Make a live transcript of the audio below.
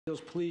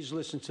Please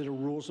listen to the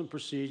rules and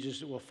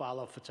procedures that will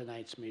follow for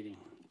tonight's meeting.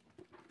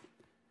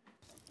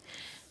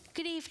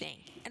 Good evening,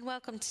 and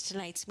welcome to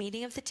tonight's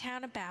meeting of the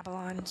Town of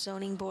Babylon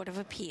Zoning Board of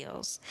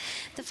Appeals.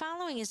 The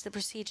following is the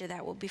procedure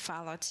that will be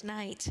followed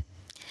tonight.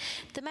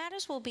 The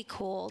matters will be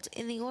called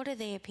in the order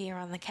they appear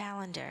on the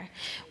calendar,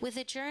 with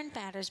adjourned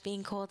matters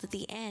being called at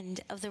the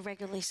end of the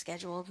regularly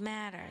scheduled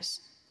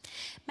matters.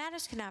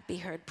 Matters cannot be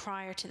heard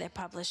prior to their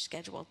published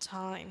scheduled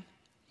time.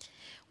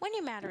 When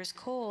your matter is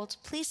called,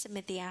 please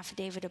submit the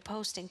affidavit of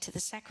posting to the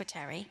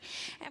secretary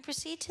and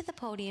proceed to the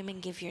podium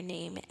and give your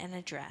name and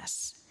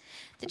address.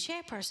 The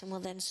chairperson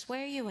will then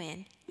swear you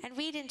in and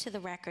read into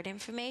the record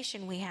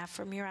information we have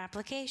from your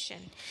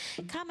application,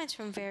 comments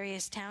from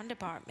various town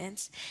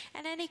departments,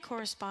 and any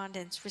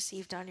correspondence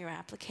received on your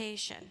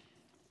application.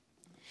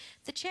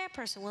 The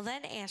chairperson will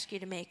then ask you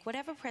to make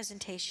whatever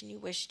presentation you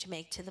wish to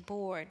make to the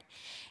board.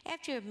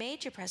 After you have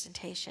made your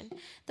presentation,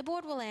 the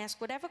board will ask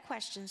whatever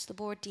questions the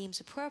board deems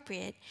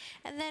appropriate,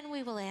 and then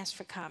we will ask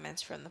for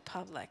comments from the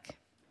public.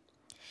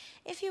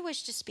 If you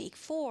wish to speak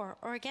for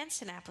or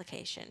against an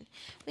application,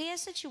 we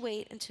ask that you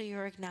wait until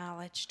you're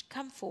acknowledged.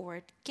 Come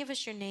forward, give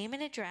us your name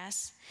and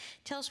address,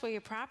 tell us where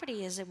your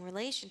property is in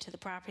relation to the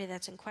property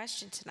that's in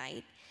question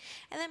tonight,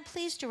 and then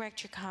please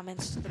direct your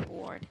comments to the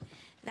board,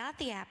 not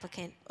the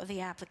applicant or the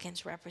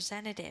applicant's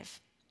representative.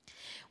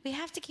 We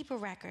have to keep a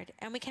record,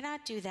 and we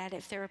cannot do that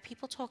if there are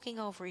people talking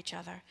over each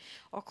other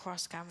or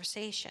cross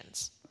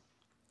conversations.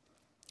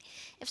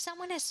 If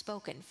someone has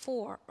spoken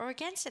for or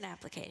against an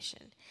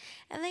application,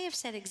 and they have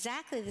said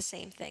exactly the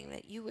same thing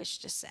that you wish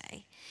to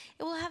say,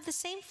 it will have the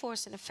same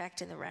force and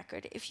effect in the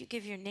record if you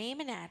give your name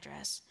and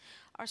address,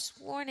 are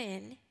sworn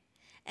in,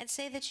 and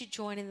say that you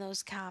join in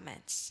those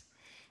comments.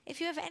 If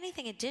you have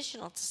anything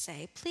additional to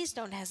say, please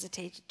don't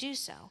hesitate to do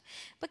so,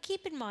 but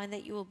keep in mind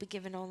that you will be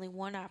given only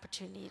one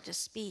opportunity to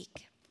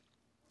speak.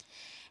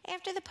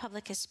 After the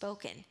public has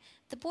spoken,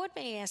 the board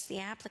may ask the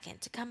applicant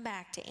to come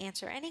back to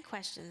answer any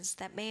questions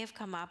that may have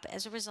come up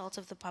as a result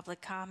of the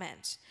public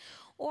comments,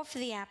 or for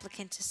the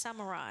applicant to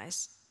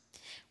summarize.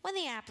 When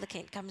the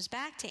applicant comes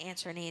back to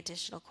answer any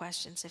additional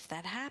questions, if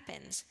that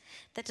happens,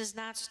 that does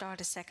not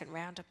start a second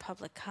round of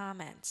public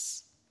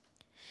comments.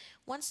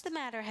 Once the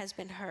matter has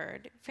been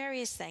heard,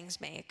 various things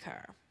may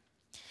occur.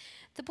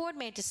 The board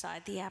may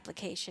decide the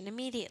application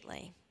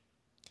immediately.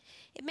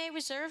 It may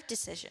reserve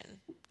decision.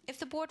 If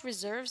the board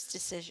reserves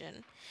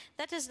decision,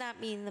 that does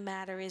not mean the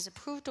matter is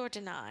approved or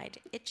denied.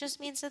 It just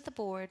means that the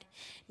board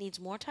needs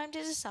more time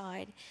to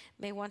decide,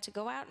 may want to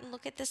go out and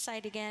look at the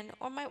site again,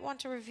 or might want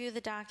to review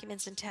the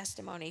documents and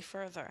testimony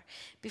further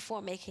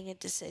before making a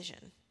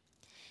decision.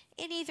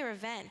 In either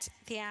event,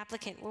 the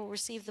applicant will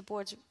receive the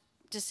board's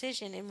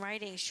decision in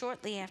writing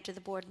shortly after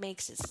the board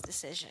makes its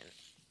decision.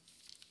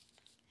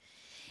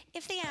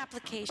 If the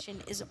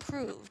application is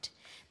approved,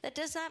 that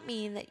does not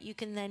mean that you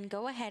can then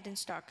go ahead and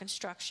start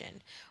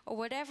construction or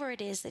whatever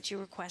it is that you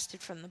requested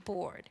from the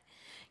board.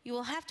 You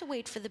will have to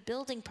wait for the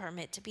building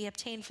permit to be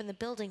obtained from the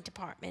building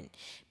department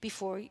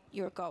before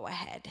your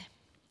go-ahead.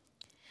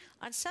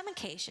 On some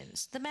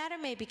occasions, the matter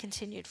may be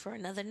continued for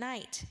another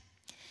night.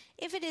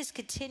 If it is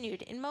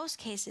continued, in most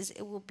cases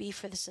it will be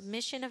for the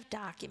submission of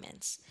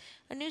documents,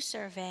 a new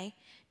survey,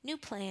 new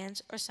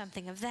plans, or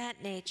something of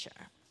that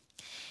nature.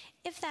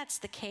 If that's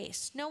the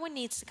case, no one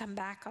needs to come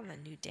back on the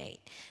new date.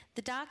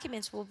 The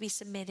documents will be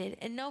submitted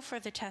and no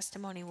further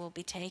testimony will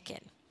be taken.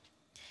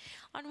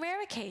 On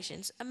rare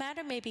occasions, a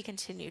matter may be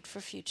continued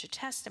for future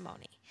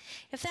testimony.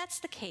 If that's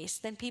the case,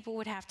 then people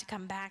would have to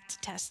come back to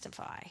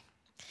testify.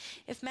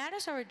 If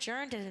matters are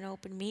adjourned at an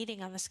open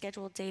meeting on the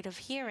scheduled date of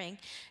hearing,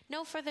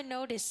 no further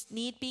notice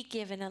need be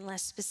given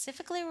unless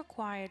specifically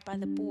required by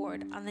the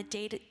board on the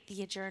date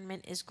the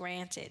adjournment is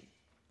granted.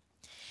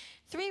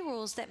 3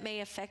 rules that may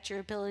affect your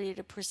ability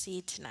to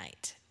proceed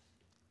tonight.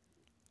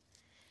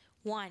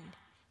 1.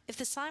 If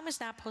the sign was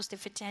not posted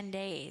for 10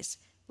 days,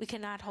 we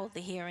cannot hold the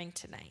hearing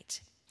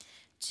tonight.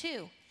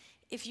 2.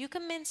 If you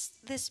commence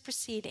this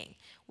proceeding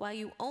while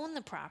you own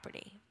the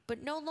property,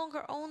 but no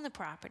longer own the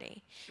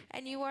property,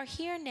 and you are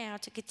here now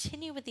to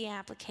continue with the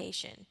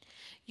application,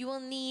 you will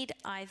need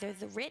either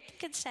the written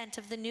consent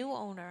of the new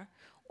owner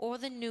or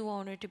the new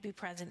owner to be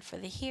present for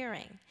the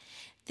hearing.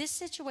 This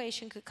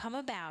situation could come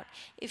about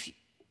if you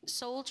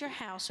sold your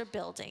house or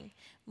building,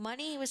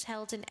 money was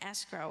held in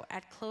escrow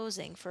at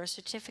closing for a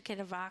certificate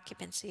of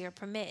occupancy or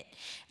permit,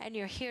 and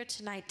you're here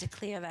tonight to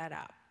clear that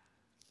up.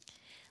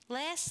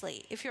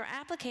 Lastly, if your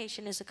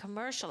application is a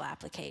commercial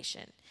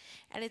application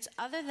and it's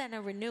other than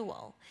a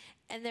renewal,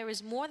 and there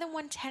is more than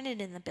one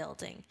tenant in the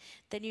building,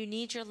 then you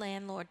need your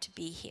landlord to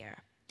be here.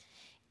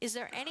 Is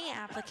there any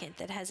applicant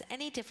that has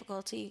any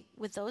difficulty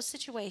with those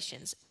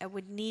situations and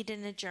would need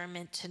an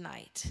adjournment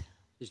tonight?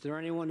 Is there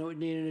anyone that would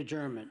need an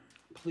adjournment?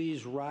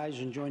 Please rise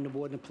and join the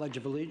board in the Pledge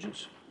of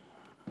Allegiance.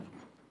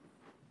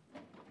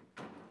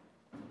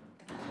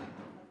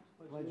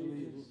 Pledge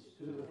allegiance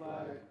to the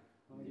flag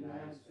of the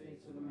United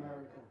States of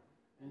America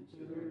and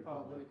to the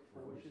republic for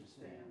which it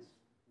stands,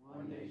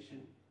 one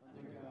nation,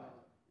 under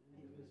God,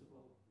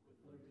 indivisible, with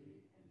liberty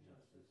and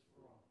justice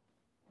for all.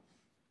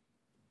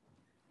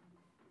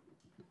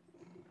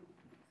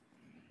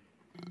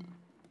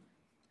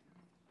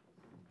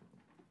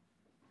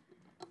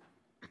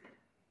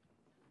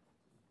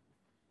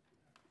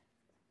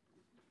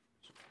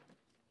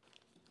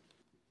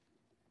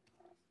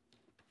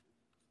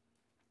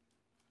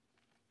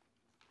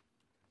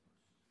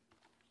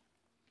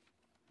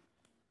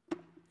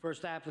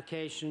 First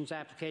application's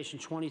application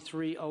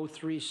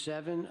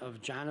 23037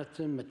 of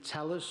Jonathan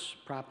Metellus,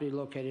 property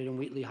located in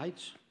Wheatley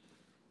Heights.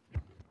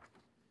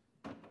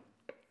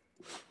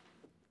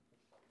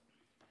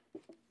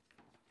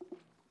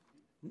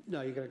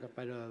 No, you gotta go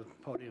by the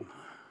podium.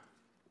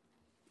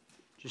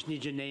 Just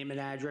need your name and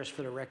address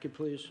for the record,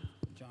 please.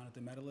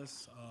 Jonathan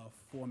Metellus,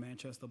 4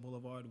 Manchester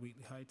Boulevard,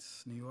 Wheatley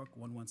Heights, New York,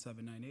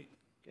 11798.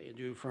 Okay, you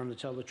do affirm to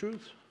tell the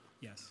truth?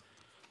 Yes.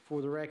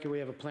 For the record, we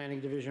have a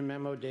Planning Division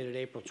memo dated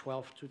April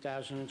 12,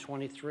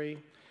 2023,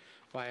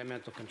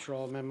 Environmental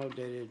Control memo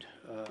dated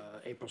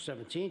April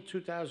 17,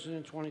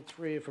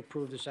 2023. If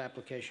approved, this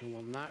application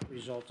will not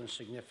result in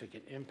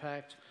significant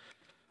impact.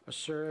 A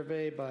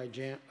survey by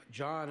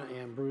John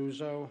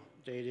Ambruzzo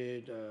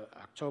dated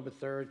October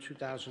 3rd,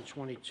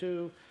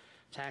 2022,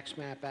 tax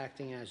map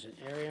acting as an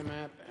area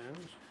map, and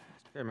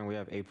Chairman, we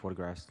have 8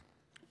 photographs.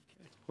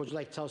 what would you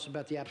like to tell us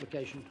about the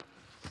application?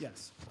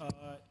 Yes.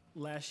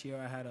 Last year,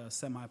 I had a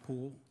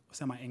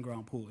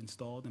semi-in-ground pool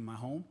installed in my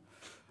home.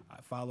 I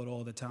followed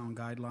all the town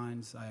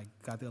guidelines. I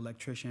got the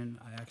electrician.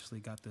 I actually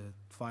got the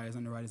fires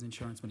underwriters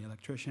insurance from the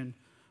electrician.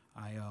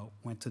 I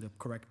went to the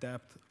correct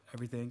depth,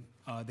 everything.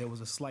 There was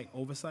a slight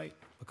oversight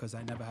because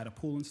I never had a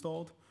pool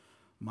installed.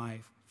 My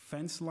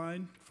fence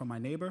line from my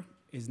neighbor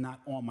is not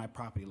on my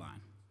property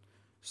line.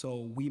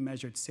 So we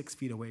measured 6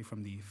 feet away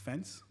from the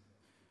fence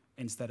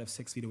instead of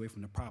 6 feet away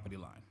from the property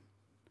line,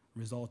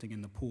 resulting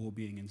in the pool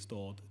being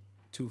installed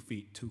 2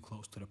 feet too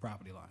close to the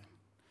property line.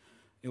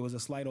 It was a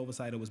slight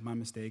oversight. It was my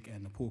mistake,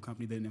 and the pool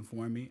company didn't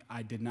inform me.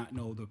 I did not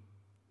know the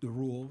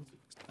rule.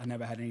 I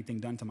never had anything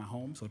done to my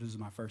home, so this is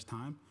my first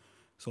time.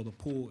 So the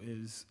pool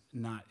is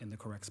not in the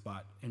correct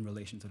spot in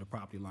relation to the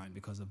property line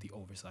because of the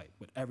oversight.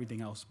 But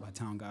everything else by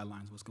town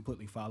guidelines was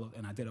completely followed,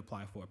 and I did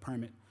apply for a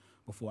permit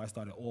before I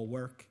started all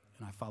work,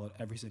 and I followed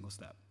every single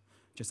step.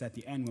 Just at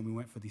the end, when we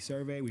went for the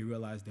survey, we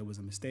realized there was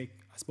a mistake.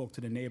 I spoke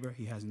to the neighbor.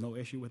 He has no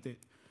issue with it.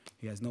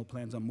 He has no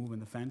plans on moving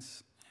the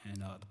fence, and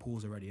the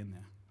pool's already in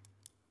there.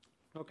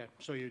 Okay,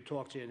 so you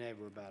talked to your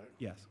neighbor about it?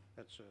 Yes.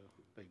 That's a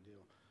big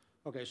deal.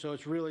 Okay, so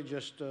it's really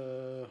just,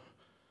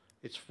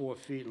 it's 4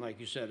 feet, and like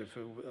you said, if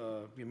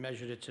you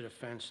measured it to the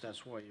fence,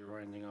 that's why you're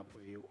ending up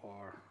where you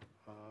are.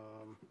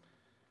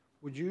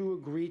 Would you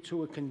agree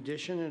to a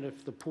condition that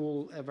if the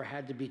pool ever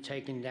had to be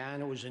taken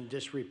down, it was in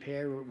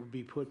disrepair, it would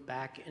be put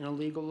back in a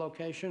legal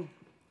location?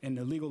 In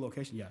the legal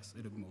location, yes,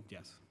 it'll be moved,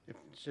 yes. If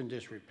it's in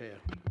disrepair,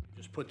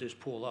 just put this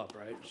pool up,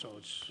 right? So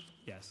it's,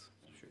 Yes.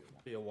 should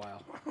be a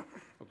while.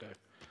 Okay.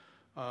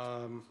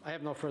 I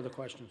have no further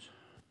questions.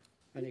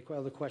 Any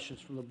other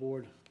questions from the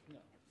board? No.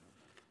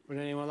 Would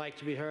anyone like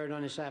to be heard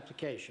on this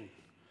application?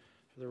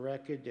 For the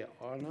record, there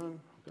are none.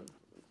 Good.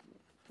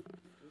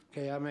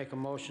 Okay, I make a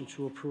motion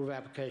to approve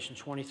application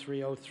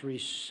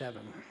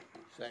 23037.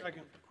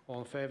 Second. All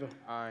in favor?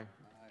 Aye.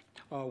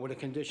 With a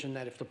condition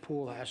that if the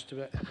pool has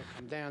to ever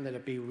come down, that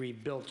it be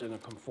rebuilt in a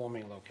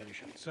conforming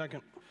location.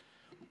 Second.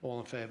 All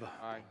in favor?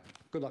 Aye.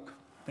 Good luck.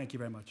 Thank you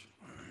very much.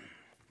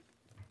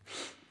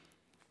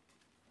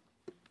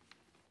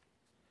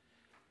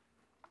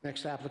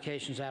 Next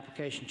application is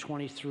application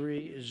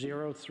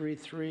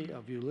 23033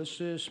 of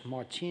Ulysses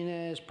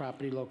Martinez,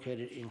 property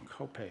located in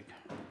Copeg.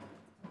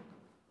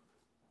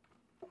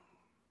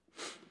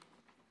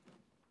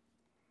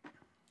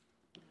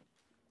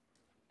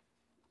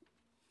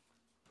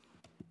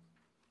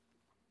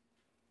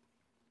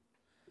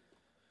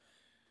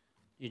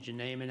 Need your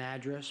name and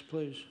address,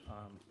 please?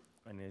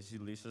 My name is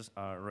Ulysses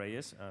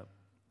Reyes.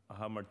 I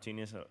have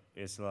Martinez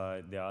is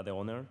the other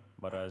owner,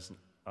 but as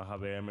I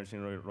have an emergency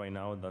right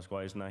now, that's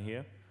why it's not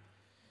here.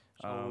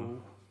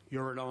 So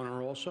you're an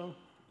owner also?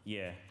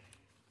 Yeah.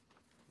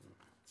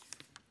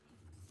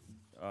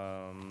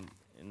 And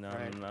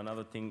Right.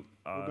 another thing,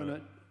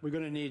 We're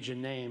gonna need your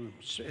name,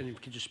 and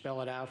could you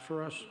spell it out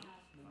for us?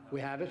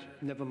 We have it?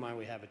 Never mind,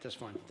 we have it, that's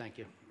fine, thank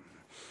you.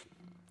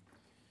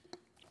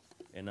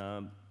 and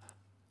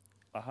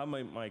I have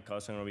my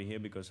cousin over here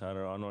because I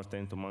don't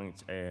understand too much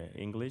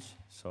English.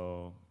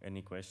 So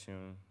any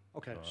question?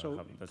 Okay, I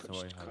so that's why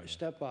I have it.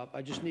 step up,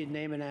 I just need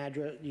name and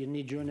address, you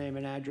need your name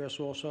and address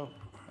also?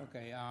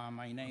 Okay,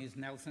 my name is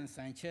Nelson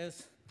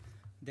Sanchez.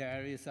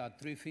 There is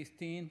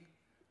 315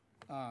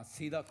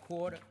 Cedar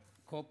Court,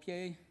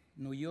 Copier,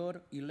 New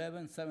York,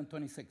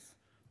 11726.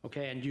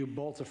 Okay, and you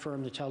both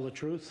affirm to tell the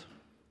truth?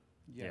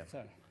 Yeah. Yes,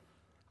 sir.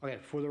 Okay,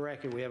 for the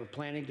record, we have a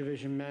Planning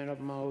Division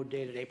memo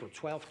dated April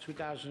 12th,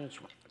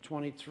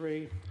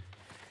 2023.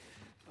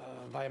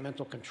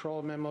 Environmental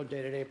Control memo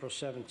dated April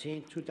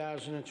 17th,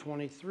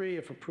 2023.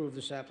 If approved,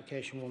 this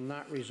application will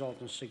not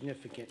result in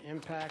significant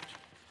impact.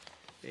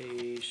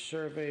 A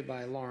survey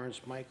by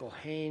Lawrence Michael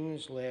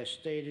Haynes,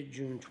 last dated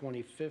June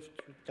 25th,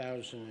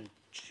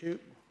 2002.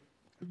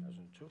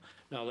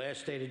 No,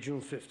 last dated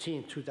June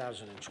 15th,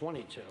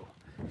 2022.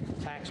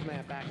 Tax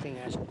map acting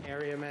as an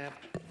area map,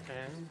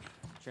 and,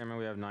 Chairman,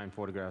 we have 9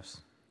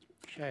 photographs.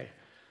 okay.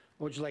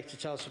 What would you like to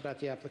tell us about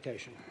the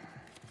application?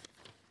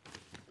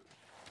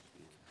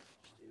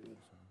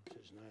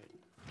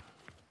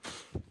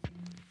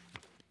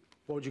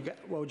 What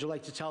would you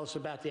like to tell us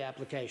about the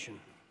application?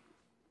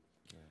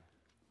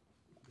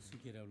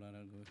 quiere hablar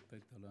algo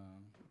respecto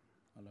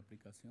a la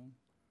aplicación.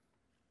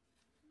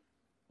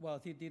 Well,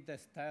 he did the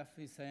staff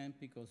he sent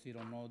because he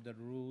don't know the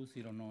rules,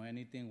 he don't know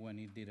anything when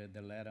he did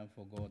the letter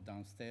for go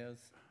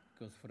downstairs.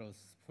 Because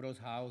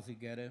first house he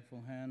get it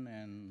from him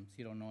and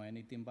he don't know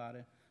anything about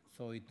it.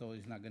 So he thought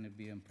it's not gonna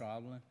be a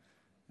problem.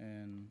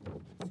 And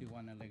she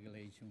want a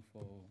regulation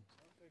for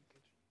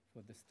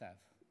the staff.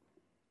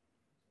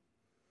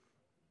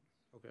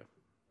 Okay.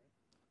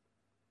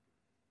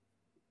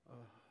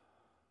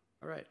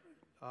 All right,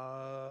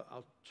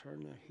 I'll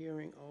turn the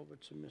hearing over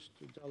to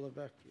Mr.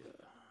 Dellavecchia.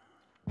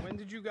 When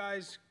did you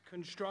guys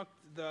construct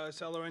the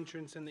cellar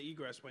entrance and the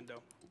egress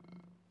window?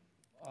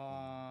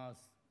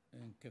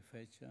 ¿En qué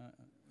fecha?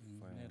 En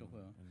enero,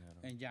 creo.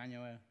 En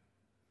January.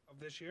 Of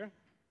this year?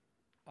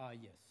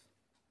 Yes.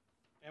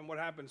 And what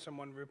happened?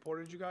 Someone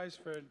reported you guys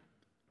for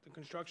the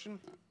construction?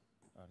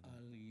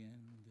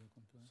 Alguien dio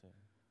control.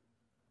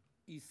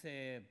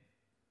 Hice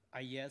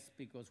a yes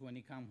because when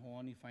he come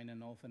home, he find a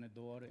note on the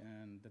door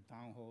and the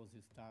town hall is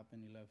stopped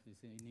and he left. He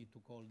said, you need to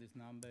call this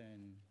number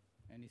and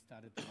he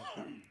started the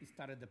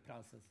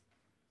process.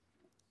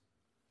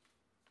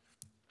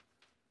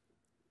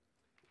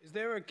 Is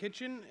there a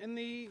kitchen in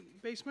the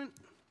basement?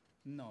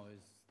 No,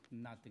 it's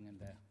nothing in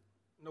there.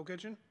 No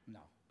kitchen?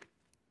 No. So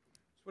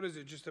what is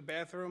it, just a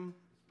bathroom?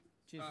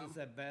 Just is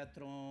a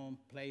bathroom,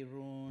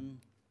 playroom,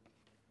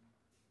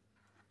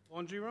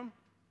 Laundry room?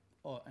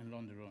 and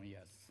laundry room,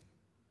 yes.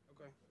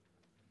 Okay.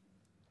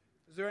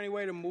 Is there any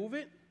way to move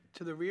it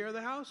to the rear of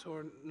the house,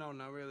 or no,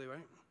 not really,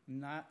 right?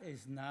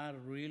 It's not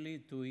really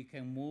to he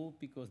can move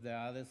because the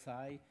other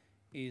side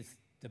is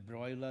the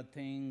broiler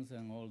things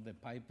and all the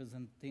pipes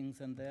and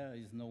things in there.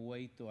 There's no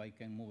way to I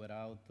can move it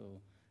out to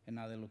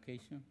another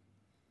location.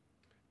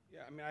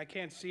 Yeah, I mean, I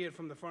can't see it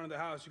from the front of the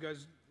house. You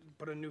guys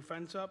put a new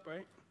fence up,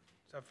 right?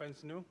 Is that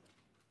fence new?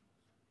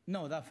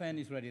 No, that fan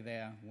is already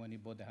there when he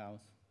bought the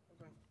house.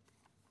 Okay.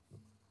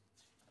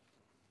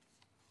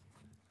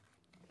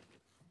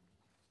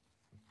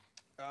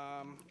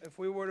 If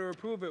we were to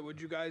approve it, would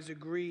you guys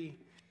agree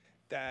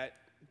that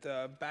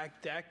the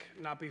back deck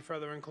not be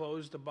further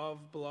enclosed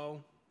above,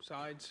 below,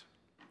 sides?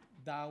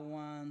 That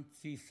one,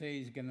 she says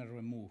he's gonna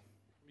remove.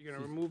 You're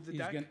gonna remove the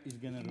deck? He's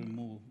gonna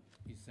remove,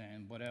 he's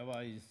saying,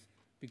 whatever is,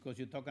 because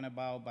you're talking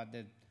about, but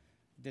the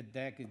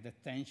deck is the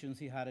tensions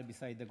he had it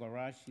beside the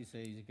garage, he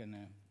says he's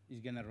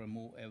gonna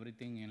remove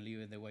everything and leave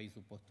it the way it's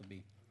supposed to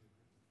be.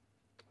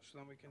 So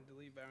then we can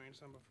delete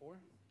variance number 4?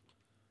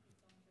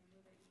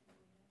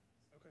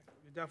 Okay,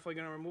 you're definitely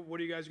gonna remove, what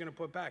are you guys gonna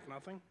put back,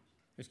 nothing?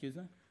 Excuse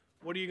me?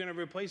 What are you gonna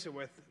replace it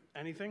with,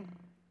 anything,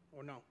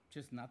 or no?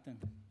 Just nothing,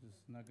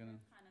 just not gonna,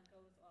 Kind of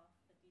goes off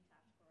the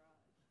detached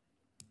garage.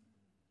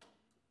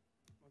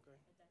 Okay.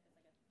 The deck is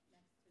like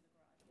next to the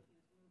garage. If you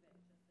would move it,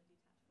 just the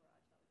detached garage, that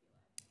would be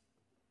allowed.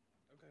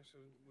 Okay, so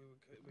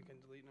we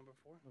can delete number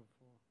 4?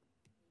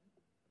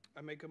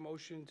 I make a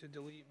motion to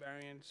delete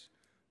variance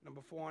number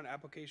 4 on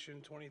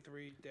application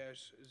 23-033.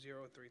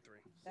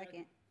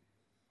 Second.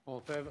 All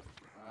in favor?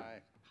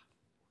 I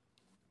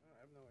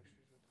have no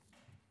issues with it.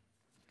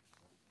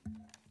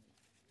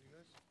 You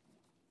guys?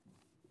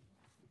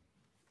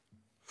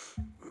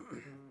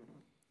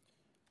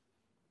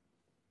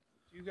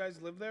 Do you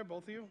guys live there,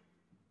 both of you?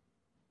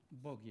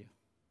 Bogey.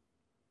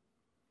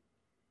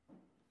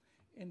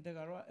 In the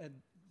garage,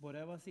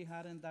 whatever he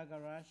had in that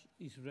garage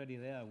is already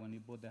there when he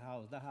bought the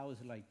house. The house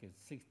is like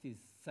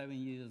 67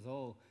 years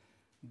old.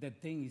 The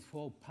thing is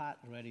full part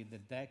ready. The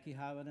deck he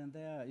have it in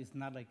there, it's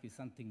not like it's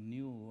something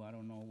new. I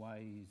don't know why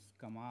it's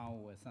come out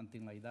or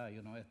something like that.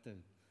 You know, after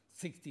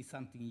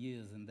 60-something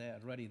years in there,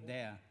 already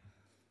there.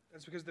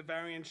 That's because the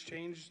variance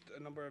changed a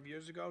number of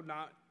years ago,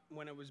 not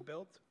when it was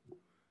built.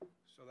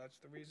 So that's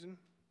the reason.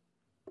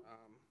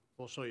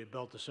 Also, you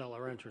built the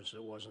cellar entrance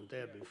that wasn't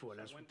there before.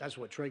 That's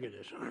what triggered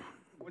this.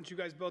 Once you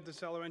guys built the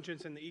cellar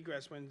entrance and the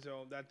egress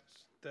window,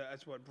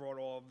 that's what brought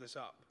all of this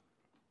up.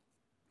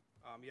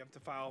 You have to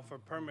file for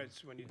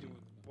permits when you do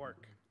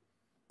work.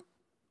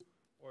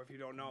 Or if you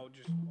don't know,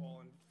 just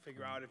call and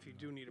figure out if you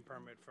do need a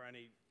permit for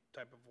any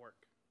type of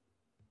work.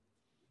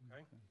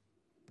 Okay?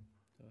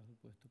 Estaba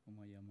supuesto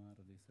como a llamar,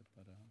 dice,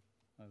 para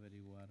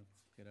averiguar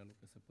qué era lo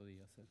que se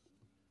podía hacer.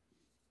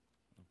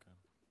 Okay.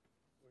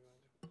 What do you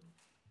want to do?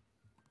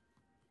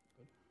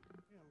 Good?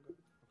 Yeah, I'm good.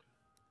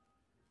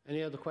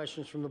 Any other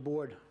questions from the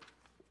board?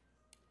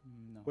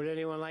 No. Would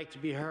anyone like to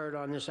be heard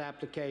on this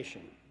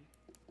application?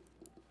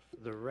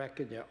 For the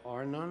record, there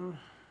are none.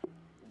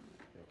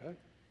 Okay.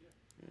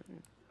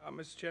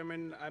 Mr.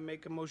 Chairman, I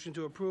make a motion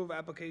to approve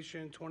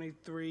application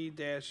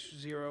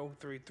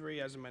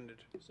 23-033 as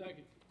amended.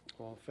 Second.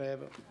 All in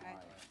favor?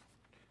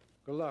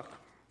 Good luck.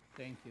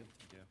 Thank you.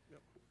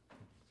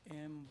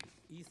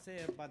 He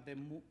said, but the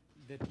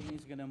thing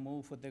is gonna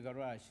move for the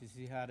garage. Is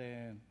he had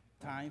a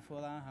time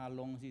for that? How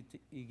long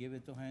he give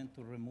it to him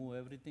to remove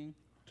everything?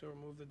 To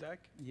remove the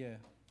deck? Yeah,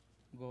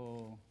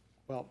 go.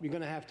 Well, you're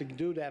going to have to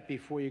do that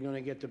before you're going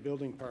to get the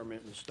building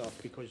permit and stuff,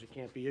 because it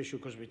can't be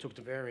issued because we took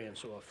the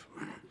variance off.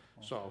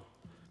 So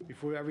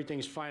before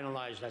everything's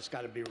finalized, that's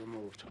got to be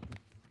removed.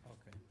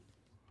 Okay.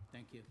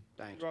 Thank you.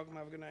 Thanks. You're welcome,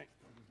 have a good night.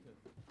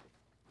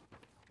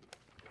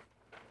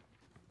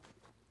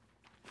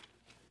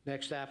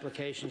 Next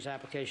application is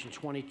application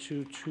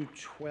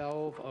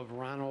 22212 of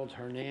Ronald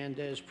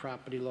Hernandez,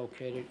 property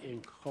located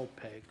in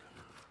Copeg.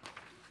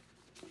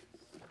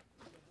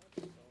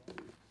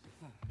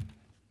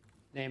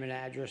 Name and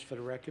address for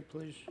the record,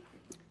 please.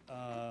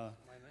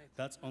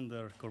 That's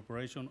under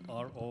Corporation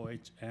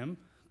ROHM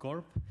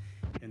Corp.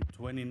 in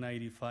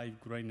 2095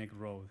 Great Neck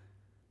Road.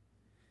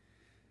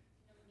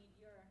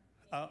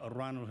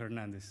 Ronald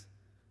Hernandez,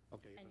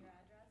 Okay. And your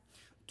address?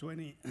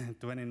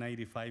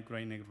 2095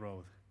 Great Neck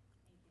Road.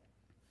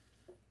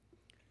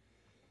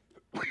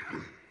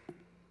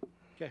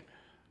 Okay.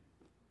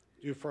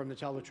 Do you affirm to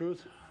tell the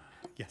truth?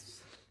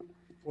 Yes.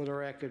 For the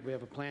record, we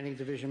have a Planning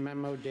Division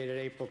memo dated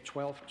April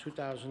 12,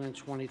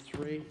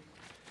 2023.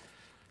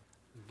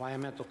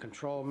 Environmental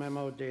Control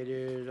memo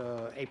dated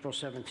April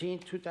 17,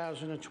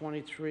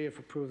 2023. If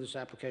approved, this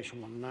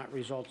application will not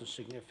result in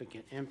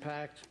significant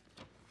impact.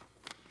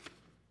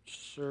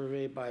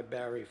 Survey by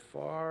Barry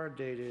Farr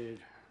dated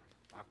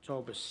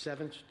October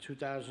 7th,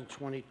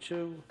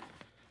 2022.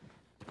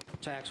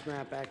 Tax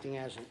map acting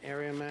as an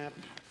area map.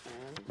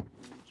 And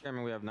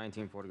Chairman, we have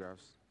 19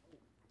 photographs.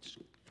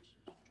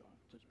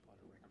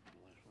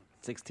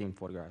 16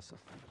 photographs.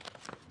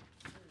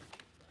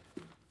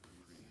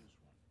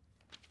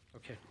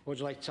 okay, what would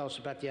you like to tell us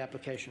about the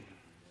application?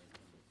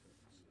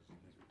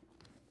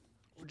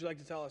 What would you like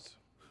to tell us?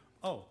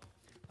 Oh,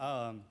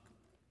 I'm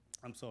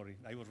sorry.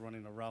 I was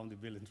running around the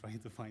building trying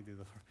to find the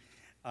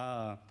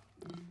door.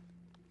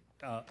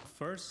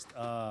 First,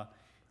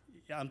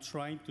 I'm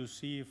trying to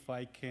see if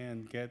I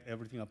can get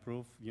everything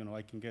approved. You know,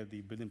 I can get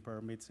the building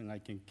permits and I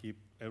can keep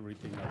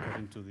everything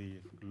according to the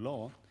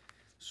law.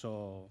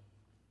 So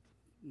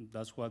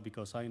that's what,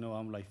 because I know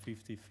I'm like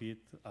 50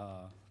 feet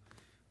out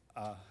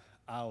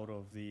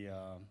of the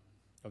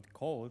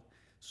code.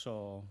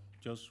 So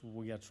just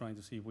we are trying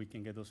to see if we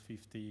can get those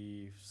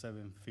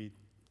 57 feet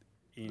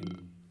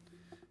in,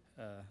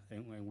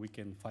 and we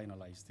can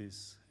finalize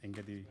this and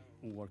get the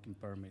working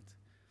permit.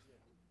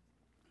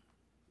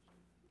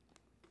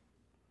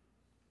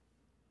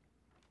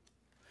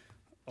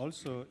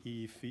 Also,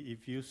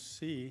 if you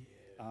see,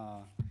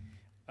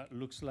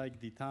 looks like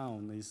the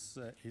town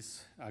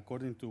is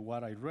according to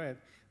what I read,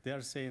 they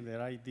are saying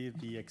that I did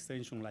the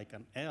extension like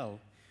an L,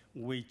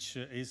 which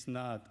is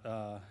not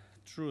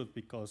true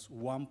because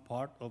one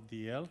part of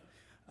the L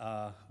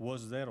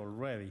was there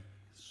already.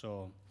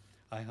 So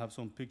I have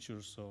some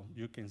pictures so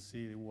you can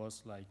see it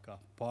was like a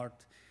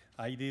part.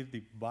 I did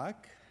the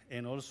back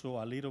and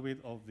also a little bit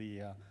of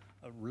the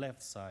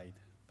left side,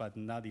 but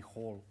not the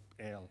whole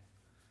L.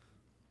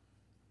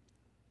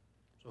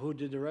 So who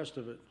did the rest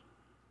of it?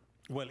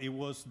 Well, it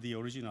was the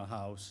original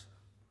house.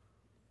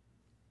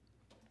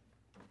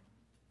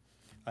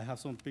 I have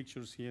some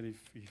pictures here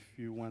if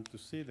you want to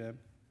see them.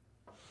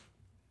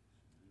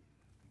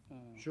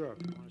 Sure,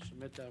 if you want to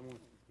submit that, we'll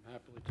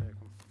happily take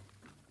them.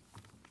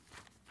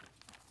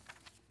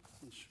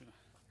 Sure.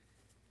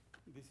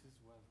 This is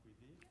what we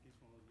did.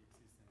 This one was the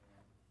existing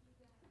one.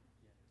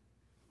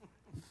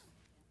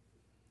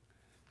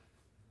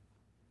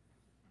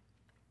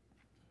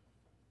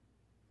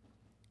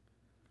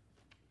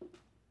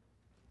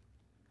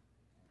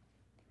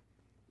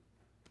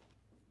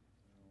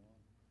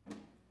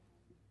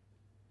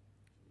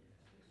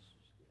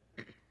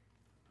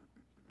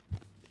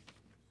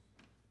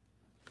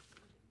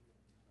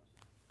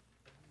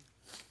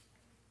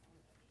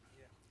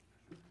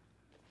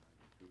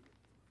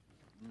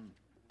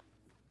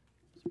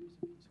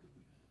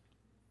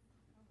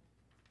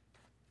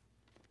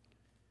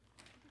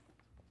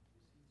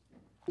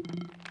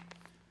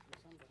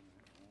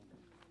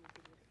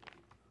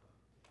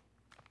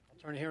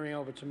 Turn the hearing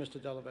over to Mr.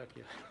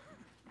 Dellavecchia.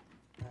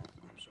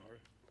 I'm sorry.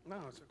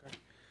 No, it's okay.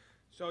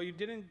 So you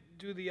didn't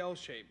do the L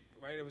shape,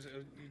 right? It was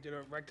you did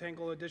a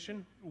rectangle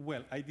addition?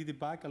 Well, I did it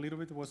back a little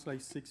bit. It was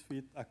like 6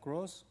 feet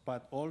across,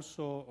 but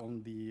also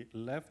on the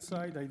left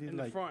side, I did In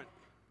the like front?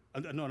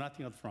 no,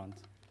 nothing up front.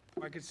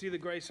 I could see the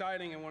gray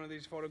siding in one of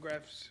these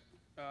photographs.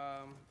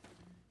 I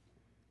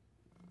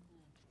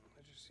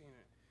just seen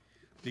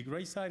it. The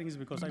gray siding is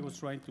because I was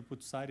trying to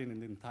put siding in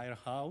the entire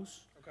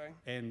house. Okay.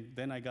 And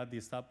then I got the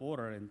stop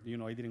order, and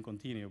I didn't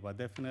continue. But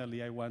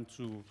definitely, I want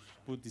to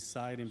put the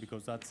siding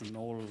because that's an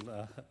old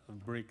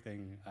brick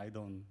thing. I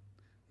don't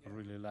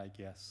really like.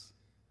 Yes.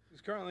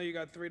 Because currently you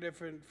got 3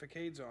 different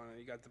facades on it.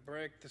 You got the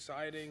brick, the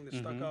siding, the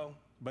stucco.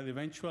 But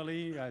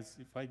eventually,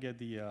 if I get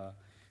the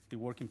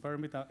working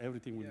permit,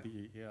 everything will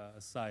be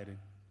siding.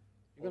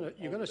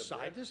 You're gonna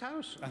side this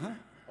house?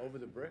 Over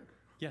the brick?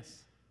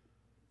 Yes.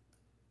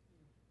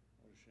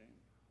 What a shame.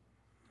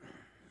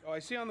 Oh, I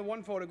see on the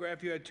one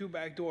photograph you had 2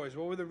 back doors.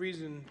 What were the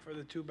reason for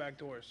the 2 back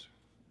doors?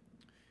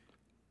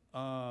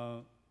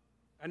 I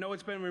know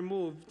it's been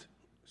removed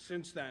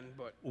since then,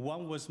 but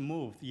One was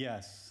moved,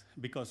 yes,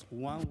 because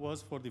one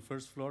was for the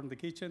first floor in the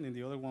kitchen and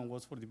the other one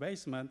was for the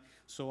basement.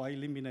 So I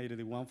eliminated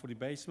the one for the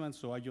basement,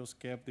 so I just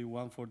kept the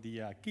one for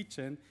the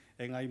kitchen,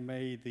 and I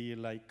made the,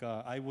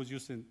 I was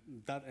using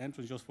that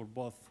entrance just for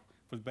both,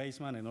 for the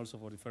basement and also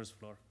for the first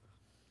floor.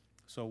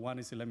 So one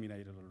is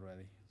eliminated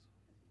already.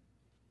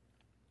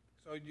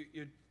 so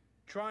you're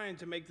trying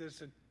to make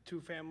this a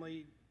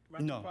two-family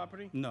rental No,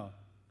 property? no,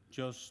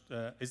 just,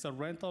 it's a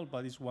rental,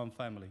 but it's one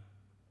family.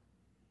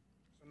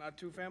 So not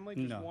two-family,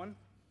 just No. one?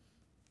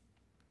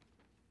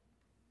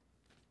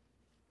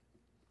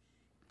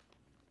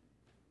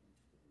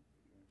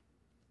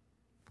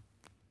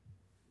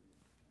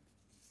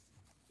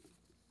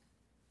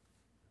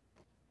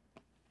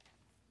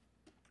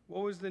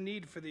 What was the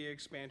need for the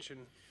expansion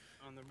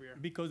on the rear?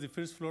 Because the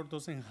first floor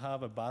doesn't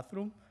have a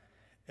bathroom.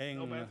 And,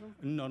 No bathroom?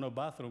 No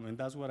bathroom, and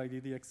that's what I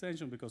did the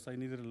extension, because I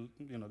needed,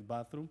 the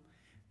bathroom.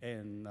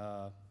 And,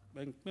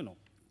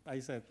 I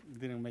said it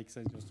didn't make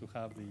sense just to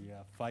have the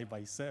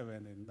 5x7,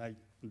 and I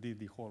did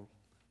the whole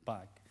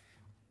back,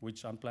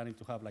 which I'm planning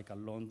to have like a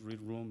laundry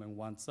room on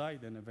one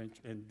side, and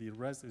and the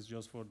rest is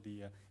just for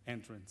the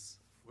entrance.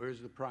 Where's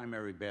the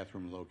primary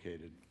bathroom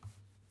located?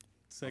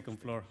 Second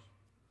floor,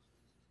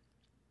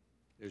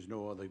 There's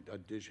no other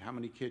addition, how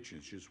many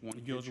kitchens? Just one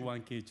kitchen? just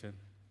one kitchen.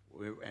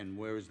 And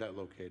where is that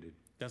located?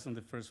 That's on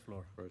the first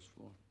floor. First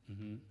floor?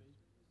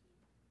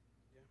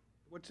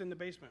 What's in the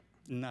basement?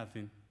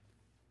 Nothing.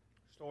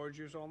 Storage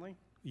use only?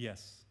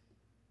 Yes.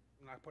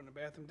 Not putting a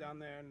bathroom down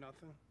there,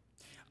 nothing?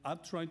 I'm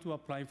trying to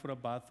apply for a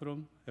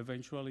bathroom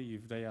eventually,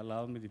 if they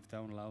allow me, if they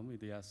don't allow me,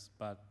 yes.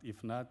 But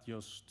if not,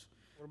 just,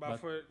 What about But-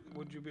 for,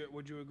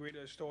 would you agree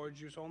to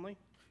storage use only?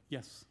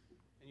 yes,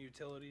 And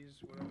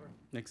utilities, whatever?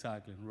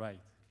 exactly, right.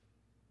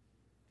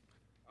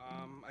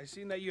 I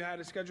seen that you had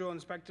a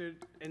scheduled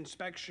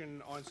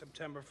inspection on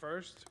September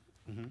 1st.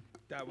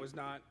 That was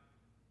not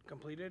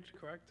completed,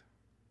 correct?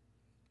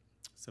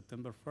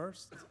 September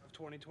 1st? Of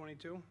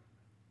 2022?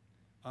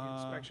 The Uh,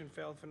 inspection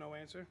failed for no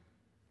answer?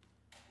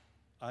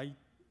 I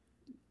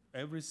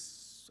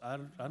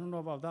don't know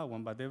about that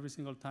one, but every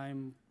single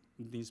time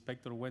the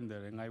inspector went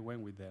there and I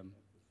went with them.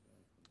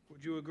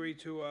 Would you agree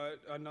to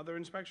another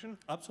inspection?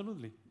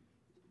 Absolutely.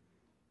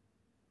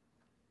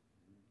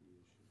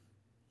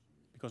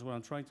 Because what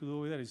I'm trying to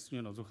do there is,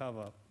 to have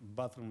a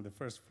bathroom on the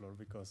first floor,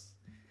 because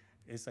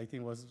I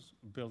think was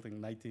built in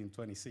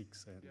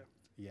 1926, and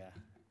yeah.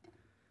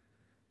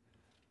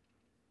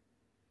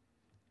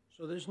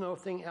 So there's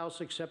nothing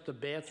else except the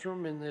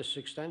bathroom in this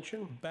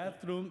extension?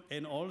 Bathroom,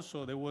 and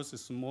also there was a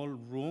small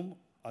room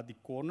at the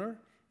corner,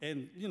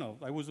 and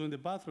I was doing the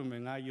bathroom,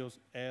 and I just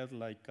add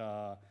like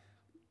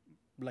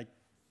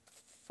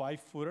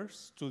 5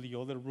 footers to the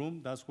other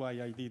room. That's why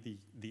I did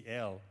the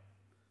L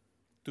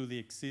to the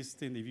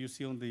existing. If you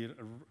see on the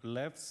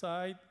left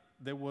side,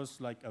 there was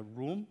like a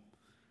room,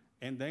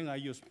 and then I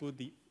just put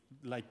the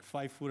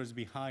 5 footers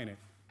behind it.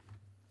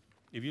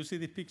 If you see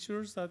the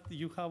pictures that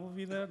you have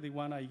over there, the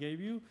one I gave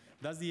you,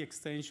 that's the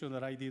extension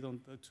that I did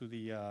to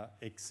the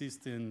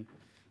existing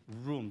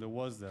room that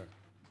was there.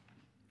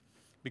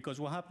 Because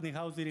what happened, the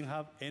house didn't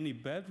have any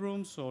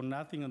bedrooms or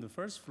nothing on the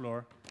first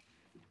floor,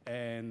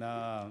 and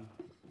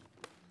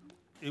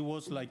it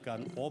was like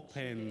an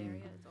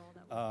open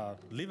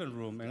living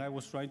room, and I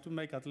was trying to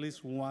make at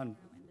least one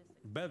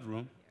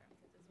bedroom.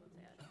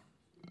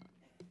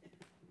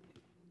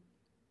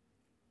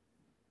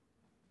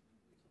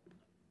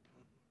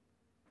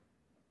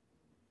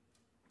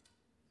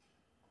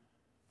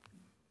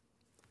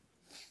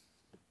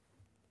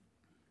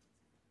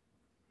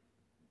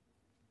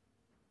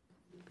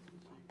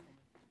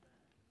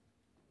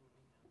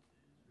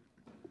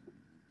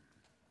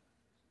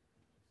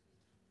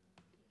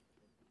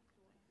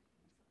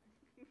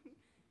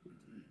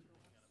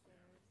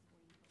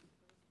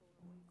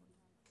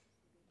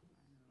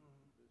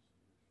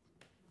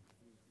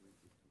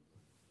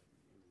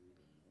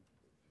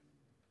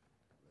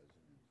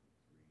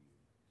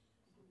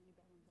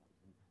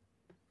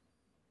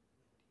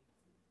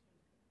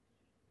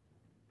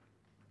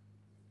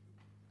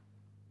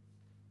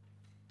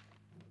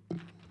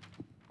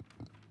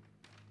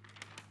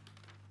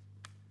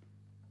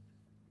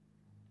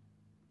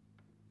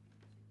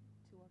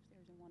 Two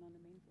upstairs and one on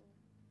the main floor?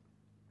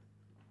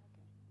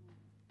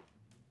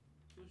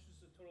 So it's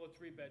just a total of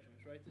 3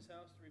 bedrooms, right, this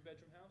house,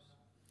 3-bedroom house?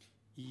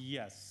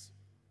 Yes,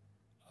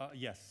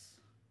 yes,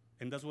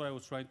 and that's what I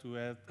was trying to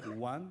add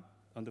one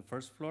on the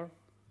first floor.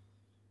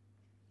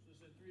 So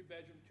it's a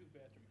 3-bedroom,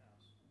 2-bathroom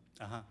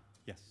house?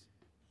 Yes,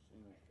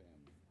 Single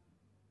family.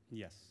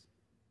 yes.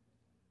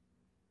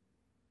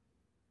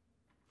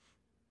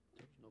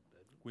 There's no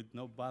bedroom. With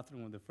no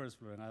bathroom on the first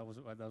floor, and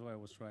that's what I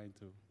was trying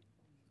to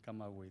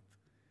come up with.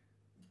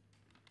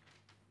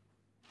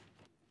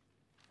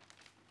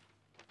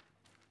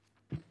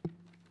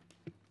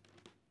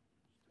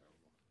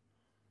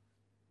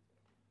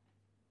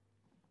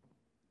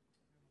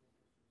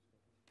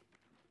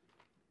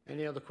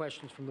 Any other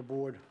questions from the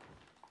board?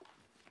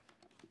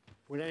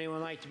 Would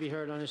anyone like to be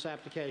heard on this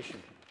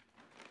application?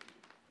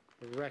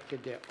 For the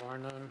record, there are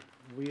none.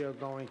 We are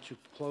going to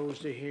close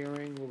the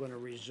hearing. We're going to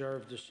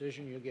reserve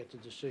decision. You'll get the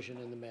decision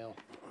in the mail.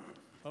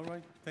 All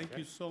right, thank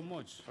you so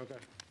much. Okay.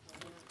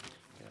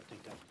 Yeah, I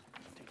think that.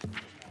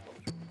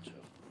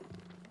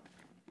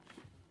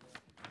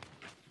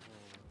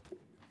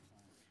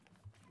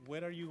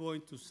 where are you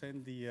going to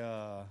send the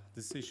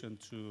decision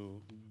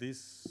to this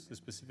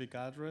specific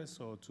address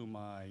or to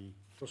my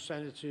We'll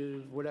send it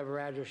to whatever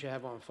address you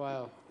have on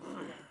file.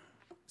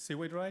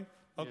 Seaway Drive?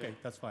 Okay,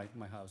 that's fine,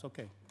 my house,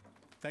 okay.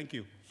 Thank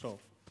you. So,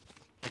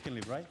 I can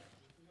leave, right?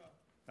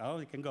 Oh,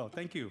 you can go.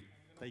 Thank you.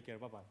 Take care,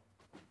 bye-bye.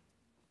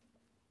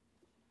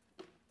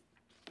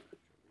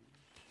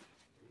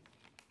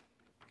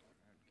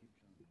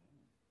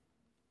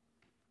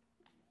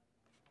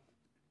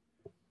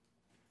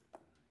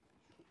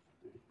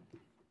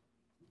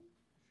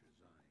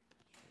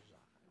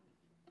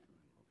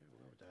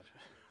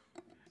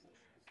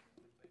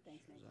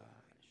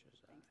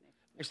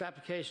 Next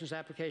application is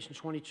application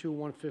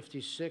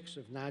 22-156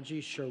 of Naji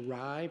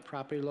Sharai,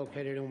 property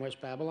located in West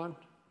Babylon.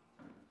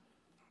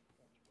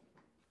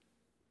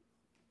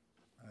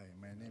 Hi,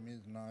 my name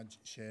is Naj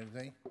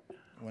Sherzai,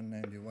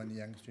 191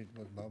 Young Street,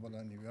 West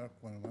Babylon, New York,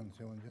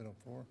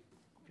 11704.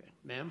 Okay,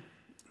 ma'am?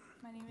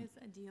 My name is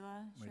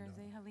Adila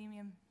Sherzai Halimi.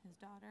 I'm his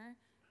daughter.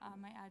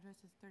 My address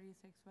is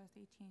 36 West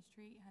 18th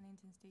Street,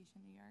 Huntington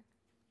Station, New York.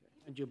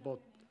 And you both,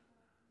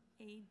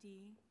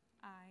 Adila.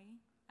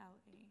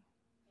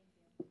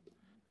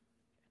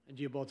 and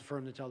do you both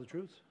affirm to tell the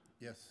truth?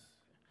 Yes.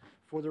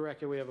 For the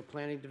record, we have a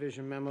planning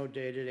division memo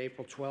dated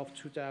April 12,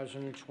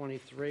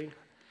 2023,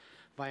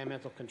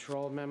 environmental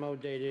control memo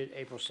dated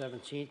April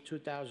 17,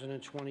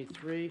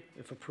 2023.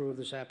 If approved,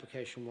 this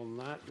application will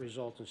not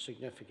result in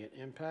significant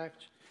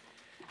impact.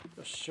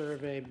 A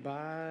survey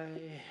by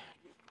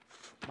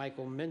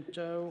Michael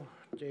Minto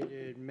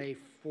dated May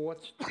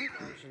 4th,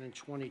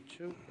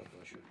 2022. God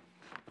bless you.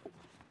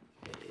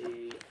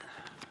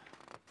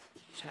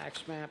 A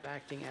tax map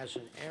acting as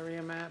an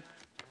area map.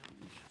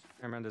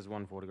 Chairman, there's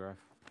one photograph.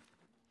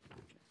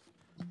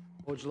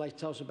 What would you like to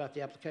tell us about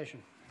the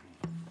application?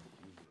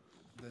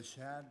 The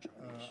shed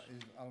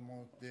is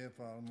almost there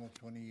for almost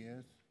 20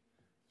 years,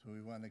 so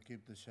we want to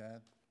keep the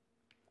shed.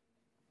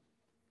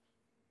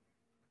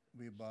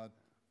 We bought,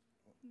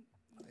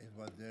 it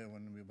was there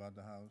when we bought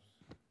the house.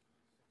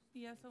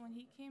 Yeah, so when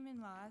he came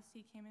in last,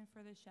 he came in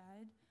for the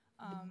shed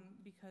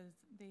because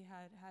they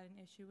had an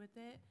issue with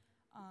it.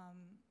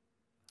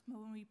 But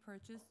when he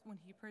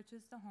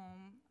purchased the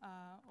home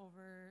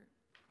over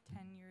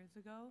 10 years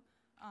ago,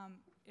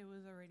 it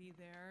was already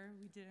there.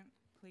 We didn't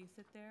place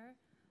it there.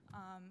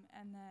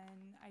 And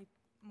then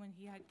when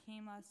he had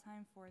came last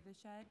time for the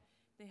shed,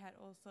 they had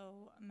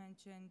also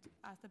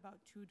asked about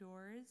 2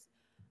 doors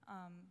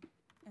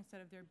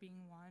instead of there being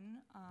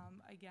one.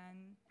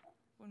 Again,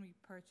 when we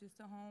purchased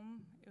the home,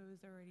 it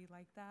was already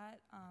like that.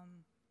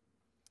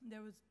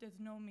 There's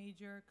no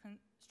major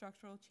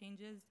structural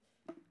changes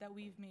that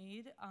we've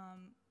made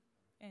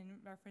in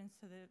reference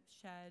to the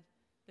shed,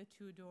 the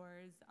 2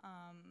 doors,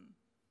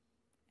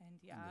 and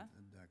yeah.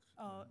 The decks.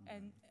 Oh,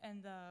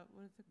 and the,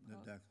 what is it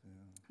called? The deck,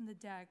 yeah. The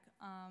deck.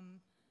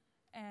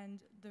 And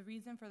the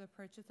reason for the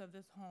purchase of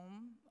this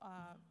home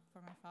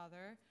for my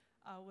father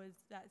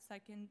was that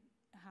second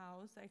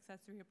house,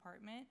 accessory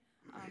apartment,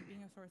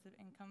 being a source of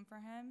income for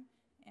him,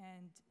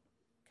 and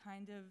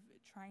kind of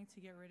trying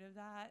to get rid of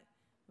that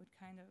would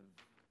kind of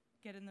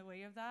get in the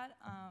way of that.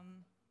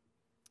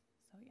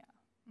 So yeah.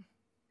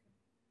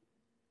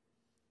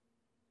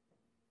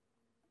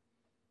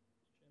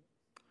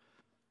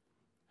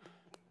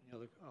 Any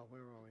other, oh,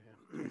 where are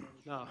we here?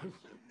 No,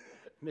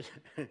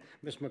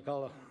 Ms.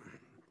 McCullough.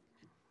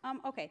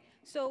 Okay,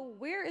 so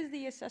where is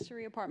the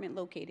accessory apartment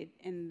located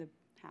in the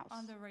house?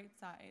 On the right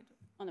side.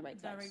 On the right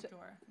side. The right So-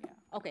 door, yeah.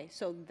 Okay,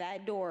 so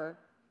that door,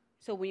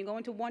 so when you go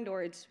into one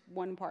door, it's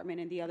one apartment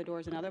and the other door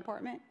is another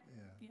apartment?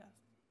 Yeah. Yes.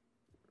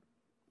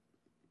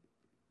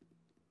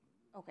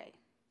 Okay,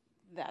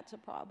 that's a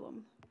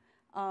problem.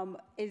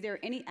 Is there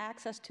any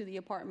access to the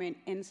apartment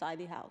inside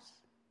the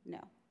house? No,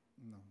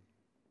 No.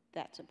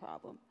 that's a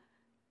problem.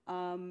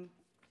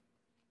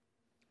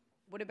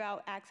 What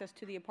about access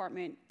to the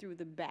apartment through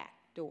the back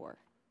door?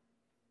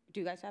 Do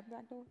you guys have a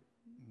back door?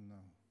 No.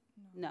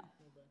 No.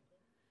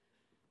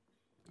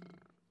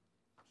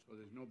 So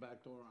there's no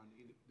back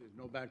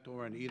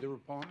door on either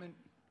apartment?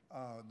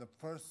 The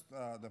first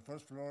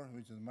floor,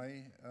 which is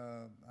my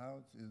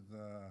house, is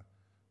a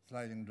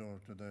sliding door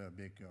to the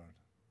backyard.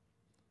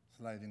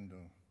 Sliding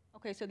door.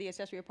 Okay, so the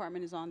accessory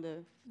apartment is on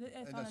the,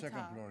 It's the on the second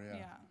top, floor, yeah.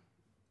 Yeah,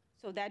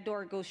 so that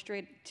door goes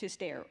straight to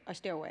a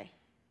stairway?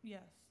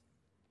 yes.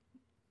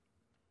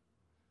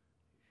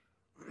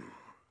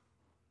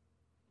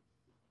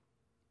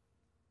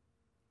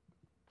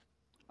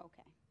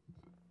 Okay.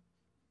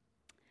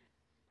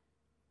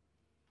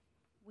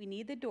 We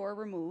need the door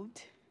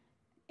removed,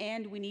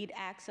 and we need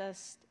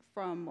access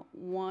from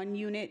one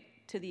unit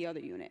to the other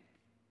unit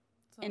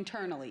So-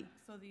 internally.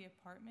 So the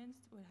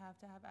apartments would have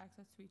to have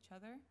access to each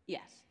other?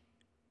 Yes,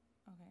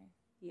 Okay.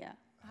 yeah.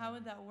 How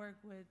would that work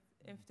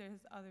if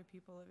there's other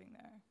people living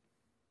there?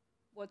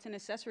 Well, it's an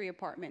accessory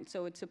apartment,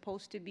 so it's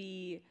supposed to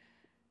be,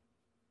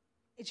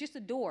 it's just a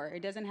door. It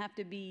doesn't have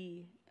to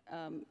be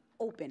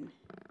open.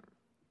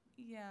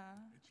 Yeah,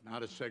 It's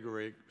not a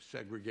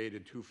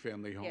segregated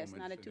two-family home. Yes,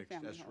 not a It's an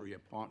two-family home. accessory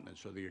apartment,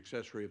 so the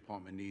accessory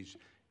apartment needs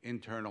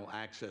internal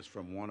access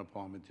from one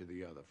apartment to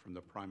the other, from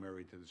the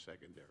primary to the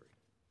secondary.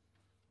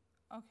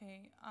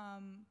 Okay,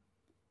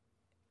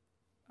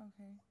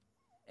 okay.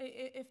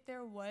 If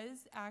there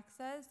was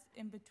access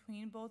in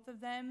between both of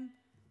them,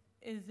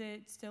 is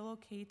it still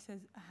okay to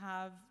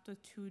have the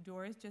 2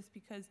 doors? Just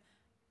because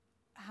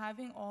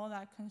having all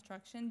that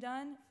construction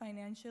done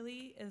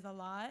financially is a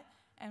lot,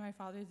 and my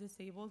father's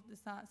disabled,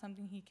 it's not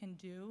something he can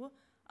do.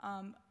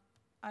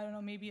 I don't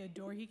know, maybe a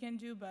door he can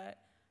do, but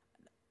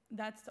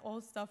that's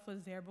all stuff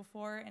was there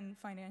before, and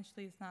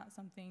financially it's not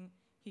something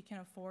he can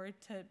afford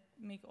to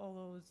make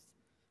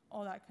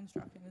all that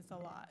construction. It's a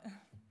lot.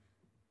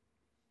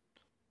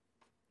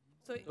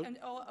 So, and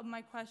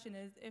my question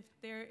is, if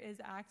there is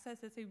access,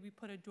 let's say we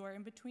put a door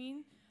in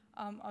between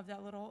of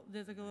that little,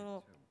 there's like a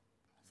little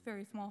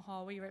very small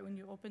hallway, right, when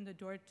you open the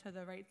door to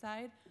the right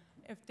side.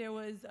 If there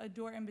was a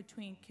door in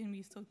between, can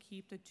we still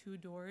keep the 2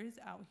 doors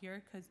out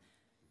here? Because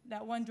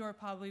that one door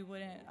probably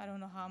wouldn't, I don't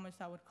know how much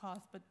that would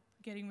cost, but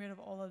getting rid of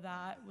all of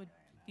that with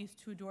these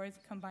 2 doors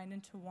combined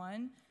into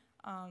one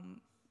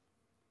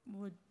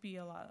would be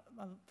a lot,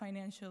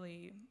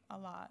 financially a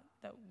lot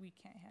that we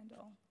can't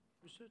handle.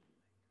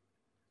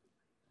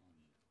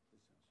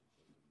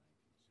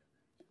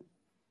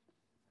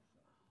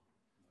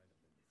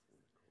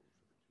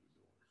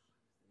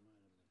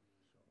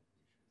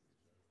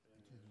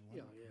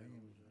 Yeah.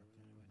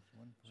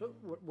 So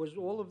was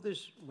all of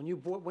this,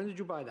 when did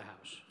you buy the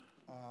house?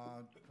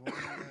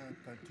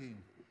 2013,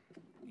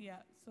 Yeah,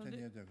 so 10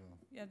 years ago.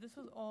 yeah, this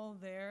was all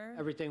there.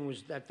 Everything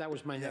was, that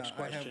was my next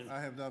question.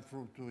 I have that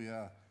proof too,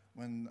 yeah.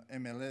 When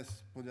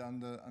MLS put it on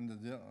the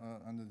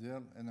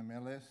deal in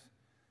MLS,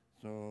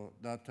 so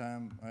that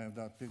time I have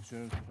that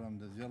pictures from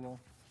the Zillow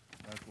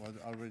that was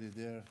already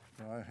there.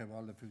 So I have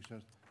all the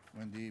pictures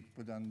when they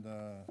put on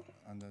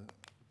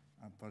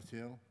for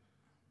sale.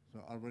 So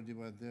already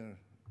was there.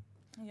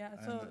 Yeah,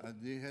 And so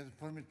they have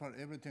permit for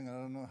everything. I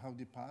don't know how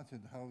they pass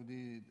it, how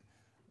the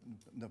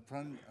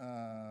front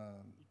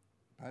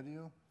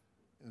patio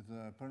is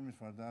a permit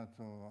for that,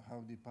 so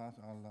how they pass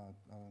all that,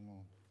 I don't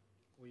know.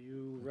 Were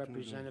you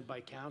represented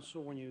by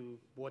counsel when you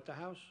bought the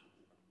house?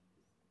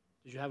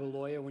 Did you have a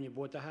lawyer when you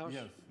bought the house?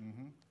 Yes,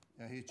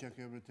 yeah, he checked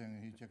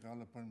everything, he checked all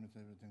the permits,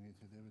 everything, he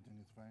said everything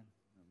is fine.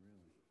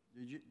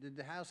 Did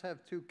the house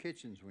have 2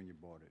 kitchens when you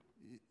bought it?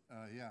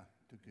 Yeah,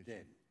 2 kitchens.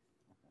 Did?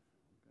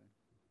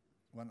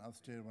 One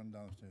upstairs, one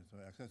downstairs, so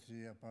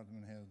accessory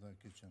apartment has the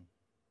kitchen.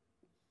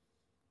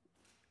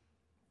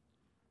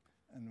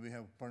 And we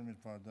have permit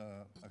for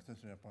the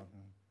accessory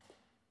apartment.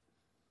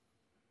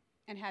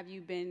 And have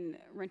you been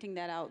renting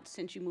that out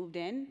since you moved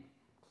in?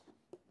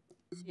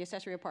 The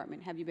accessory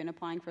apartment, have you been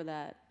applying for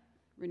that,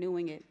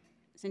 renewing it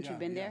since you've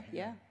been there?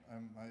 Yeah?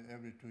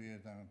 Every 2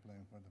 years I'm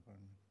applying for the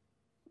permit.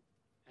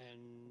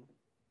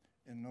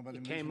 And nobody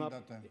it mentioned came up,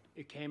 that time.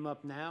 it came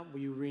up now? Were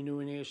you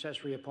renewing the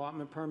accessory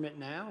apartment permit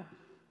now?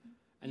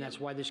 And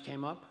that's why this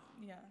came up?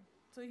 yeah,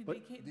 so they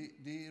But came,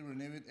 They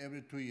renew it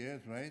every 2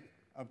 years, right?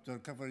 After a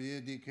couple of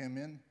years, they came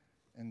in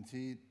and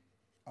see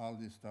all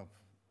this stuff.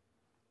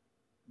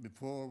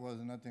 Before was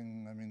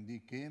nothing, I mean, they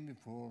came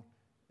before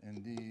and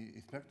they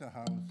inspect the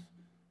house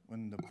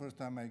when the first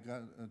time I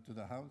got to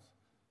the house.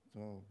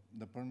 So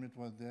the permit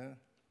was there.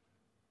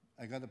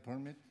 I got a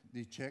permit,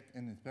 they checked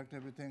and inspect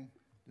everything,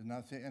 did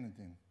not say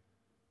anything.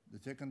 The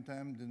second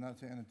time, did not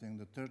say anything.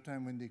 The third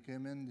time when they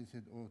came in, they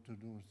said, oh, 2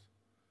 doors.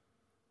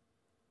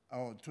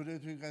 Oh, 2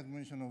 days you guys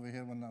mentioned over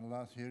here when the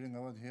last hearing I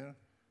was here,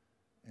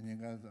 and you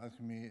guys asked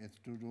me, it's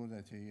 2 doors,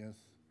 I say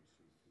yes.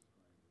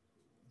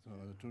 So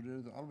the 2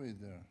 doors are always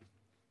there.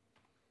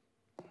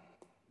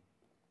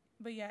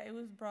 but yeah, it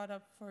was brought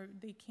up for,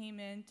 they came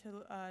in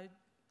to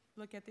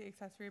look at the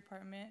accessory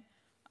apartment,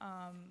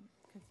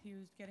 because he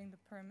was getting the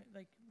permit,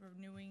 like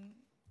renewing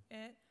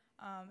it.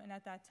 And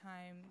at that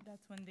time,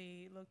 that's when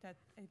they looked at,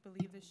 I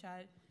believe, the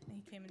shed, and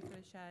he came in for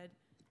the shed.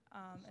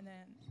 And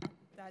then at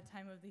that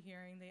time of the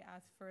hearing, they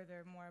asked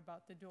further more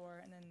about the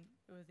door, and then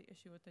it was the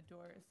issue with the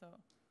door. So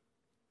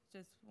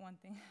just one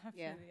thing after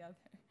Yeah. the other.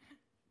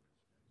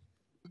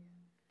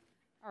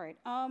 All right,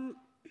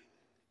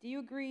 do you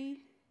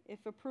agree,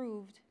 if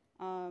approved,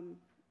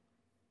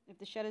 if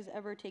the shed is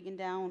ever taken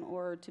down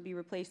or to be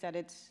replaced, that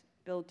it's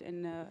built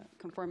in a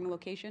conforming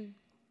location?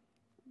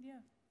 Yeah.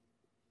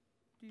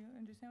 Do you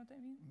understand what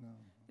that means? No.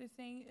 They're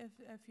saying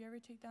if you ever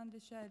take down the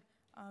shed,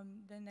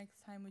 then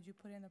next time would you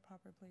put it in the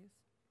proper place?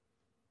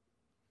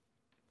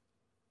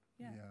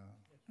 Yeah.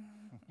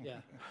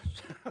 Yeah.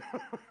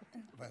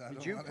 But I Did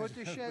don't you wanna put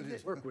the shed there?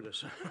 Work with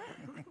us.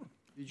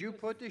 Did you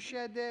put the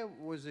shed there?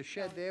 Was the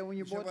shed there when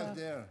you Shed bought the was house?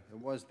 there. It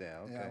was there,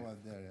 okay. Yeah, I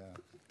was there, yeah.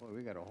 Boy,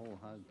 we got a whole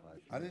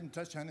hodgepodge. I didn't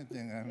touch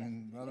anything. I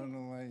mean, I don't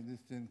know why this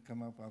didn't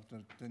come up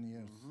after 10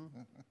 years. Big,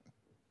 long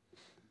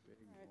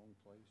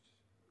place.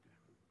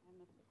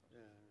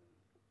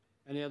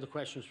 Any other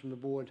questions from the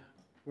board?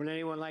 Would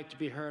anyone like to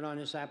be heard on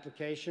this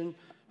application?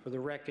 For the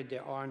record,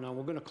 there are none.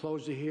 We're going to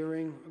close the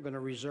hearing. We're going to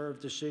reserve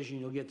decision.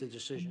 You'll get the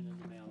decision in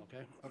the mail,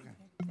 okay? Okay.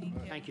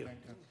 Thank you. Thank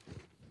you.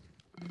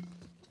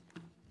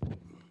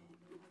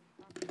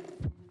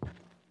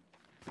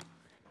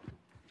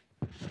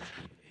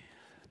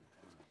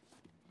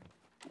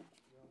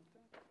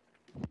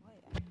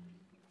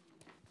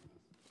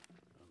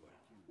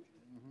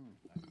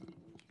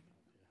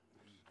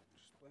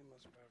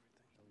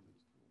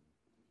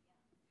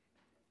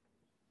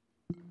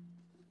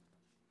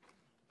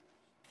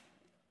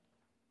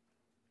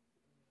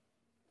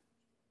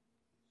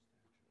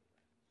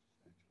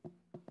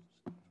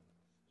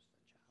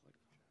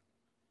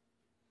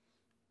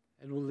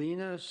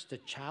 Anna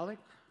Stichalik,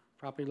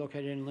 property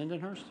located in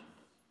Lindenhurst.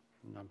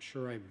 And I'm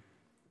sure I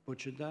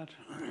butchered that.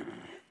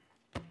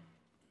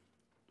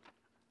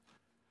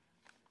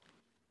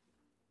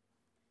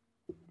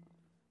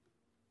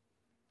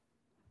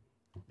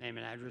 Name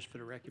and address for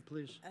the record,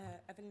 please.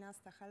 Evelina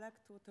Stachelek,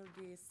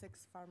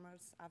 236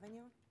 Farmers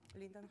Avenue,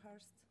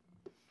 Lindenhurst.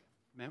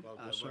 Ma'am,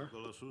 sir.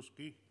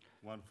 Golasuski,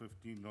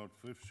 115 North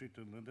 5th Street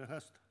in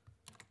Lindenhurst.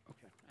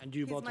 Okay. And do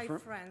you He's both my affirm?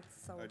 friend,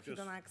 so I he's just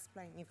gonna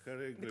explain if, her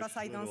English because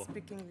I don't little.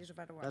 speak English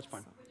very well. That's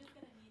fine. so- We're just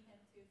gonna need him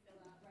to fill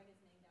out, write his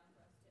name down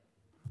for us too.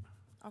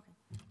 Okay.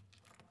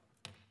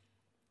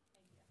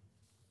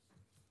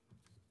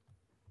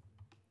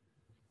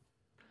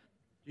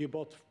 Do you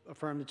both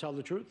affirm to tell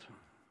the truth?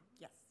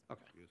 Yes.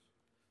 Okay.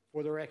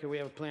 For the record, we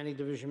have a Planning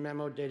Division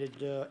memo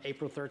dated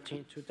April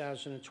 13,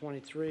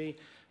 2023,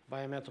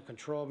 environmental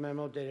control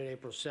memo dated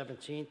April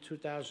 17,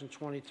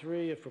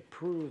 2023. If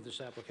approved,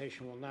 this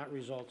application will not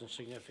result in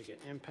significant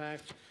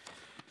impact.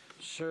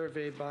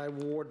 Survey by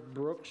Ward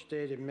Brooks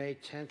dated May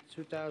 10,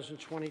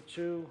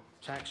 2022,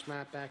 tax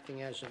map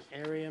acting as an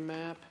area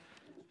map.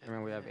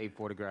 Chairman, we have 8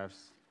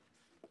 photographs.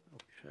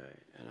 Okay,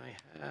 and I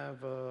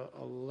have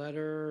a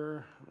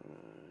letter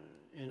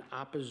in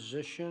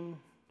opposition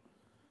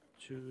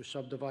to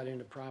subdividing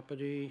the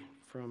property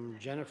from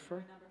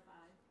Jennifer.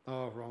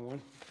 Oh, wrong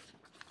one.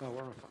 Oh,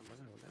 we're on 5.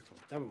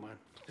 Never mind.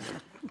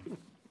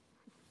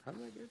 How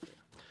did I get there?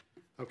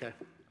 Okay,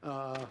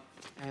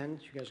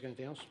 and you guys got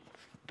anything else?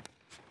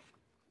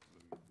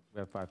 We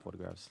have 5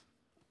 photographs.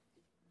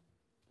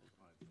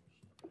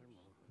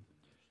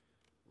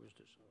 Where's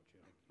this?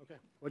 Okay,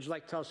 what'd you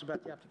like to tell us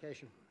about the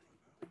application?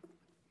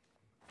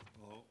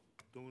 Well,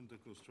 during the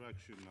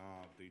construction,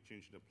 they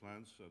changed the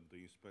plans, and the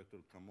inspector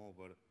come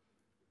over,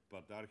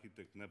 but the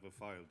architect never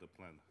filed the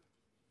plan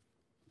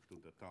to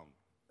the town,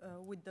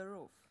 With the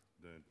roof.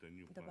 the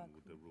new The plan back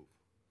with the roof.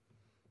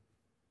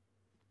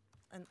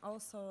 And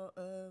also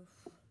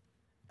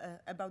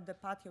about the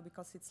patio,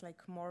 because it's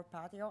like more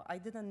patio. I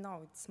didn't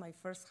know, it's my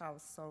first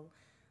house, so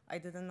I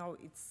didn't know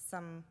it's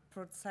some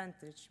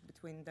percentage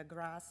between the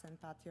grass and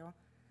patio.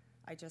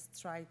 I just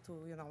try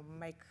to,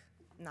 make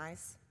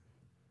nice.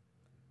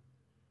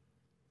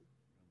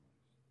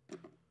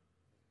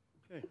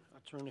 Okay,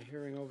 I'll turn the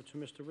hearing over to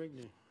Mr.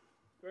 Rigney.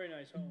 Very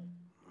nice home.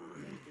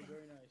 Thank you,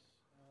 very nice.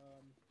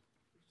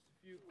 Just a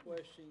few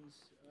questions.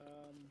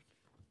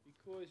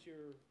 Because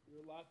your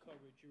lot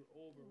coverage, you're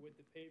over with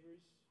the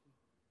pavers,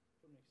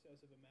 for an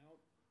excessive amount,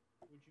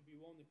 would you be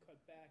willing to cut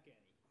back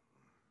any?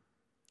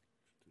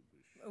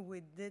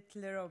 We did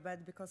little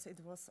bit because it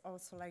was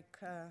also like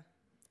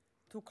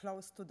too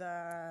close to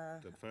the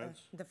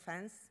fence? The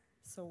fence.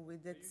 So we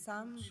did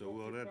some. So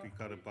we already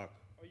cut it back.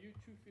 Are you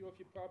 2 feet off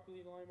your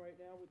property line right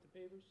now with the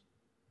pavers?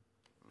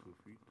 2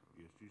 feet?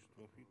 Yes, just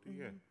 12 feet?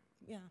 Yeah.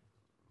 Yeah.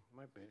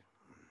 Might be.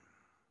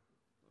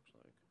 Looks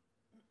like.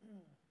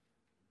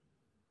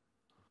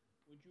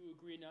 Would you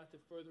agree not to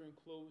further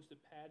enclose the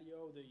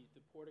patio, the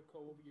portico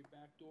over your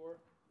back door,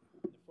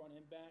 the front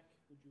and back?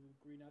 Would you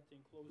agree not to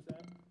enclose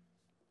that?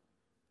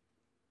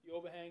 The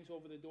overhangs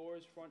over the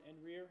doors, front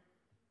and rear,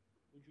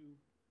 would you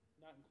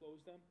not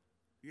enclose them?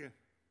 Yeah.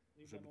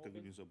 Leave Żeby them tego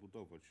open? nie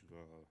zabudować.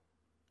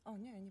 O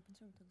nie, nie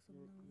będziemy tak You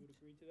zrobić. would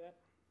agree to that?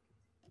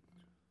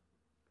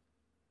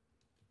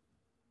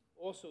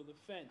 Also, the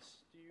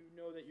fence, do you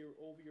know that you're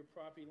over your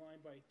property line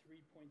by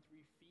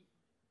 3.3 feet?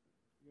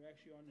 You're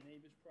actually on the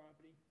neighbor's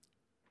property?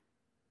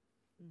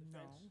 The No.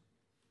 fence?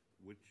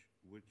 Which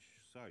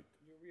side?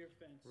 Your rear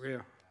fence?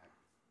 Rear.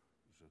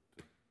 Is it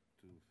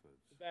two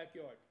fence? The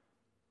backyard.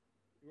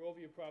 You're over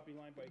your property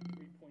line by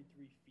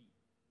 3.3 feet,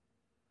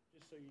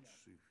 just so you know.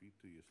 3 feet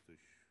to jesteś...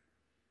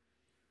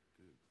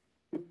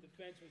 If the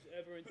fence was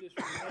ever in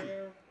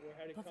disrepair, or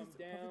had it come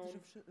down,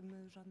 Powiedz, że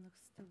my żadnych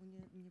z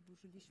tyłu nie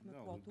burzyliśmy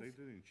No, płotów. they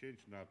didn't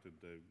change nothing,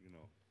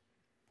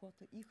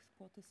 Ich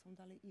płoty są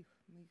dalej ich.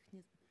 My ich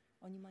nie...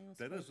 Oni mają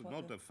There swoje is płoty.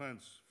 not a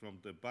fence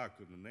from the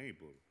back of the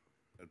neighbor.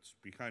 It's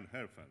behind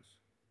her fence.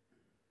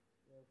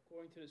 well,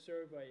 according to the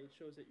survey, it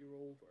shows that you're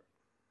over.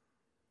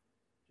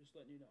 Just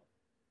letting you know.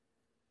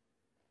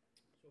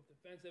 So if the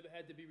fence ever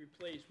had to be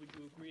replaced, would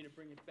you agree to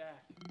bring it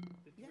back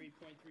to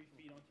 3.3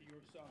 feet onto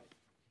your side?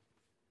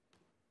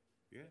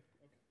 Yeah?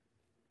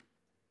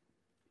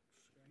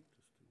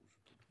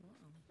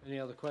 Any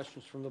other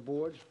questions from the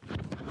board?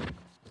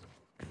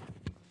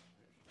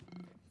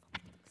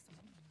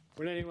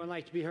 Would anyone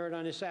like to be heard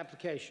on this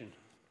application?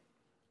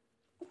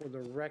 For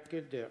the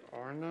record, there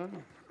are none.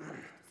 What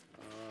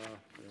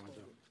do you want to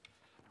do?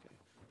 Okay.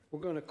 We're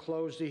going to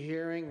close the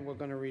hearing. We're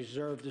going to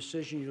reserve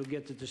decision. You'll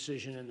get the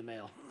decision in the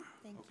mail.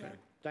 Thank Okay. you.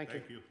 Thank you.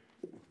 Thank you.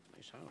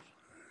 Nice house.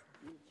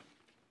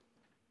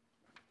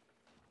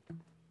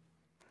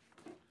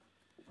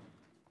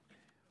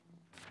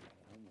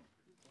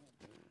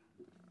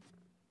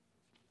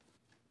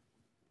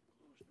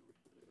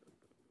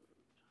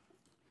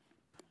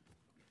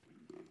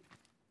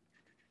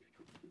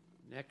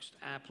 Next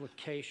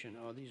application,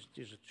 oh, these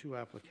are 2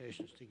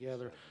 applications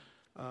together,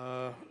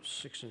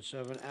 6 and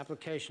 7.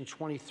 Application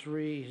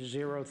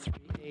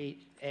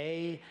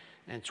 23038A,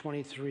 and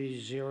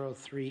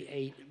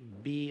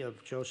 23038B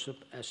of Joseph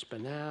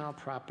Espinal,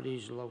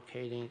 properties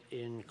located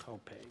in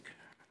Copeg.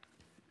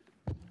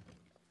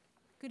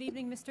 Good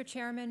evening, Mr.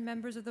 Chairman,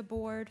 members of the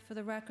board. For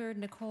the record,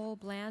 Nicole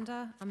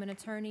Blanda. I'm an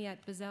attorney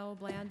at Bazell,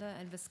 Blanda,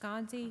 and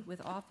Visconti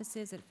with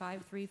offices at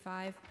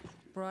 535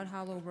 Broad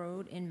Hollow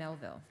Road in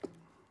Melville.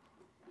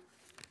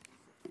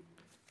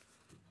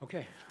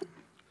 Okay.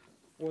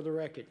 For the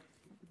record,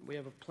 we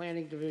have a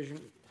planning division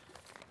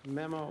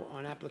memo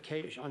on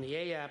application, on the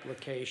A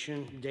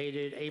application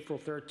dated April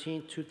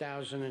 13,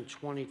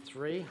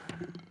 2023.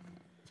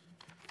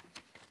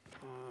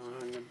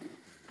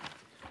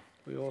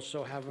 We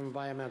also have an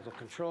environmental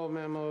control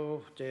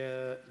memo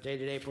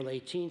dated April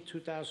 18,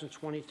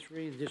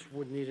 2023. This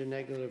would need a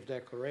negative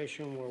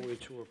declaration were we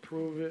to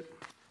approve it.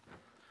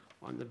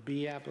 On the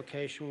B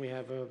application, we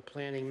have a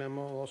planning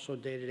memo also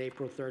dated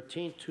April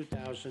 13,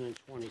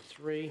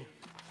 2023.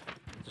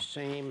 The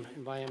same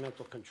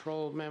environmental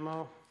control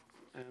memo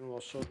and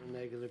also the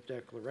negative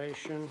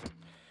declaration.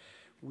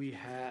 We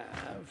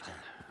have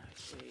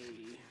a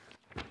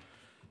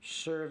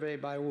survey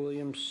by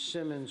William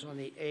Simmons on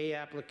the A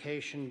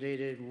application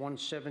dated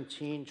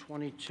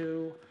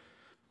 1/17/22.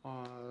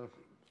 On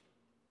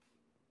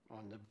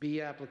the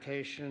B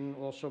application,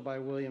 also by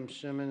William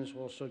Simmons,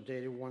 also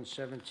dated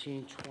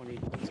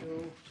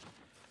 1/17/22.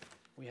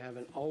 We have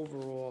an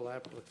overall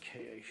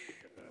application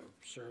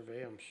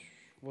survey,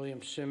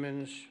 William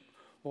Simmons,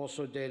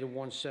 also dated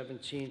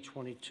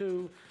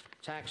 1/17/22.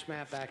 Tax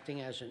map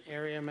acting as an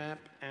area map,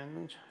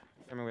 and?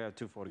 We have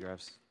 2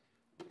 photographs.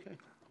 Okay.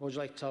 What would you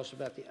like to tell us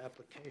about the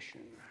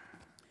application?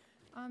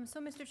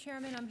 So, Mr.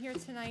 Chairman, I'm here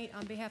tonight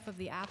on behalf of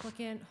the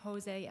applicant,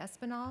 Jose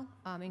Espinal,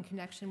 in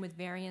connection with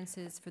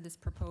variances for this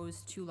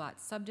proposed 2-lot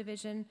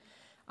subdivision.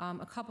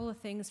 A couple of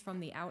things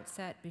from the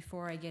outset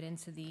before I get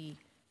into the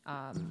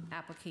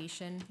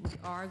application. We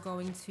are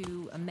going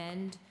to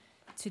amend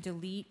to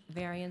delete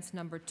variance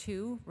number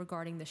 2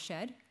 regarding the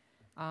shed.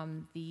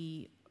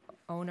 The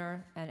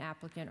owner and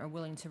applicant are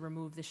willing to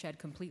remove the shed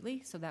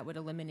completely, so that would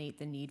eliminate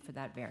the need for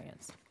that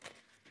variance.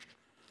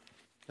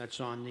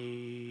 That's on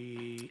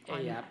the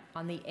A app?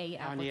 On the A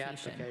application. On the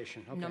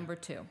application, okay. Number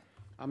 2.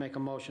 I'll make a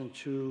motion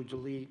to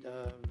delete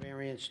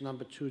variance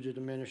number 2 to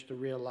diminish the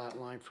rear lot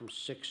line from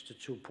 6 to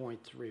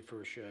 2.3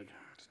 for a shed.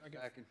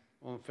 Second.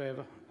 All in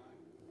favor?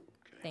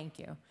 Thank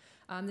you.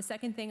 The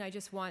second thing I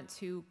just want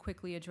to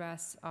quickly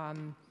address,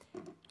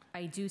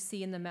 I do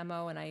see in the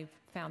memo, and I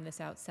found this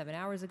out 7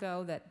 hours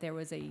ago, that there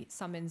was a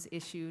summons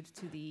issued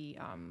to the,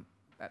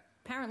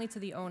 apparently to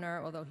the owner,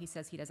 although he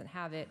says he doesn't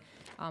have it,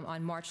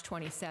 on March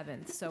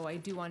 27th. So I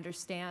do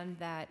understand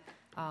that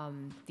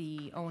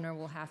the owner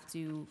will have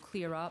to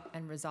clear up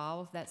and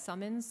resolve that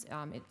summons.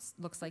 It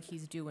looks like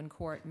he's due in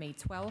court May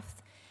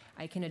 12th.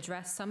 I can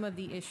address some of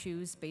the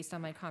issues based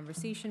on my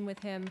conversation with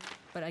him,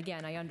 but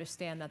again, I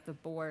understand that the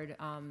board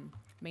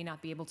may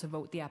not be able to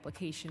vote the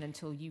application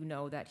until you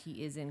know that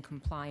he is in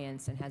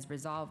compliance and has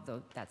resolved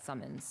that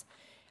summons.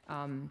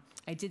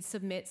 I did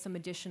submit some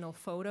additional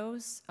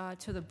photos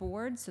to the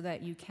board so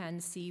that you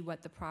can see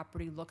what the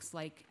property looks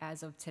like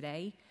as of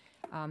today,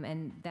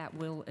 and that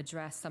will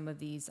address some of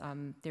these.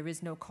 There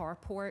is no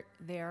carport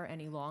there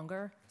any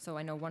longer, so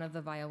I know one of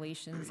the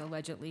violations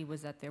allegedly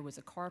was that there was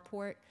a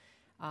carport.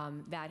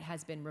 That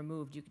has been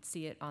removed. You could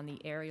see it on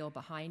the aerial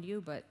behind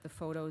you, but the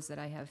photos that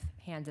I have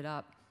handed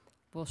up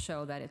will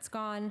show that it's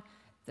gone,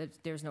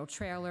 that there's no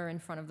trailer in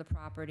front of the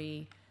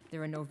property,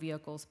 there are no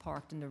vehicles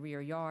parked in the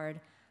rear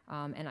yard,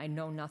 and I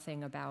know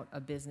nothing about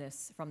a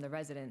business from the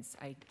residents.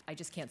 I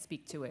just can't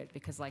speak to it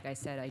because, like I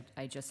said,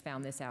 I just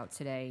found this out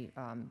today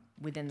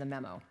within the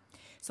memo.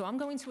 So I'm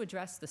going to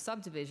address the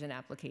subdivision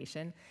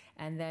application,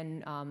 and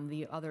then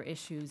the other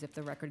issues, if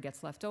the record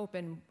gets left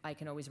open, I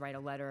can always write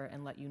a letter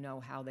and let you know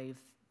how they've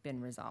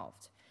been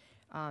resolved.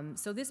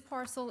 So this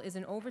parcel is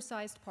an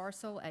oversized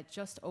parcel at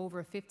just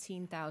over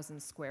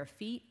 15,000 square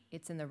feet.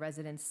 It's in the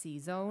Residence C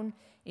zone.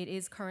 It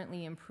is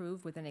currently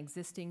improved with an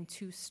existing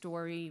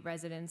 2-story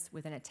residence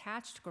with an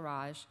attached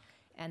garage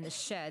and the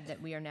shed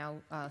that we are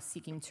now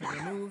seeking to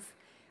remove.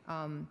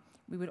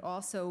 We would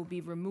also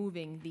be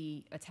removing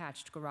the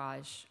attached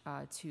garage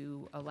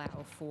to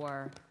allow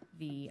for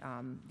the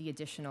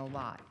additional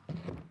lot.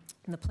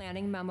 And the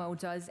planning memo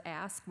does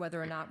ask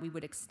whether or not we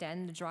would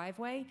extend the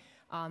driveway.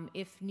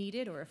 If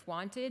needed or if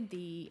wanted,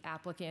 the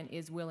applicant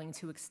is willing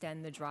to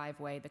extend the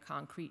driveway, the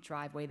concrete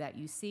driveway that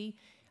you see,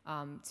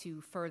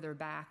 to further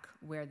back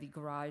where the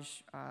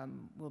garage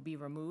will be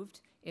removed,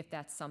 if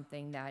that's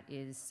something that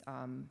is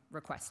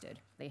requested.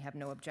 They have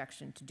no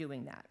objection to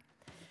doing that.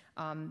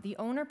 The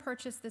owner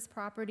purchased this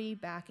property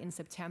back in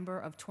September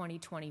of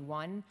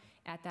 2021.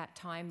 At that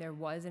time, there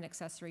was an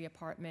accessory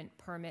apartment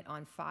permit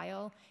on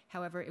file.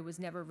 However, it was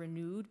never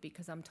renewed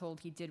because I'm told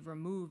he did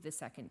remove the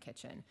second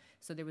kitchen.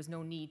 So there was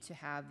no need to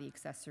have the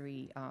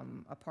accessory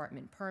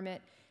apartment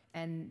permit.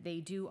 And they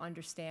do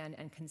understand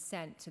and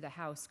consent to the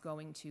house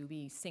going to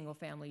be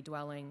single-family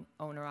dwelling,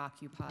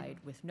 owner-occupied,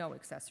 with no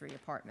accessory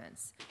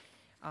apartments.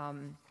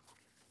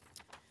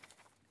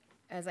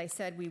 As I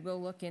said, we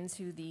will look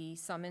into the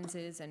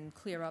summonses and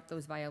clear up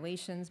those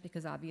violations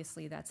because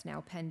obviously that's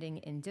now pending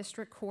in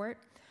district court.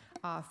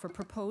 For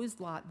proposed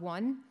Lot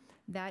 1,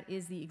 that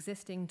is the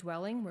existing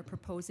dwelling. We're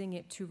proposing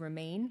it to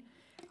remain.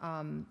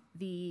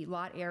 The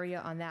lot area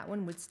on that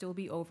one would still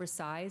be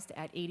oversized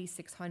at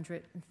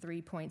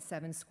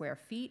 8,603.7 square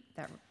feet.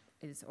 That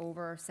is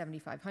over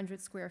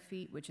 7,500 square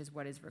feet, which is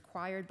what is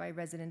required by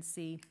Residence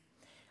C.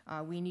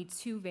 We need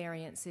 2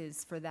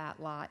 variances for that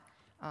lot.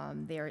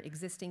 There are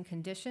existing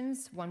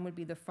conditions. One would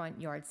be the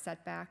front yard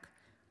setback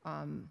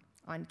on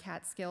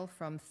Catskill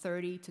from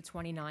 30 to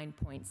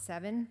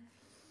 29.7,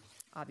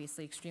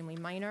 obviously extremely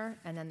minor.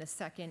 And then the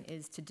second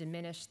is to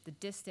diminish the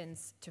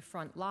distance to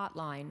front lot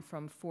line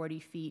from 40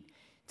 feet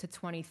to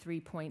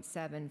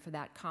 23.7 for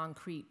that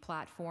concrete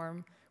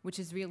platform, which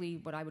is really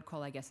what I would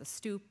call, I guess, a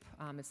stoop.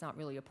 It's not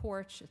really a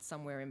porch. It's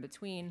somewhere in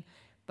between,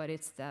 but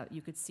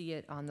you could see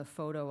it on the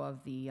photo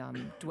of the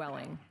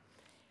dwelling.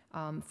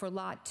 For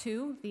Lot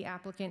 2, the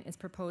applicant is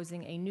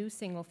proposing a new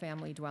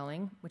single-family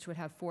dwelling, which would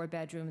have 4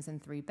 bedrooms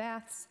and 3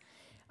 baths.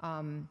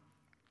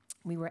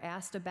 We were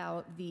asked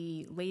about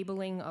the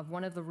labeling of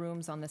one of the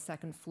rooms on the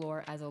second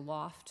floor as a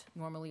loft.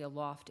 Normally, a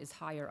loft is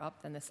higher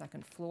up than the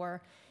second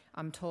floor.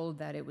 I'm told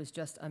that it was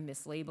just a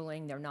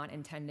mislabeling. They're not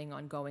intending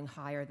on going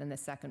higher than the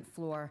second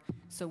floor.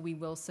 So we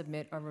will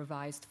submit a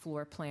revised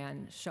floor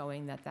plan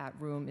showing that that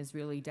room is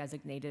really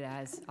designated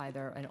as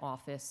either an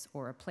office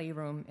or a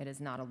playroom. It is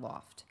not a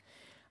loft.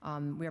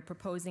 We are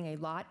proposing a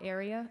lot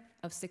area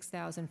of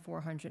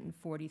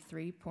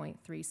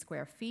 6,443.3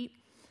 square feet,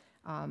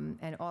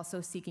 and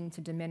also seeking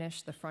to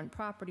diminish the front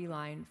property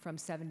line from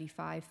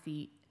 75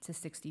 feet to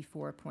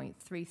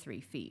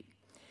 64.33 feet.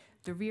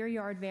 The rear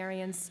yard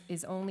variance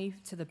is only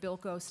to the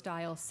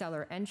Bilko-style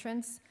cellar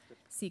entrance,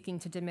 seeking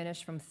to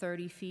diminish from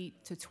 30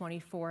 feet to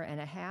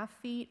 24.5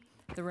 feet.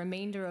 The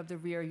remainder of the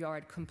rear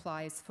yard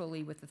complies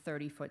fully with the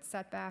 30-foot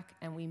setback,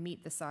 and we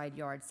meet the side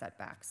yard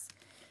setbacks.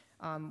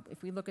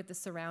 If we look at the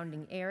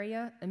surrounding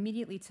area,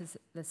 immediately to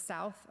the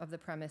south of the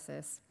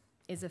premises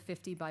is a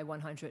 50 by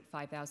 100,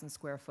 5,000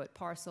 square foot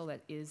parcel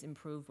that is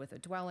improved with a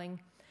dwelling.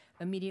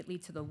 Immediately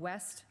to the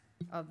west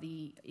of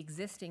the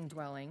existing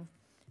dwelling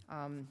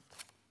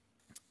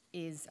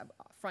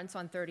fronts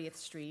on 30th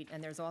Street,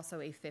 and there's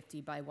also a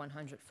 50 by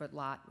 100 foot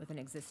lot with an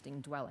existing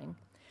dwelling.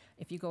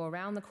 If you go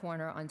around the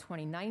corner on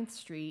 29th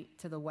Street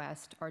to the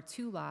west are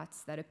 2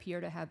 lots that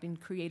appear to have been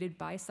created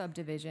by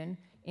subdivision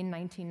in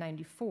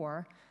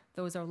 1994.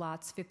 Those are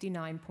lots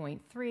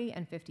 59.3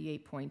 and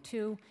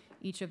 58.2.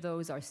 Each of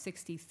those are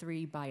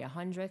 63 by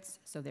 100s,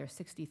 so they're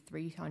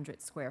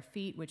 6,300 square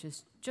feet, which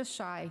is just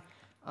shy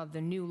of the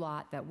new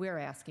lot that we're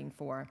asking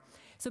for.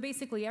 So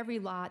basically, every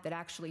lot that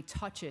actually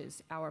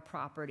touches our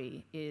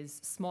property is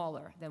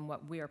smaller than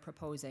what we're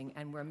proposing,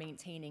 and we're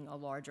maintaining a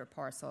larger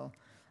parcel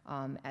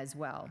as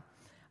well.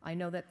 I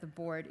know that the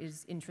board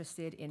is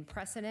interested in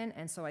precedent,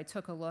 and so I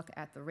took a look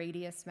at the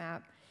radius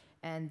map,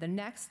 and the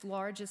next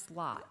largest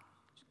lot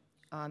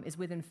is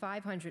within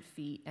 500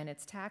 feet, and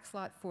it's tax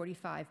lot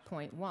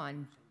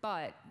 45.1,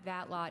 but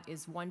that lot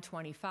is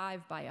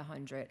 125 by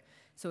 100,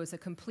 so it's a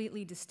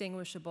completely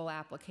distinguishable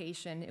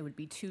application. It would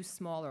be 2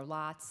 smaller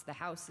lots. The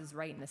house is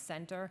right in the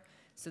center,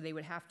 so they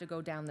would have to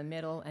go down the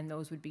middle, and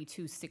those would be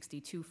 2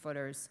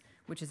 62-footers,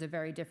 which is a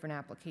very different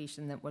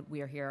application than what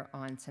we are here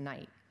on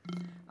tonight.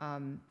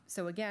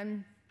 So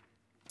again,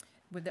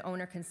 with the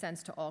owner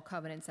consents to all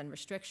covenants and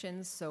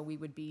restrictions, so we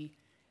would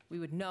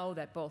know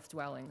that both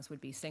dwellings would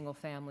be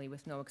single-family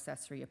with no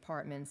accessory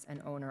apartments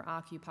and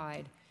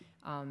owner-occupied.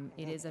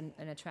 It is an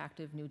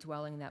attractive new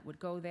dwelling that would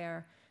go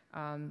there.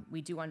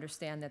 We do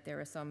understand that there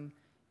are some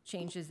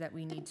changes that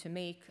we need to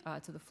make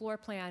to the floor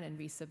plan and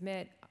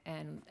resubmit.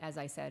 And as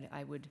I said,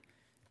 I would,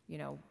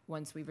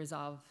 once we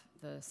resolve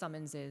the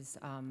summonses,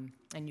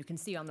 and you can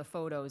see on the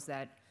photos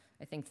that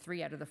I think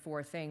 3 out of the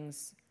 4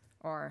 things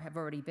have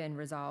already been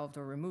resolved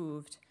or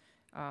removed.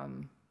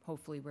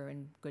 Hopefully, we're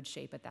in good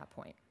shape at that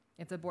point.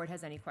 If the board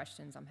has any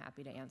questions, I'm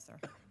happy to answer.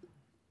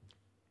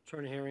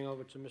 Turn the hearing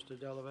over to Mr.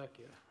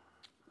 Dellavecchia.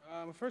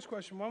 First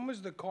question, when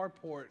was the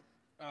carport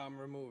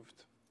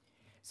removed?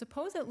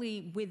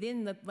 Supposedly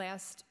within the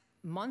last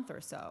month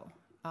or so.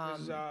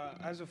 'Cause,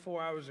 as of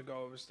 4 hours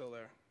ago, it was still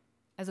there.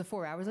 As of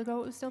 4 hours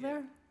ago, it was still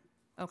there?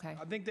 Okay.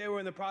 I think they were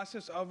in the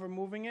process of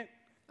removing it,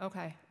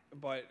 Okay.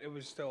 but it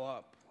was still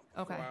up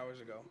Okay. 4 hours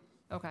ago.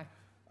 Okay.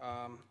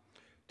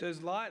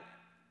 Does lot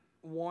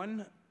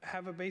 1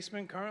 have a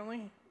basement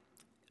currently?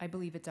 I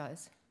believe it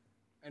does.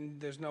 And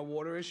there's no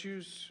water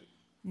issues?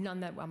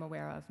 None that I'm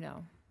aware of,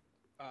 no.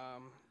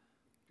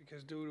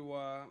 Because due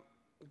to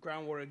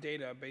groundwater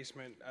data, a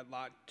basement at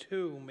lot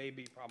 2 may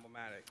be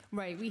problematic.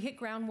 Right, we hit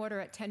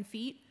groundwater at 10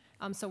 feet,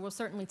 so we'll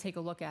certainly take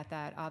a look at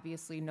that.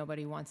 Obviously,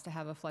 nobody wants to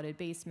have a flooded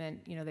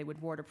basement. They would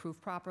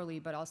waterproof properly,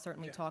 but I'll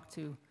certainly talk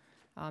to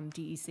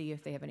DEC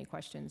if they have any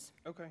questions.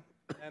 Okay.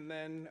 And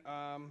then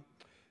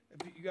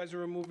if you guys are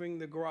removing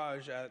the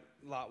garage at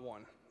lot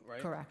 1,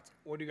 right? Correct.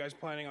 What are you guys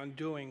planning on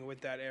doing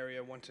with that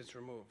area once it's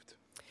removed?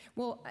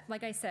 Well,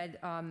 like I said,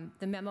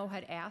 the memo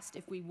had asked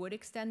if we would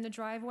extend the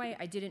driveway.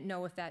 I didn't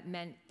know if that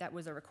meant that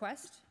was a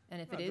request,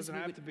 And if No, it it is, doesn't we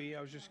have would- to be,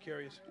 I was just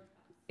curious.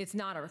 it's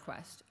not a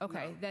request.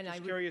 Okay, No, then I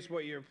Just would, curious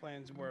what your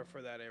plans were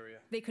for that area.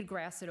 they could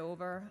grass it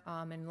over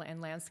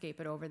and landscape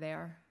it over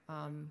there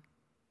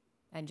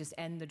and just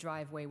end the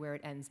driveway where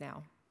it ends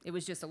now. It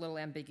was just a little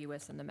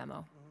ambiguous in the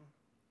memo.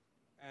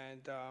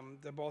 And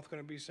they're both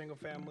going to be single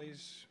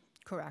families?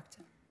 Correct.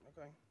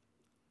 Okay.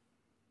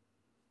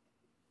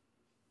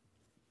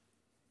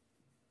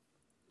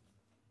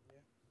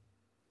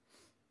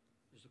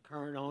 Is the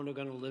current owner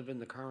going to live in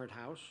the current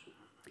house?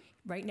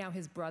 Right now,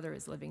 his brother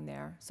is living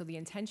there, so the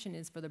intention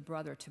is for the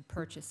brother to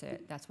purchase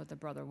it. That's what the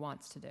brother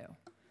wants to do.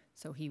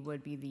 So he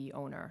would be the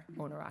owner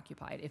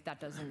occupied. If that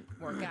doesn't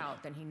work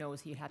out, then he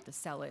knows he'd have to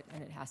sell it,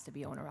 and it has to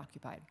be owner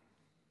occupied.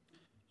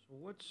 So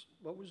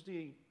what was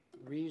the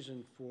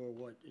reason for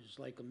what is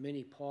like a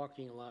mini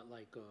parking lot,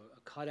 like a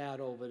cutout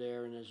over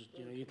there, and there's,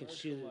 you know, you can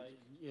see,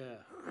 yeah.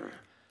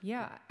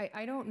 Yeah,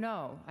 I don't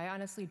know. I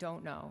honestly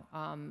don't know.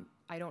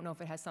 I don't know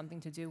if it has something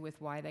to do with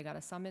why they got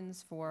a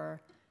summons for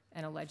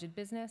an alleged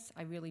business.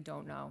 I really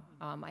don't know.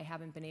 I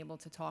haven't been able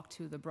to talk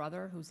to the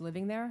brother who's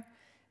living there,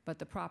 but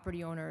the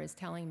property owner is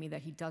telling me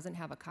that he doesn't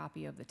have a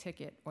copy of the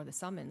ticket or the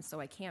summons, so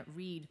I can't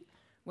read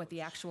what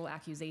the actual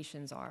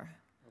accusations are.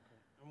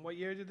 And what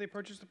year did they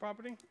purchase the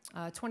property?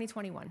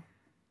 2021.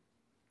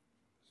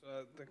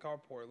 So the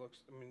carport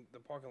looks, I mean, the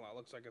parking lot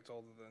looks like it's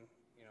older than,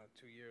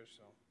 2 years,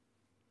 so.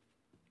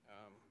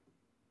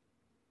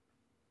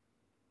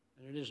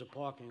 And it is a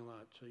parking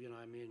lot, so,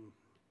 I mean,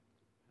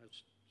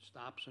 has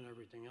stops and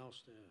everything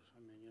else there. I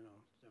mean,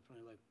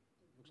 definitely like,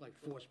 looks like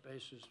 4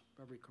 spaces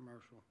for every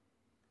commercial.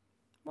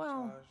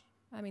 Well,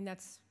 I mean,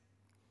 that's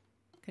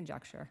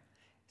conjecture.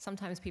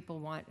 Sometimes people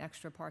want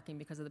extra parking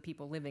because of the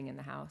people living in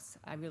the house.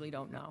 I really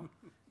don't know,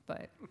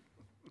 but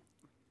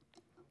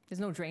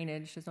there's no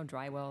drainage, there's no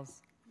dry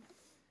wells.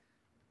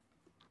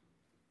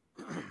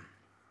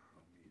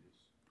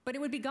 But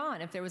it would be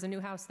gone if there was a new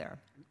house there.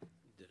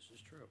 This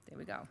is true. There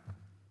we go.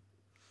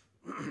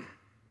 Do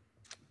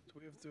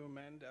we have to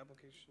amend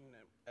application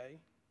A?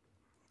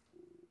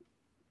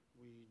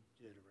 We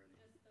did already.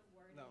 Just the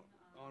wording. No,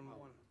 on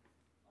one.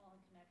 All in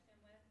connection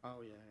with.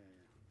 Oh, yeah.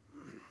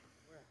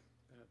 Where?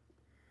 Okay,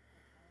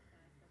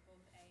 for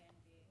both A and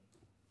B.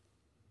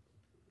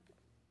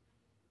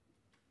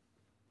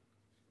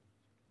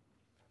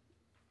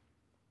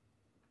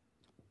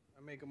 I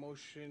make a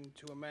motion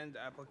to amend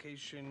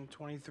application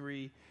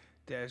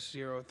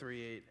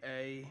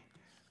 23-038A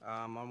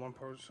on one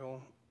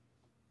parcel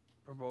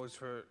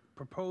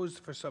proposed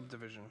for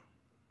subdivision.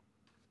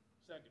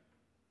 Second.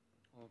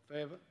 All in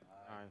favor?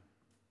 Aye.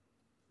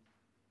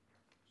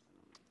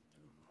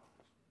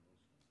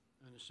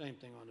 And the same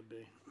thing on the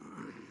B.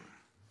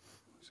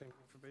 Same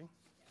thing for B?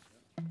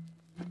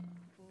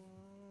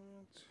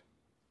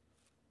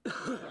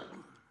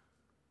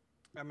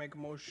 I make a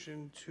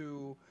motion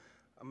to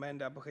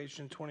amend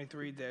application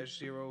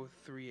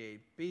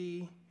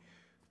 23-038B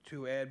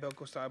to add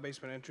Belco style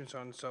basement entrance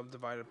on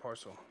subdivided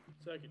parcel.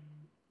 Second.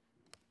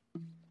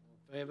 All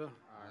in favor?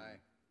 Aye.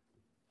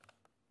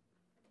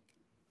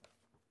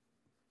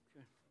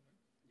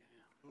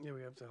 Yeah,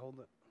 we have to hold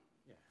it.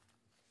 Yeah.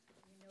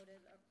 You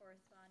noted a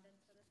correspondence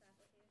for this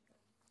application?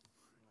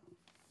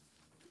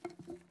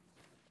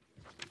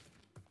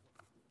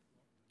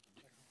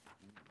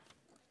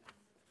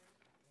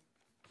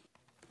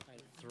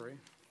 Item 3.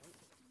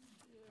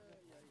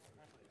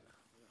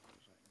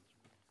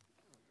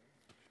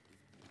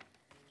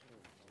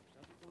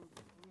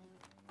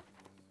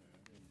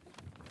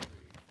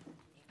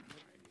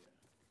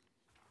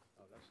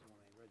 Oh, that's the one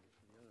I read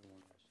from the other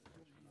one.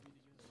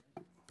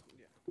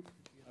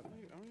 I don't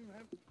even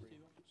have 3.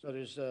 So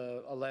there's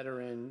a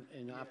letter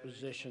in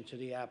opposition to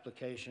the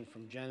application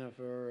from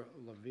Jennifer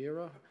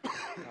Lavera.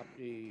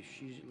 Property,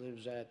 she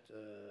lives at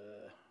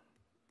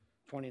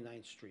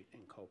 29th Street in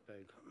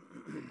Copaig.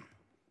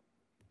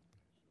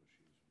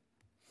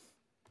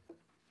 She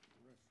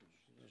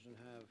doesn't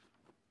have.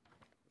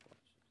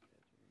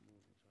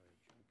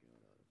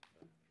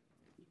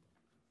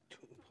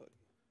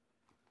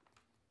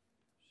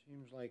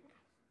 Seems like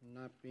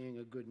not being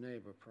a good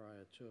neighbor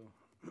prior to.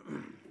 Do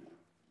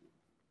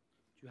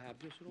you have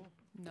this at all?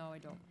 No, I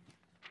don't.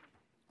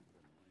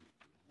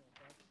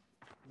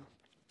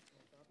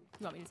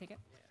 You want me to take it?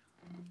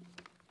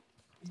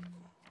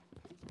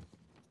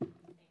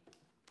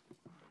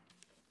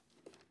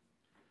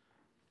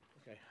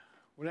 Okay.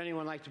 Would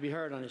anyone like to be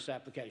heard on this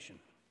application?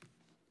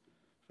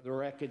 For the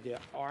record, there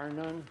are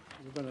none.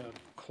 We're going to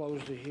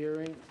close the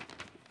hearing.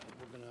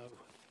 We're going to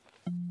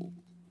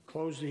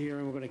close the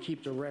hearing. We're going to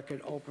keep the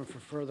record open for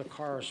further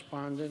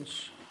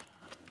correspondence.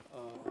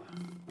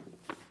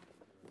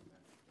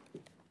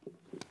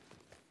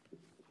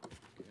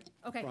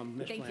 Okay, From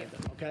Ms. thank you. Landon,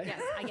 okay?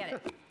 Yes, I get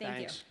it.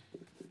 Thank you. Thanks.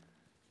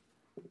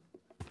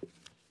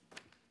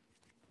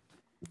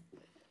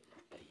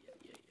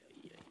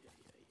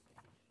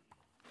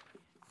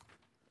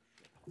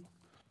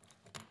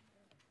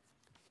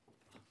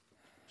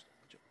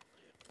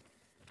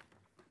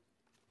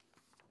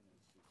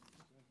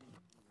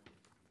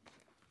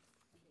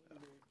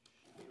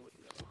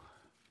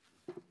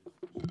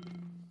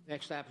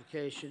 Next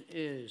application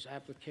is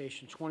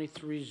application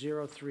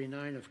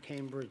 23039 of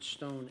Cambridge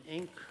Stone,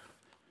 Inc.,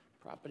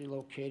 property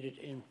located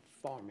in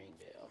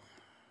Farmingdale.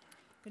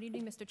 Good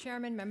evening, Mr.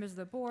 Chairman, members of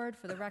the board.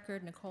 For the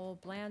record, Nicole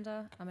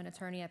Blanda. I'm an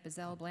attorney at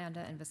Bazell,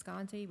 Blanda, and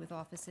Visconti with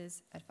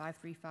offices at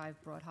 535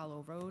 Broad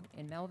Hollow Road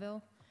in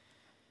Melville.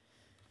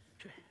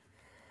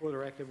 For the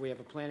record, we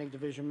have a planning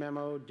division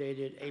memo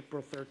dated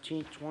April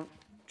 13th,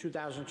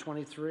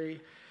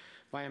 2023,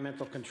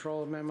 environmental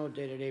control memo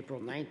dated April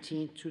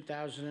 19th,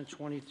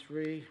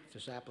 2023. If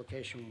this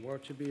application were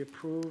to be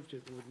approved,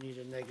 it would need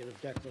a negative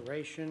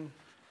declaration.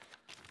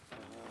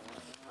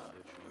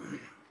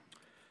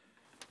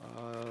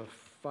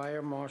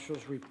 Fire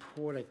marshal's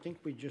report, I think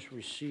we just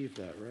received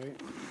that,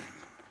 right?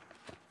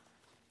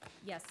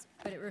 Yes,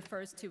 but it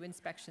refers to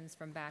inspections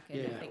from back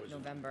in, I think,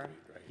 November.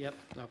 Yep,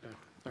 okay,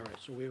 all right,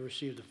 so we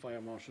received the fire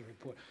marshal's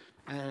report.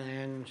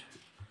 And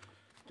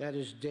that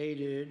is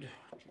dated,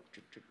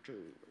 where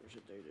is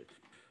it dated?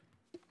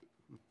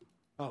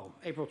 Oh,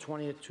 April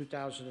 20th,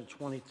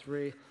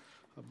 2023.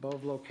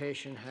 Above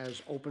location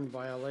has open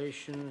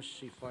violations,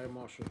 see fire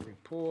marshal's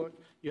report.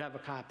 You have a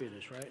copy of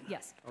this, right?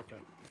 Yes. Okay.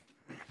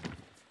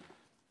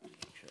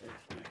 Okay,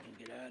 I can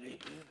get out of here.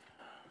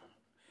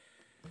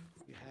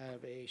 We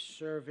have a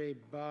survey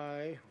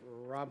by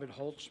Robert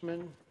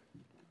Holtzman,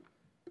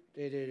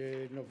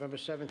 dated November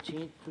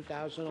 17th,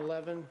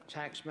 2011.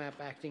 Tax map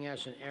acting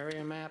as an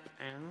area map,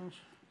 and?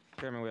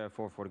 Chairman, we have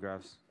 4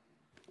 photographs.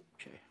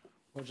 Okay.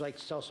 What would you like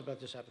to tell us about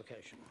this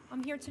application?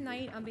 I'm here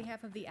tonight on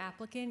behalf of the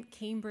applicant,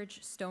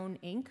 Cambridge Stone,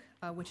 Inc.,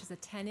 which is a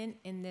tenant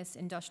in this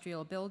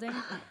industrial building.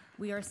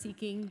 We are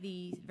seeking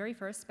the very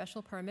first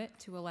special permit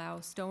to allow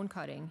stone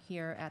cutting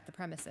here at the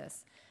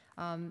premises.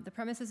 The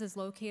premises is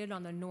located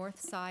on the north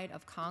side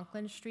of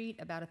Conklin Street,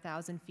 about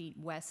 1,000 feet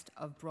west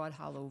of Broad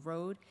Hollow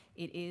Road.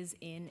 It is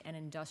in an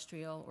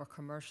industrial or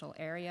commercial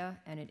area,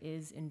 and it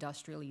is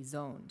industrially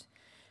zoned.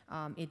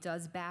 It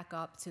does back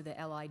up to the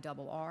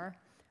LIRR.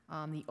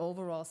 The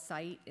overall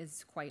site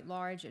is quite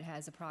large. It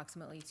has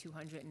approximately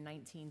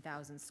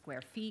 219,000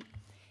 square feet.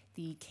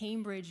 The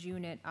Cambridge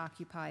unit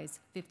occupies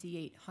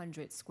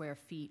 5,800 square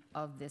feet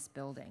of this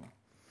building.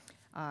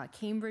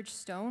 Cambridge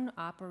Stone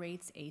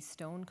operates a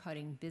stone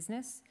cutting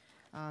business.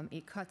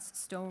 It cuts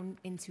stone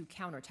into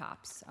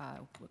countertops,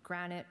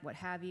 granite, what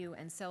have you,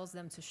 and sells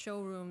them to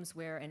showrooms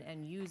where an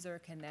end user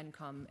can then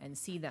come and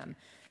see them.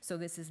 So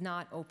this is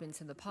not open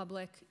to the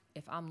public.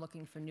 If I'm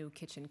looking for new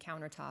kitchen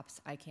countertops,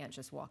 I can't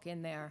just walk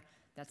in there.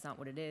 That's not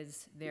what it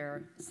is.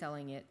 They're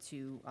selling it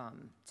to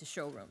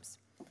showrooms.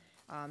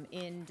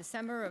 In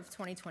December of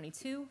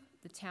 2022,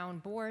 the town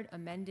board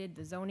amended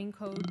the zoning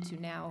code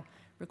to now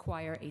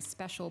require a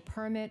special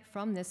permit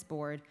from this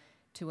board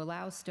to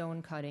allow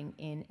stone cutting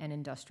in an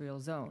industrial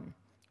zone.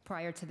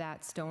 Prior to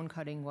that, stone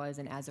cutting was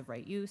an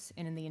as-of-right use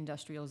in the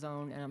industrial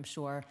zone, and I'm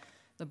sure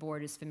the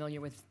board is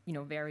familiar with,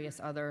 various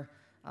other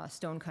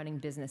stone cutting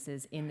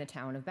businesses in the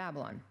town of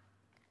Babylon.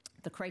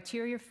 The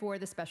criteria for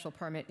the special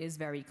permit is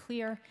very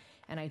clear,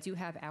 and I do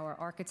have our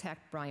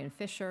architect, Brian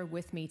Fisher,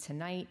 with me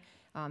tonight.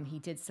 He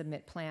did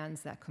submit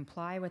plans that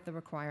comply with the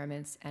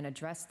requirements and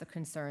address the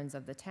concerns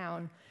of the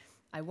town.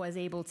 I was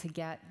able to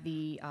get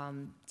the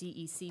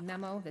DEC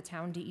memo, the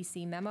town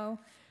DEC memo,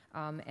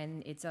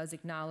 and it does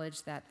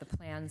acknowledge that the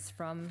plans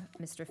from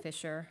Mr.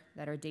 Fisher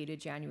that are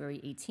dated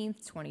January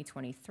 18th,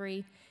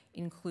 2023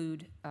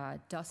 include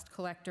dust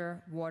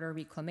collector, water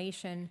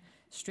reclamation,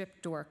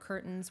 strip door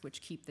curtains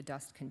which keep the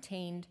dust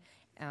contained,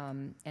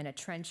 and a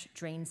trench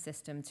drain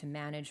system to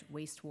manage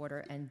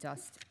wastewater and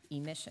dust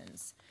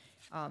emissions.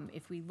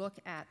 If we look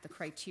at the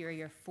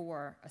criteria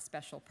for a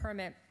special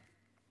permit,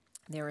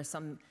 there are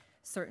some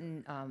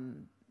certain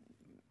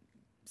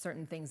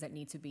things that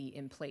need to be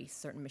in place,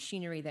 certain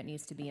machinery that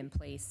needs to be in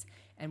place,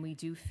 and we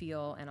do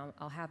feel, and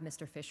I'll have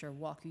Mr. Fisher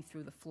walk you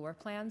through the floor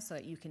plan so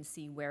that you can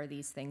see where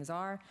these things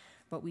are,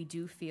 but we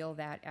do feel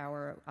that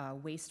our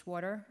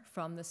wastewater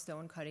from the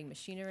stone cutting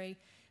machinery,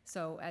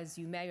 so as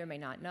you may or may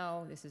not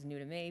know, this is new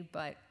to me,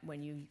 but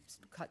when you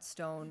cut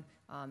stone,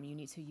 you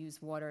need to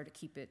use water to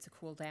keep it to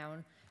cool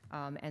down.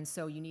 And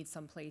so you need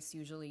some place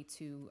usually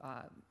to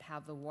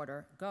have the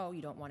water go.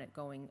 You don't want it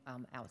going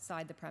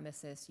outside the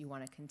premises. You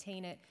want to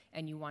contain it,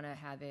 and you want to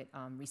have it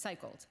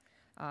recycled.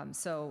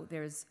 So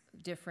there's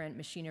different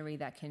machinery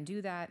that can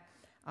do that,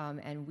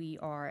 and we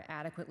are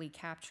adequately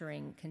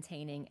capturing,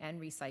 containing, and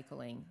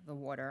recycling the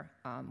water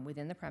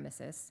within the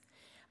premises.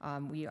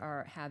 We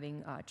are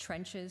having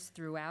trenches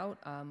throughout,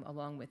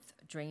 along with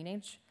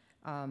drainage.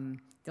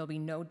 There'll be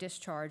no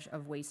discharge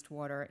of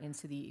wastewater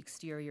into the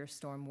exterior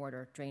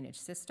stormwater drainage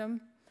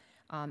system.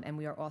 And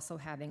we are also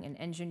having an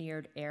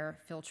engineered air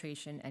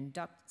filtration and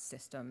duct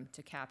system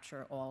to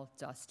capture all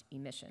dust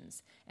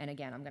emissions. And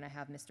again, I'm going to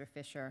have Mr.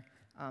 Fisher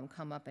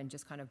come up and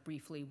just kind of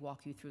briefly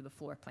walk you through the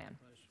floor plan.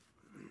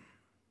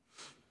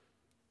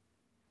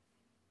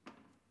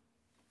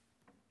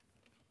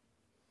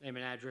 Name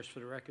and address for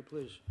the record,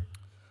 please.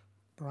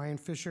 Brian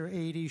Fisher,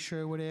 80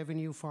 Sherwood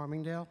Avenue,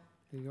 Farmingdale,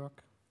 New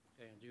York.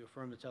 Okay, and do you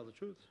affirm to tell the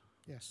truth?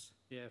 Yes.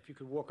 Yeah, if you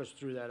could walk us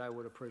through that, I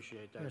would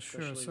appreciate that, Yeah,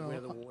 sure. especially So, where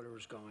the water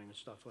is going and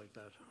stuff like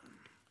that.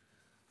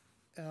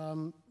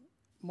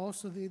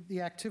 Most of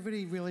the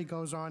activity really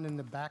goes on in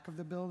the back of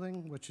the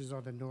building, which is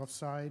on the north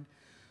side.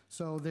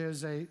 So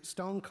there's a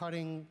stone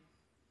cutting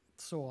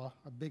saw,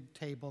 a big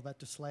table that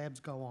the slabs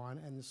go on,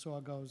 and the saw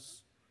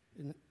goes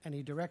in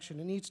any direction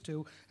it needs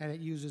to, and it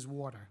uses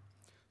water.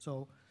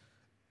 So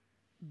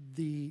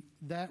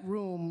that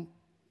room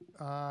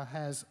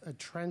has a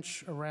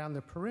trench around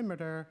the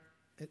perimeter.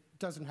 It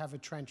doesn't have a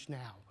trench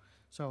now.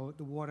 So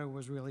the water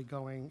was really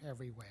going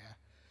everywhere.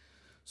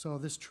 So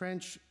this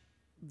trench,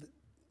 the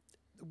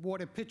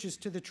water pitches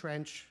to the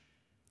trench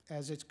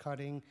as it's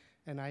cutting,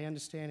 and I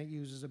understand it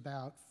uses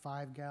about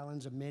 5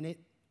 gallons a minute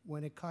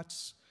when it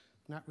cuts,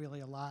 not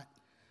really a lot.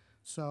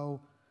 So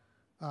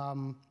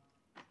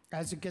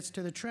as it gets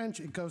to the trench,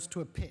 it goes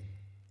to a pit.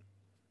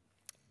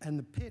 And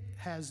the pit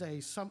has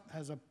a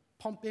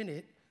pump in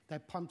it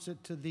that pumps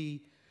it to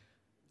the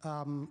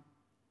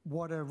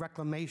water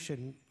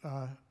reclamation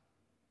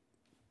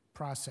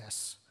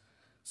process.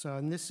 So,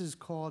 and this is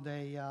called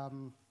a,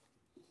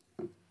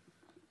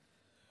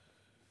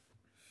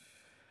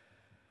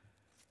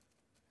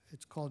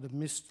 it's called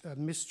a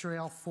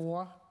Mistral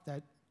 4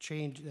 that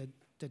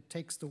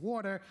takes the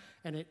water,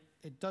 and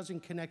it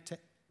doesn't connect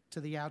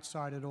to the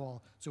outside at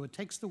all. So it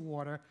takes the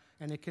water,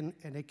 and it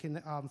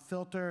can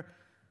filter.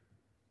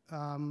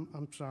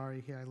 I'm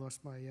sorry, here I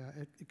lost my.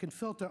 It can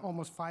filter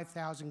almost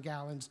 5,000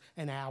 gallons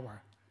an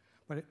hour,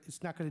 but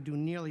it's not going to do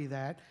nearly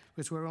that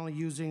because we're only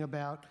using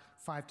about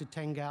 5 to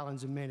 10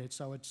 gallons a minute.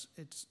 So it's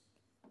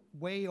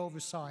way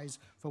oversized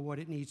for what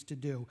it needs to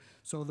do.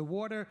 So the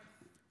water,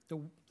 the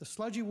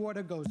sludgy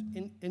water goes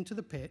into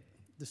the pit.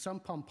 The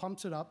sump pump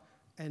pumps it up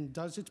and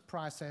does its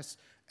process,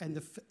 and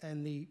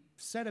the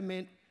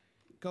sediment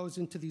goes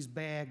into these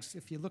bags.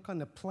 If you look on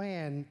the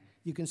plan,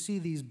 you can see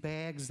these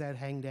bags that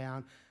hang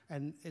down,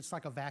 and it's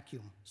like a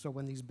vacuum. So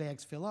when these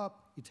bags fill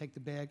up, you take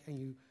the bag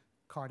and you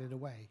cart it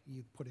away.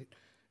 You put it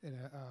in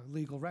a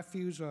legal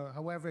refuse, or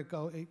however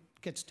it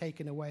gets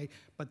taken away.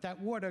 But that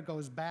water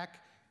goes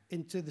back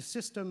into the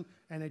system,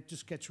 and it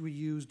just gets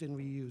reused and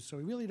reused. So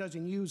it really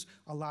doesn't use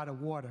a lot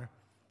of water.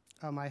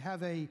 I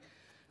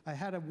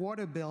had a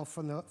water bill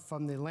from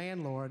the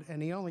landlord,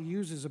 and he only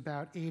uses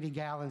about 80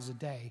 gallons a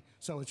day.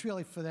 So it's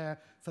really for the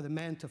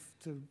men to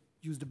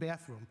use the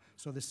bathroom.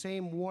 So the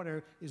same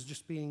water is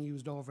just being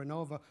used over and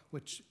over,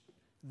 which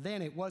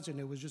then it wasn't.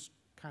 It was just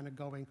kind of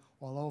going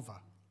all over.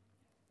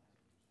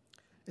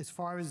 As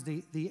far as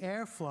the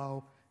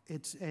airflow,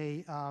 it's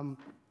an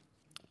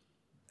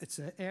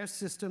air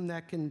system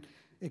that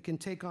can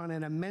take on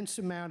an immense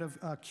amount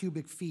of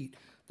cubic feet.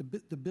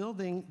 The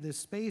building, the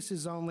space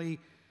is only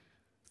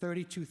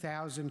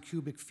 32,000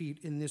 cubic feet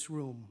in this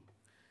room,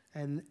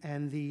 and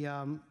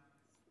the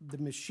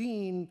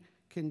machine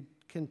can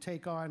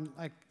take on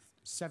like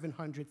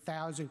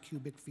 700,000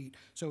 cubic feet.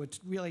 So it's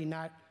really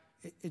not.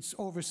 It's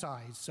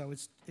oversized. So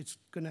it's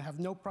going to have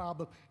no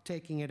problem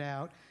taking it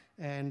out,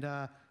 and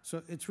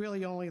so it's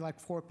really only like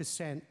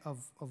 4%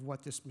 of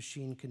what this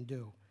machine can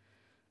do.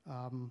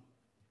 I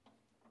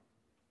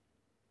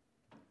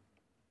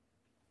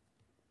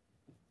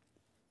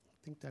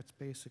think that's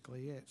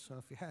basically it. So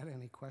if you had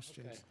any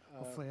questions, Okay,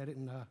 hopefully I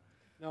didn't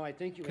No, I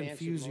think you answered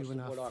confuse most you of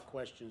enough. what our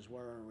questions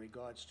were in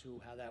regards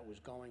to how that was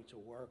going to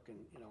work and,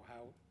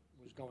 how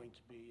it was going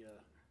to be,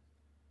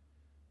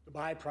 the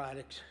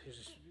byproduct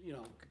is,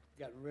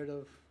 gotten rid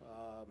of.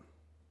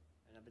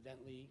 And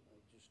evidently, I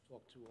just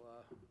talked to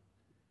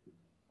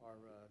our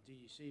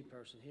DEC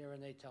person here,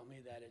 and they tell me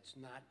that it's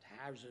not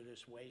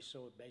hazardous waste,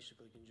 so it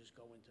basically can just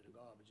go into the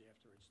garbage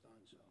after it's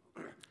done, so.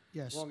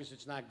 Yes. As long as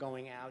it's not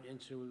going out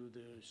into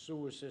the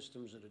sewer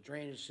systems or the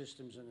drainage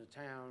systems in the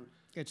town.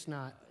 It's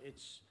not.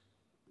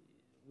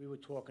 We were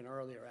talking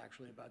earlier,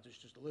 actually, about this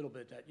just a little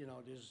bit, that,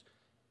 there's,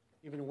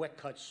 even a wet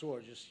cut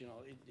sewer, just,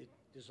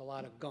 there's a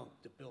lot of gunk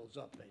that builds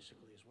up,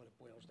 basically, is what it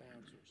boils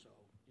down to. So,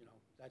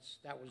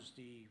 that was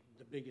the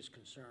biggest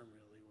concern,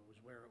 really, was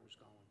where it was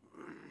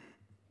going.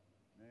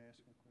 May I ask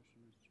a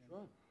question, Mr.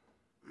 Chairman?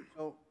 Sure.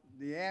 So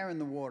the air and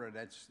the water,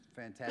 that's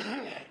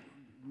fantastic.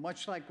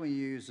 Much like when you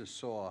use a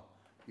saw,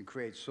 you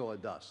create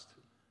sawdust.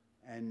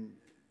 And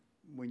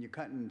when you're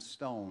cutting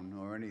stone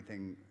or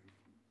anything,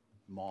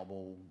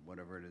 marble,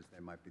 whatever it is they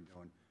might be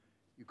doing,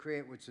 you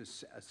create what's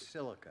a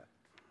silica.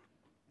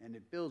 And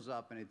it builds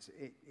up, and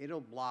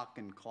it'll block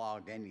and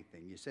clog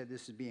anything. You said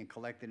this is being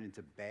collected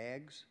into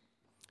bags?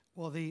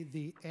 Well,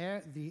 the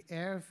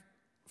air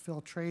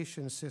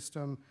filtration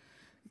system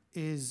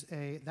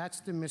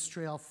that's the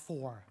Mistral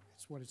 4.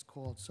 It's what it's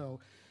called. So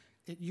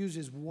it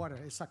uses water.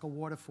 It's like a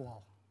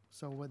waterfall.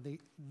 So with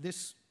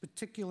this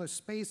particular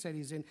space that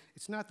he's in,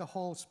 it's not the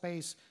whole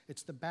space.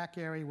 It's the back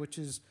area, which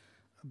is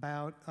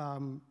about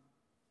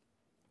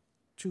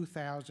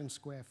 2,000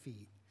 square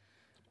feet.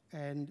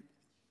 And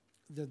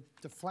the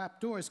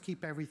flap doors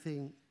keep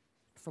everything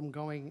from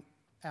going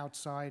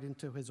outside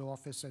into his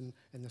office and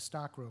the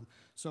stock room.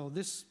 So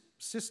this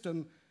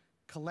system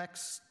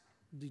collects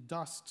the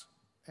dust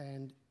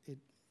and it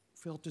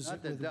filters Not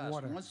it the with dust.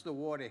 water. Once the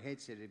water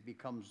hits it, it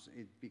becomes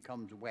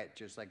wet,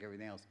 just like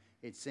everything else.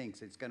 It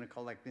sinks. It's going to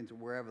collect into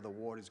wherever the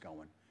water's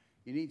going.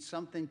 You need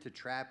something to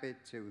trap it,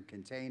 to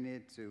contain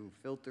it, to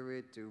filter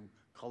it, to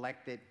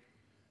collect it,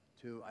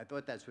 I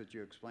thought that's what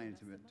you explained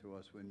to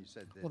us when you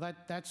said that. Well,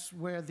 that's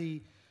where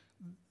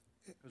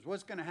Because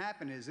what's going to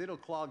happen is it'll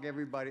clog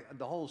everybody,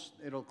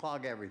 it'll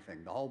clog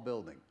everything, the whole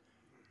building.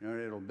 You know,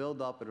 it'll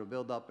build up, it'll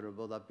build up, it'll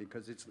build up,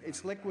 because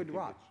it's liquid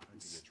rock.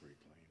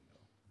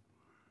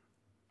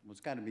 Well, it's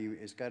got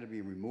to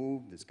be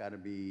removed, it's got to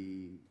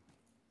be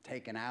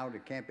taken out.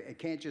 It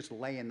can't just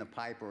lay in the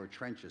pipe or a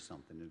trench or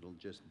something. It'll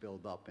just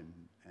build up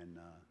and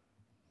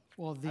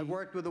well, I've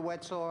worked with a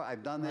wet saw,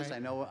 I've done this, Right.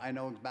 I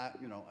know about,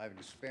 I've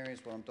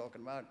experienced what I'm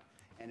talking about,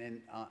 and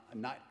then,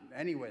 not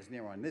anywhere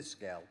near on this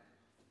scale,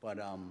 but,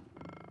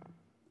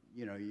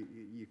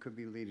 you could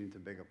be leading to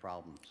bigger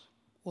problems.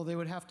 Well, there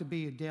would have to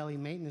be a daily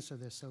maintenance of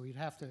this, so you'd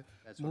have to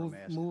That's what I'm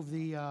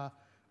asking.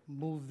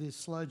 move the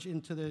sludge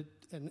into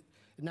and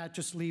not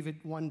just leave it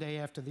one day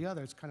after the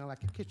other. It's kind of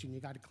like a kitchen. You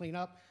got to clean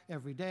up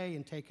every day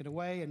and take it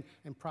away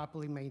and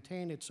properly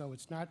maintain it so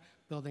it's not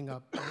building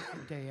up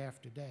day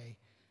after day.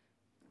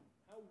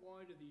 How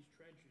wide are these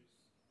trenches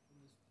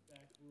in this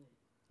back room?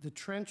 The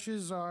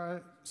trenches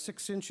are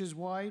 6 inches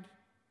wide,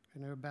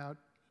 and they're about,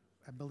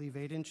 I believe,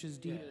 8 inches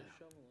deep. Yeah,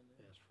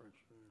 it's French,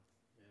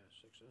 yeah,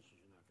 6 inches,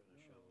 you're not gonna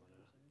shovel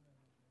it.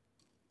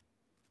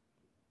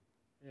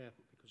 Yeah,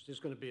 because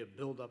there's gonna be a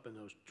buildup in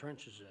those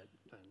trenches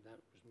and that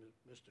was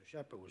Mr.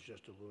 Shepherd was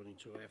just alluding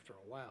to after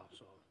a while,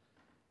 so,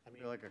 I mean.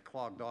 They're like a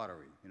clogged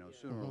artery,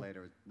 sooner or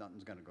later,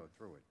 nothing's gonna go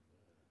through it.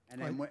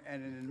 And then,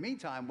 and in the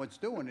meantime, what's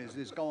doing is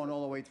it's going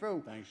all the way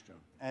through. Thanks, Joe.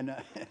 And,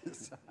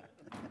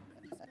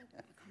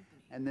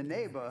 and the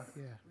neighbor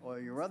or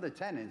your other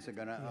tenants are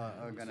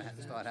gonna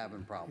start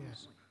having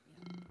problems.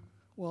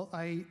 Well,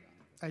 I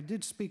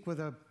did speak with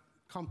a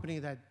company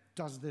that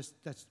does this,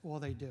 that's all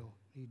they do.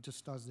 He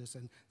just does this,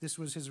 and this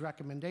was his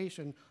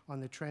recommendation on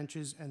the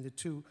trenches and the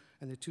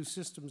two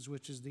systems,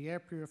 which is the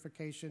air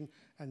purification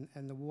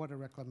and the water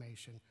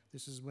reclamation.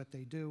 This is what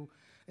they do.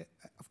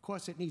 Of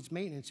course, it needs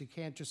maintenance. You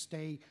can't just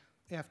stay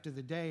after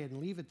the day and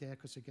leave it there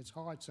because it gets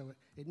hard, so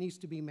it needs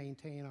to be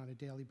maintained on a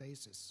daily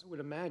basis. I would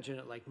imagine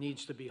it like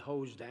needs to be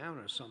hosed down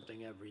or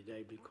something every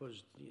day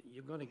because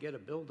you're gonna get a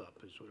buildup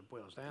is what it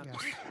boils down to.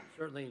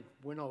 Certainly,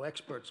 we're no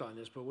experts on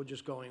this, but we're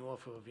just going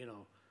off of,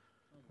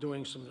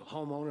 doing some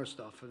homeowner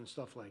stuff and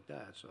stuff like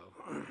that, so.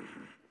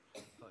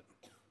 But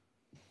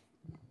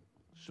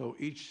So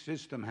each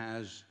system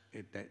has,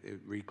 that it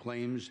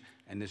reclaims,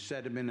 and the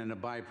sediment and the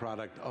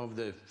byproduct of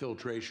the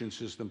filtration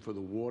system for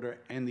the water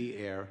and the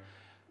air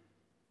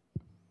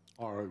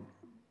are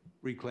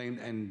reclaimed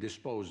and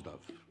disposed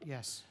of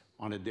Yes.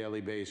 on a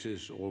daily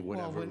basis or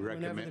whatever Well,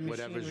 whenever the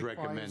whatever's machine requires-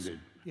 recommended.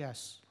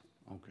 Yes.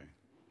 Okay.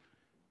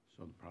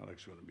 So the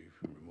product's going to be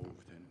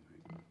removed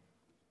anyway.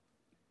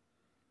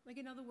 Like,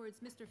 in other words,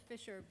 Mr.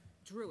 Fisher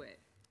drew it.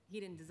 He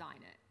didn't design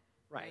it.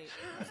 Right.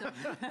 So,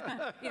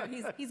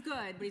 he's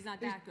good, but he's not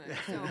that good.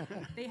 So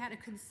they had to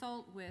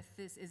consult with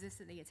this, is this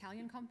the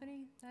Italian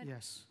company?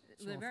 Yes.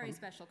 A very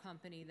special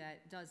company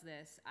that does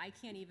this. I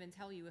can't even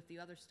tell you if the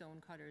other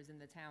stone cutters in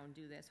the town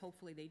do this.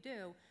 Hopefully they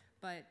do,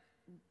 but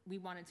we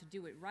wanted to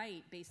do it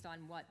right based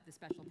on what the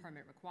special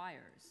permit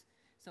requires.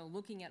 So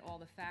looking at all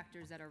the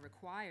factors that are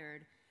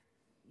required,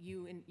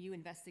 you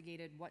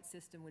investigated what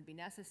system would be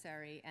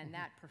necessary, and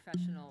that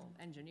professional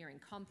engineering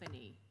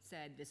company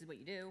said, this is what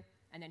you do,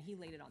 and then he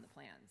laid it on the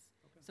plans.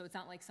 So it's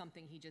not like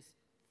something he just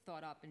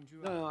thought up and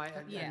drew up. No, I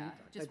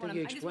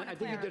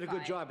think you did a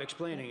good job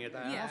explaining it.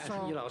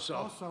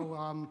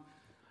 Also,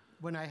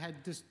 when I had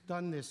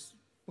done this,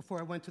 before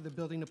I went to the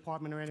building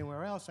department or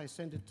anywhere else, I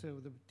sent it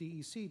to the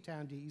DEC,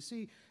 town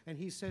DEC, and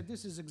he said,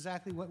 this is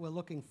exactly what we're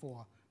looking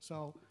for.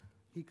 So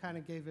he kind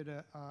of gave it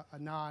a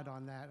nod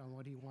on that, on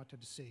what he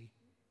wanted to see.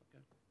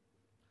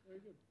 Very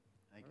good.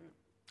 Thank you.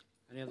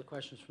 Any other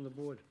questions from the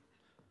board?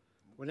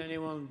 Would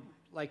anyone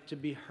like to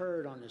be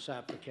heard on this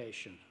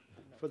application?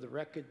 For the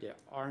record, there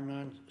are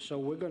none, so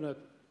we're gonna.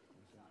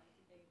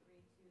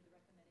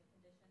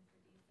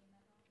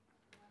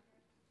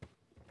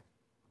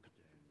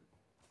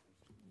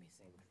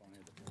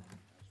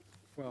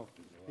 Well,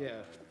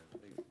 yeah.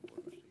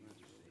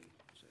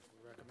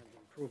 Recommending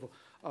approval.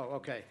 Oh,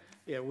 okay.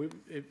 Yeah,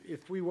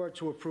 if we were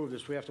to approve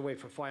this, we have to wait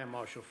for fire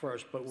marshal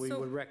first, but we So-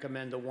 would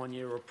recommend a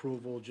one-year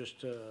approval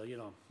just to,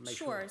 make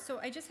sure. Sure. So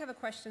I just have a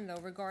question, though,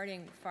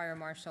 regarding fire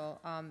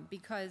marshal,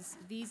 because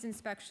these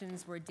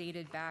inspections were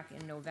dated back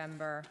in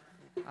November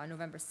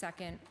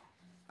 2nd.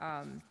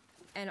 And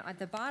at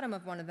the bottom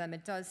of one of them,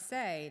 it does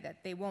say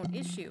that they won't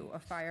issue a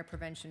fire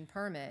prevention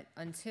permit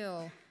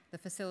until the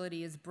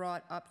facility is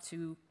brought up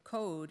to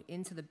code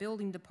into the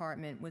building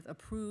department with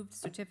approved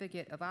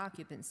certificate of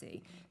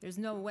occupancy. There's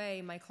no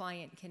way my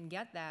client can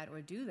get that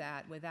or do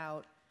that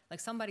without, like,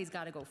 somebody's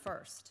got to go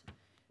first.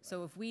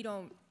 So if we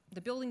don't,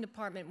 the building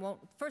department won't,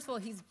 first of all,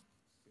 he's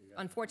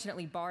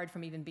unfortunately barred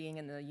from even being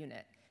in the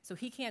unit. So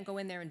he can't go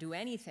in there and do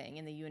anything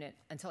in the unit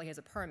until he has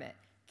a permit.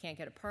 Can't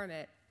get a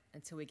permit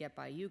until we get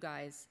by you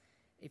guys.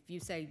 If you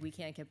say we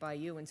can't get by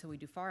you until we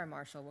do fire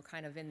marshal, we're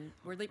kind of in,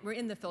 we're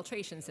in the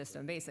filtration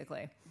system,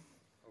 basically.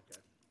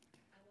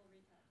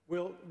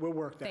 We'll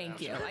work that out.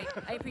 Thank you.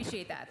 I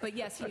appreciate that. But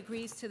yes, he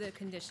agrees to the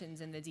conditions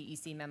in the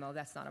DEC memo.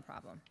 That's not a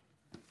problem.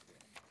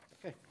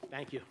 Okay,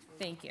 thank you.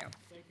 Thank you.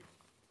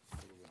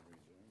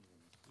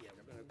 Yeah,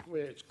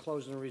 it's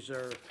closing the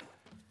reserve.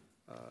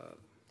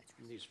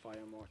 These fire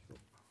marshal.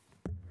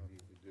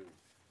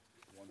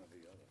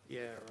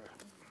 Yeah,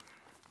 right.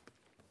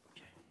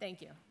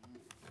 Thank you.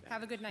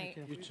 Have a good night.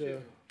 You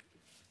too.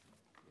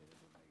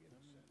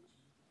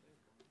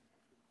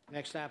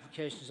 Next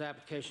application is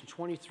application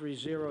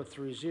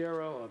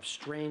 23030 of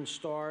Strange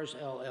Stars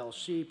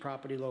LLC,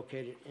 property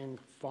located in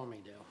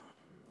Farmingdale.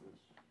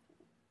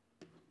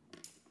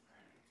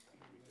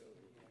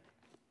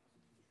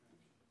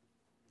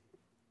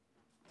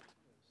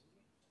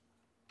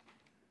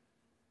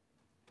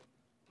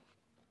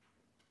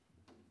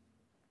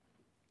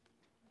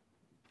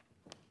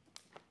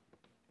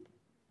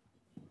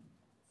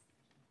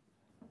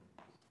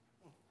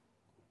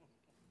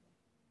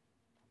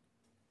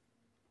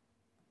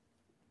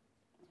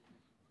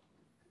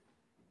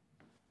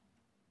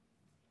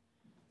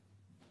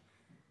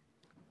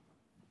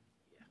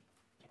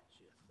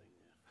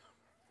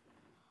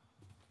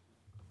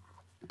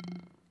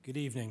 Good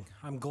evening.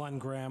 I'm Glenn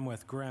Graham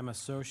with Graham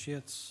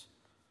Associates,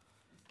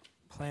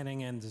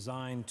 Planning and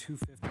Design,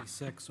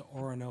 256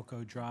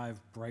 Orinoco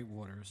Drive,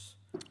 Brightwaters.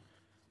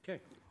 Okay.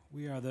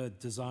 We are the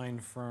design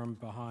firm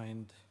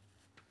behind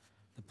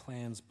the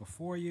plans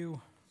before you.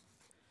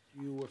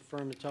 You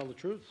affirm to tell the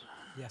truth?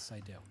 Yes, I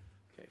do.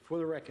 Okay, for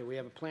the record, we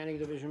have a Planning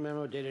Division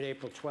memo dated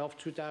April 12,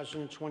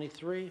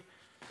 2023.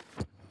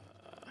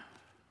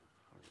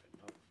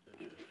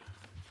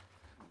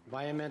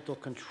 Environmental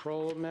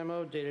Control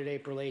Memo dated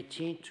April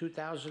 18,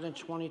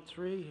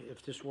 2023.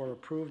 If this were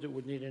approved, it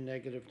would need a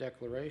negative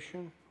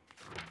declaration.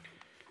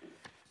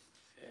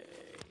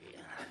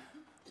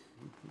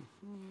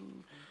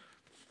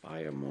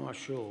 Fire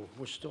Marshal,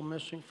 we're still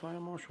missing Fire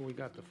Marshal? We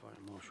got the Fire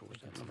Marshal.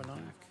 Was that number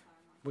 9?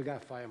 We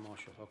got Fire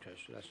Marshal. Okay,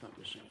 so that's not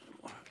missing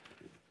anymore.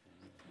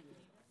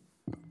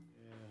 Yeah,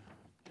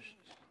 just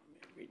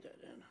let me read that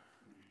in.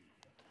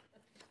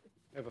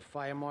 I have a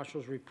Fire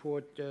Marshal's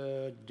report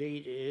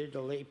dated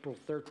April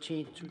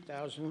 13,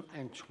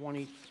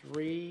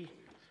 2023.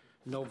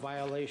 No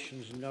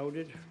violations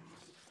noted.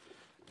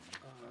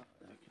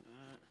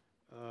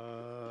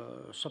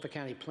 Suffolk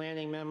County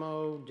Planning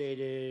Memo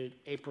dated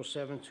April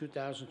 7,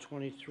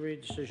 2023.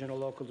 Decision of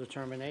local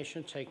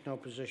determination. Take no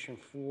position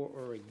for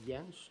or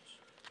against.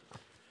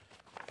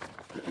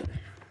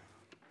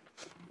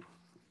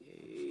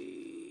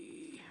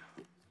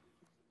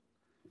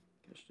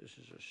 This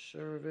is a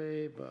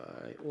survey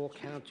by all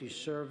county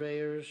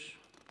surveyors.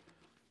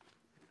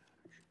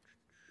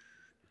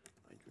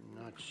 I do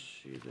not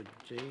see the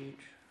date.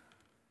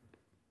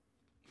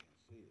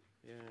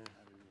 Yeah.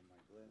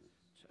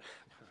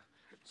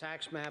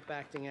 Tax map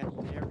acting as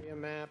an area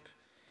map.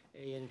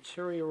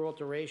 Interior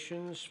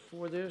alterations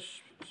for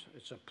this.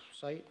 It's a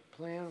site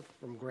plan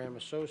from Graham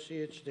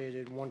Associates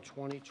dated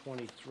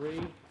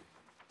 1/20/23.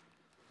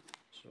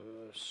 It's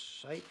a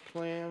site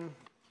plan.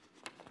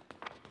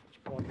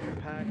 Part of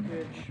the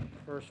package,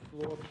 first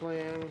floor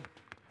plan,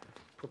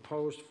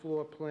 proposed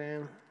floor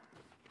plan,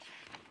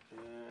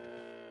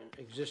 and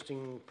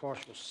existing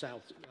partial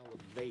south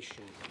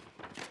elevation.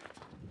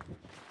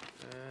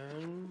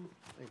 And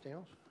anything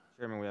else?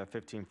 Chairman, we have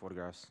 15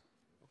 photographs.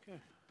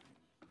 Okay.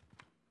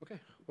 Okay.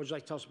 What would you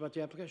like to tell us about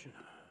the application?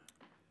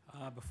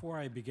 Before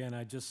I begin,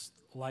 I'd just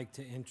like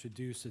to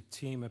introduce a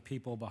team of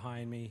people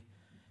behind me.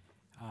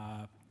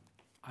 I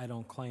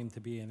don't claim to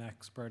be an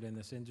expert in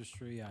this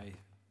industry. I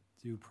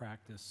do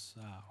practice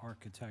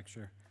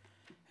architecture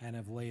and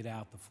have laid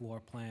out the floor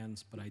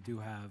plans, but I do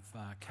have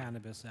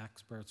cannabis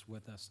experts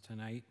with us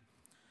tonight.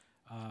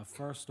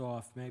 First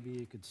off, maybe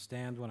you could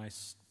stand when I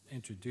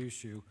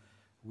introduce you.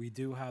 We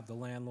do have the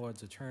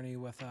landlord's attorney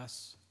with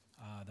us.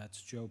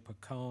 That's Joe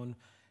Pacone.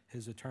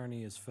 His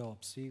attorney is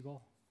Philip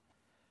Siegel.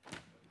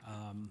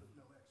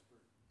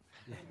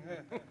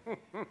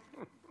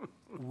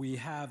 We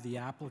have the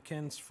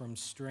applicants from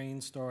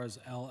Strange Stars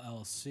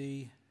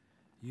LLC.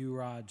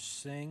 Yuraj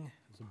Singh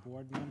is a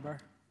board member.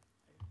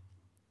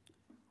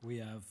 We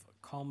have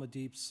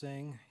Kalmadeep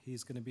Singh.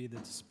 He's going to be the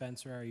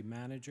dispensary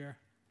manager.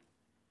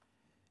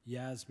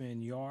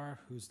 Yasmin Yar,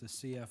 who's the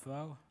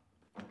CFO.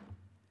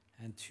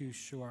 And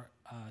Tushar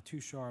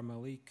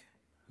Malik,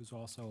 who's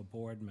also a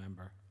board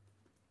member.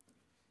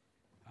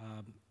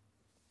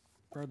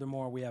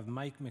 Furthermore, we have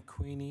Mike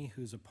McQueenie,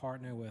 who's a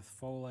partner with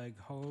Foley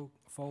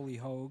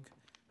Hogue,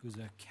 who's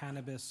a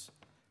cannabis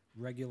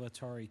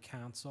regulatory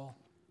counsel.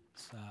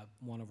 It's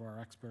one of our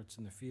experts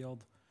in the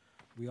field.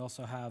 We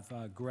also have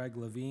Greg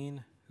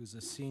Levine, who's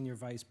a senior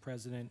vice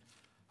president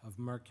of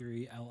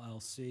Mercury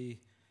LLC.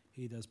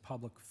 He does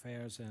public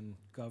affairs and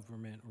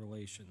government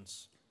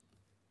relations.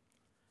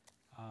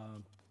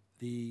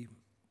 The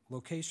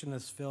location of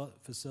this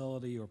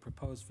facility or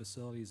proposed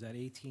facility is at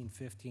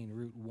 1815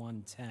 Route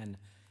 110.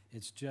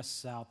 It's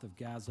just south of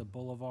Gaza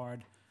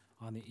Boulevard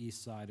on the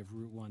east side of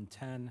Route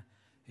 110.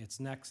 It's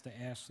next to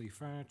Ashley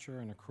Furniture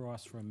and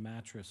across from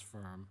Mattress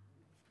Firm.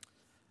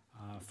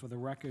 For the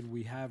record,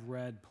 we have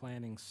read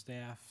planning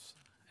staffs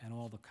and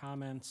all the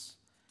comments,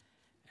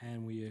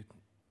 and we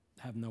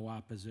have no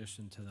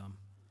opposition to them.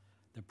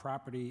 The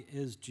property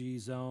is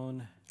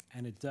G-zone,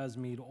 and it does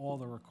meet all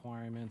the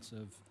requirements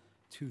of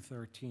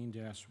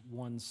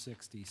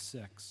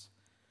 213-166.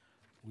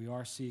 We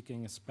are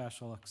seeking a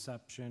special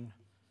exception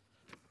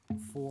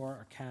for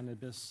a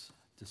cannabis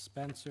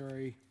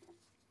dispensary.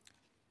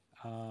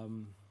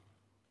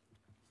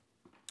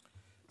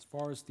 As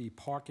far as the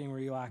parking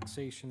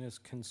relaxation is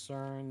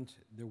concerned,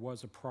 there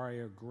was a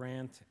prior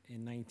grant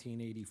in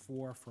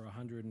 1984 for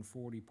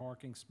 140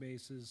 parking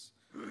spaces.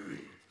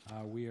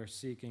 We are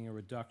seeking a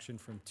reduction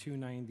from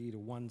 290 to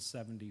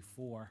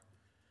 174.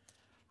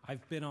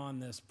 I've been on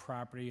this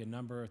property a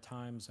number of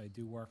times. I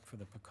do work for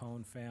the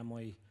Pacone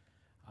family,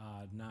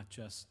 not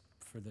just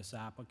for this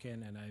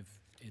applicant, and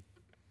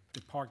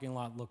the parking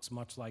lot looks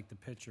much like the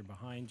picture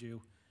behind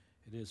you.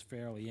 It is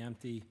fairly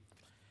empty.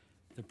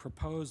 The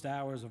proposed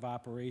hours of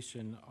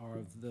operation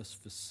of this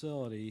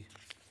facility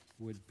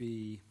would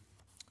be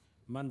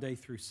Monday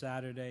through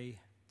Saturday,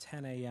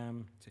 10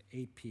 a.m. to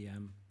 8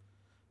 p.m.,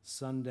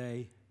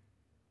 Sunday,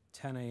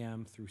 10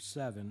 a.m. through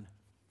 7,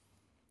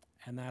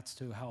 and that's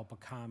to help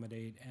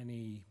accommodate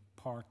any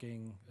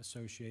parking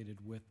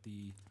associated with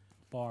the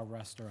bar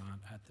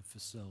restaurant at the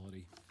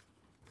facility.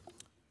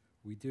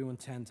 We do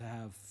intend to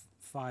have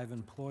 5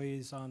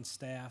 employees on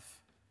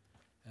staff,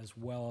 as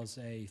well as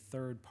a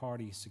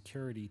third-party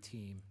security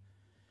team.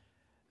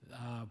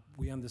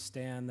 We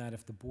understand that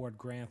if the board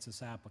grants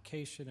this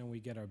application and we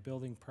get our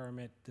building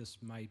permit, this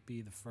might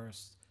be the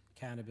first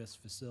cannabis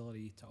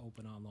facility to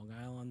open on Long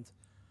Island.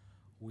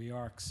 We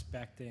are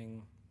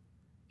expecting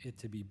it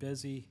to be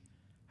busy.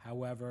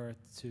 However,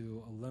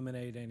 to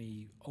eliminate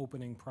any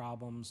opening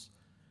problems,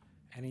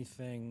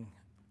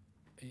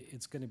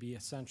 it's going to be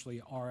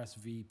essentially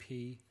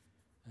RSVP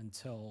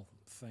until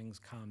things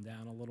calm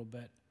down a little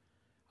bit.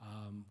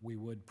 We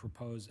would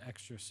propose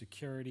extra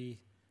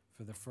security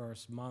for the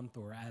first month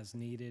or as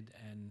needed,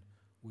 and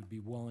would be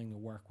willing to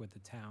work with the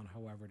town,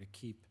 however, to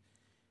keep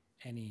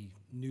any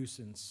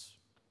nuisance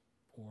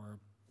or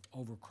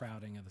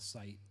overcrowding of the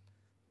site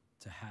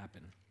to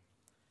happen.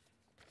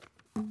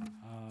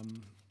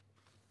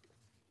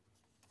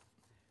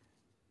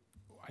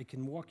 I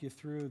can walk you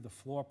through the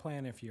floor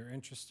plan if you're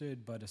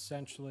interested, but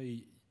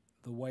essentially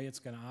the way it's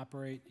going to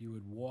operate, you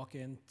would walk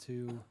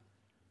into,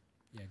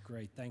 yeah,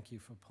 great, thank you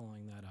for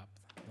pulling that up,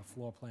 the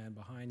floor plan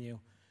behind you.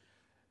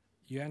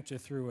 You enter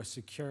through a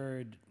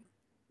secured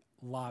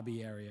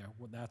lobby area.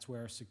 That's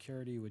where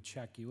security would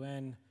check you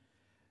in.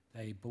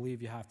 They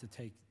believe you have to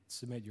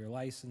submit your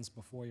license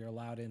before you're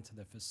allowed into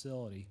the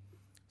facility.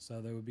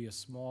 So there would be a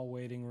small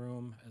waiting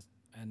room,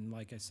 and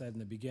like I said in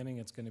the beginning,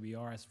 it's going to be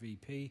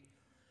RSVP.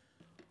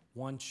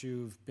 Once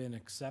you've been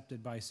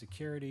accepted by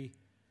security,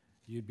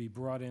 you'd be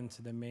brought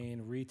into the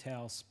main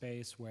retail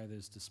space where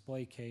there's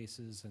display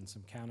cases and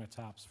some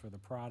countertops for the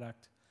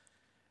product.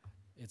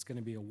 It's going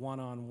to be a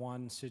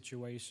one-on-one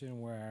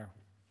situation where,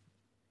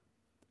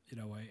 you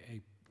know,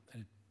 a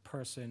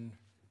person,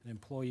 an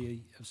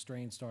employee of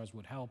Strain Stars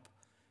would help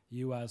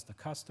you as the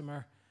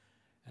customer,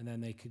 and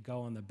then they could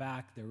go in the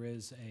back. There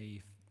is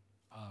a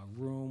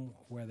room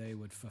where they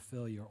would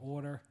fulfill your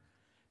order,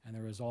 and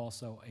there is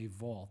also a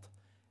vault.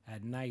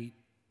 At night,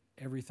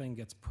 everything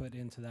gets put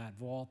into that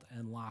vault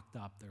and locked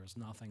up. There is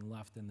nothing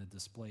left in the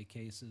display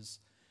cases.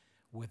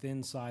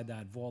 Inside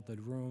that vaulted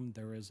room,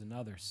 there is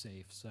another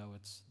safe, so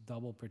it's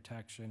double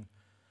protection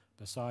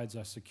besides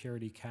our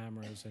security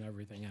cameras and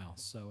everything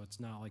else. So it's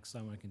not like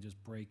someone can just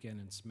break in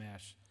and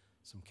smash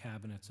some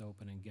cabinets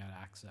open and get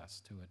access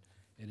to it.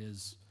 It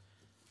is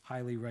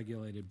highly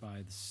regulated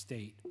by the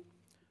state.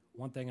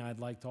 One thing I'd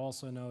like to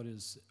also note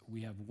is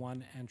we have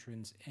one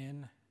entrance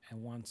in,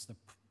 and once the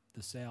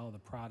sale of the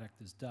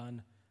product is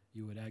done,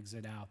 you would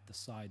exit out the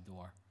side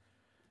door.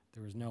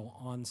 There is no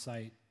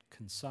on-site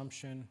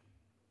consumption.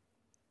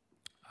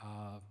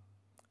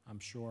 I'm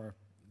sure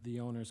the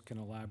owners can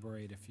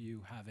elaborate if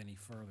you have any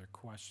further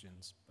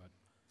questions, but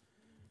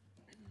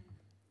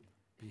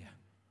yeah.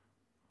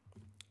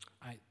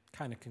 I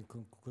kind of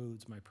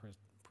concludes my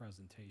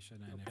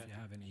presentation, and if you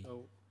have any.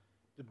 So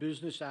the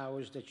business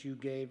hours that you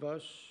gave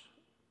us,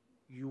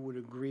 you would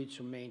agree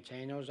to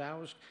maintain those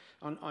hours?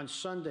 On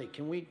Sunday,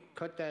 can we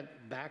cut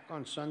that back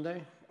on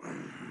Sunday?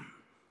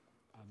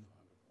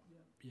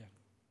 Yeah.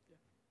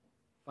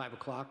 5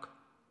 o'clock?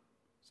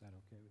 Is that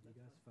okay with you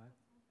guys, 5?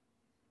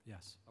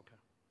 Yes. Okay.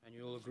 And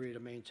you'll agree to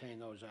maintain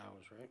those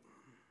hours, right?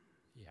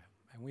 Yeah,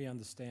 and we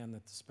understand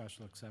that the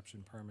special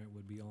exception permit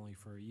would be only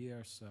for a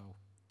year, so.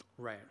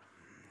 Right.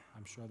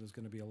 I'm sure there's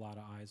going to be a lot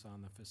of eyes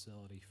on the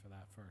facility for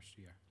that first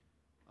year.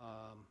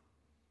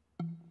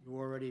 You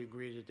already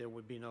agreed that there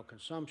would be no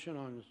consumption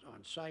on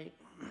site?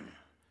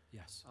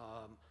 Yes.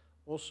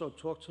 Also,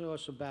 talk to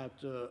us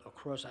about a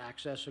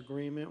cross-access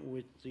agreement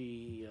with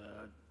the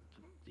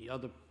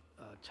other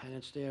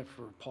tenants there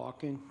for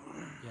parking?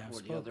 Yeah, I've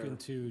or the other- spoken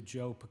to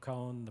Joe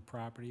Pacone, the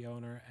property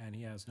owner, and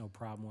he has no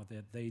problem with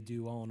it. They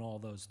do own all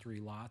those 3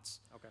 lots.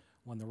 Okay.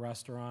 When the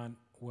restaurant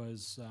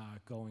was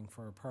going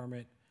for a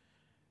permit,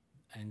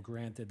 and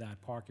granted that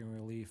parking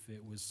relief.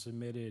 It was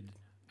submitted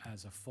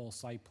as a full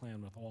site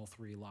plan with all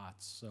 3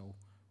 lots, so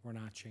we're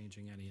not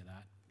changing any of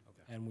that.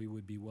 Okay. And we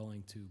would be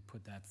willing to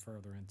put that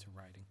further into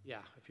writing. Yeah,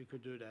 if you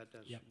could do that,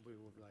 Yep. we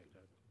would like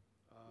that.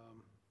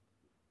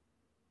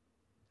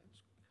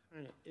 That's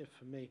kind of it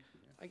for me.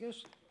 I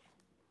guess.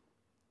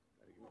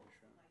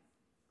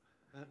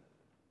 Huh?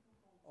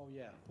 Oh,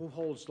 yeah. Who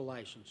holds the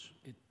license?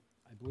 I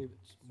believe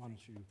it's, why don't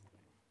you,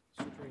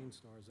 Strange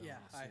Stars LLC. Yeah,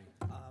 hi.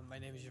 My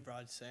name is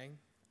Yuvraj Singh,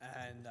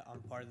 and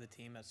I'm part of the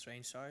team at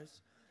Strange Stars.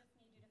 Just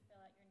need you to fill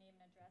out your name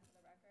and address for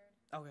the record.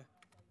 Okay.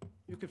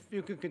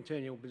 You can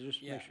continue, but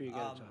just Yeah, make sure you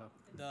get it to her.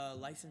 The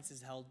license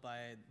is held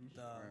by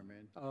the.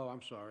 Oh,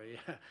 I'm sorry.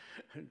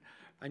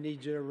 I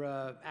need your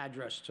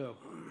address, too.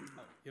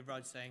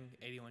 Yuvraj Singh,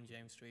 81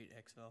 James Street,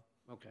 Hicksville.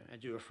 Okay, and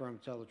do you affirm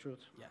to tell the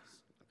truth?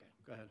 Yes. Okay,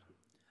 go ahead.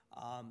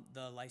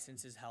 The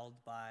license is held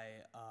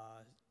by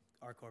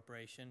our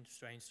corporation,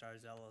 Strange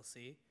Stars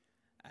LLC,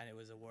 and it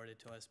was awarded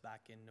to us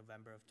back in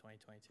November of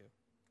 2022.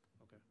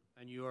 Okay.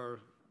 And you're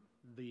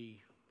the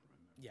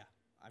Yeah,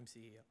 I'm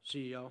CEO.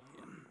 CEO?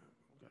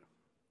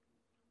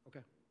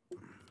 Okay.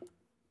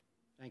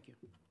 Thank you.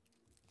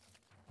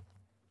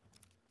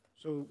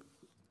 So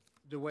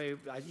the way,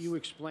 you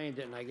explained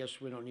it, and I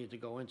guess we don't need to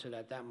go into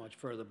that much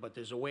further, but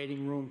there's a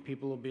waiting room.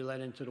 People will be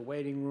let into the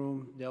waiting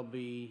room. They'll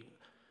be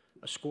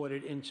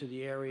escorted into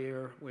the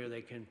area where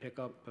they can pick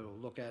up or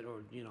look at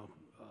or,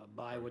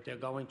 buy what they're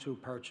going to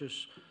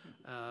purchase,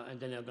 and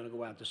then they're going to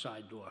go out the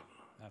side door.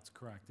 That's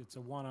correct. It's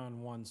a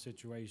one-on-one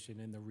situation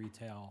in the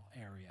retail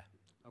area.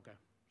 Okay.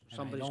 And I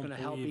Somebody's don't going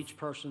to help believe- each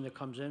person that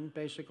comes in,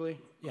 basically?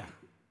 Yeah.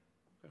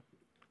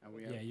 And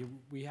we Yeah,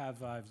 we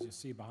have, as you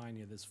see behind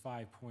you, there's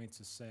 5 points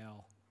of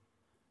sale.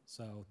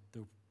 So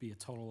there'll be a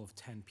total of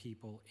 10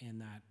 people in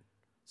that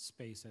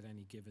space at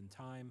any given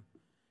time.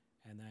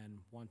 And then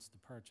once the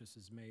purchase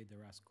is made,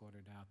 they're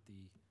escorted out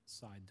the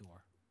side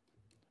door.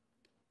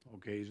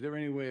 Okay, is there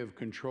any way of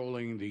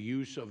controlling the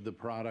use of the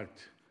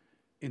product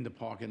in the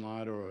parking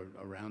lot or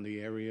around the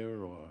area,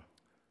 or?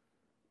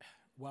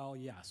 Well,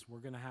 yes, we're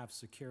going to have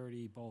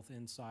security both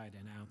inside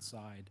and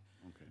outside.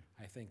 Okay.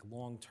 I think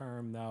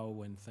long-term, though,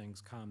 when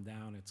things calm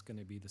down, it's going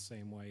to be the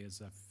same way as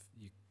if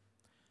you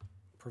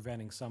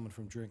preventing someone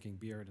from drinking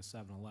beer at a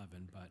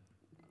 7-Eleven. But,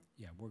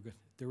 yeah, we're good.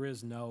 There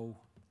is no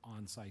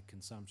on-site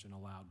consumption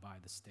allowed by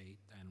the state,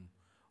 and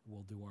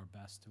we'll do our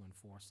best to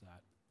enforce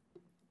that.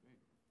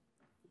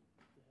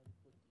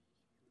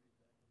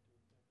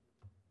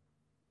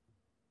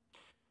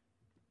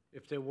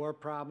 If there were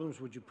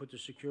problems, would you put the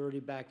security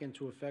back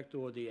into effect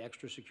or the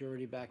extra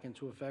security back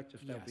into effect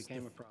if that Yes,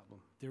 became a problem?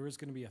 There is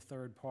going to be a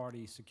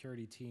third-party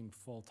security team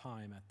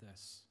full-time at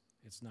this.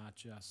 It's not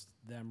just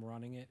them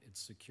running it, it's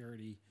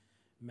security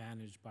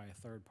managed by a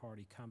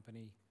third-party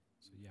company.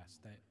 So yes,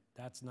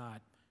 that's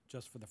not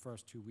just for the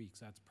first 2 weeks,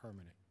 that's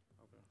permanent.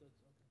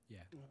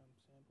 Yeah.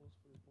 Samples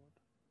for the board?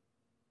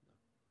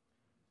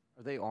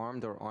 Are they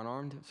armed or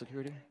unarmed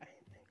security?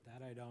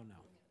 That I don't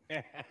know.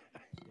 Yeah. The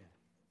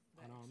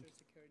Unarmed?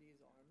 extra security is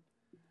armed,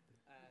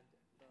 and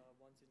the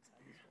ones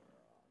inside the store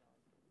are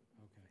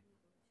unarmed. Okay.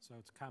 So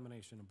it's a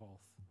combination of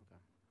both.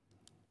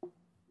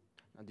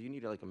 Now, do you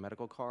need like a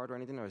medical card or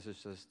anything, or is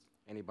this just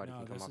anybody No,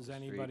 can come this off is the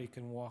street? anybody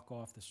can walk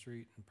off the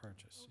street and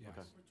purchase, yes.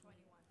 Okay.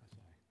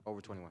 Over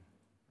 21.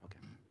 Okay.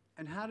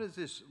 And how does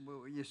this,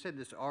 well, you said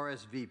this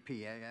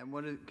RSVP,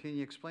 and can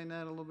you explain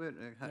that a little bit?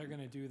 They're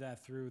going to do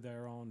that through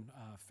their own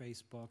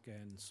Facebook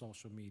and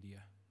social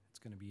media. It's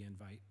going to be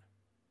invite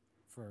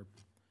for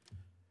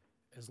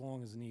as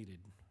long as needed.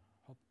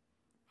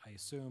 I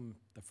assume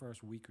the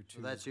first week or two.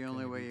 So that's is the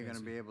only gonna way be you're going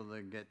to busy. be able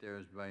to get there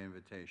is by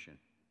invitation?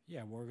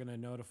 Yeah, we're going to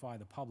notify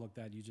the public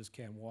that you just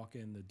can't walk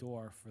in the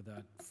door for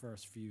that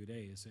first few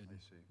days. And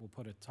we'll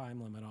put a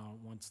time limit on it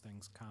once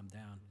things calm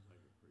down.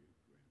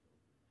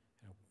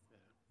 You know,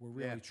 we're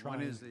really trying.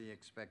 When is the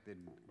expected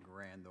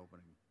grand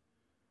opening?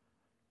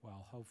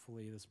 Well,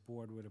 hopefully this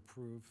board would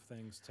approve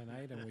things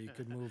tonight and we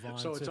could move on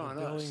So to it's the on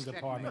building us.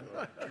 department.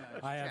 Yeah,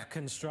 I have check.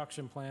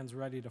 construction plans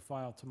ready to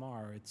file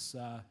tomorrow. It's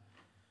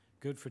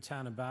good for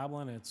Town of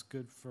Babylon, it's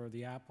good for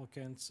the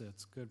applicants,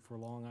 it's good for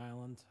Long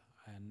Island,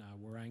 and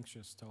we're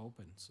anxious to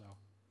open, so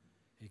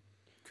it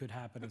could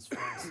happen as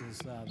fast as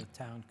the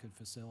town could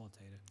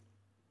facilitate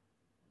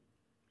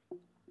it.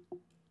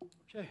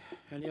 Okay,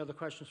 any other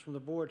questions from the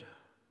board?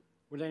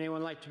 Would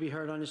anyone like to be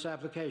heard on this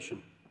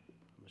application?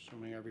 I'm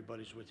assuming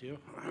everybody's with you.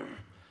 And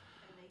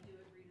they do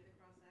agree to the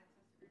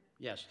cross-access agreement?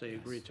 Yes, they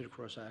agreed to the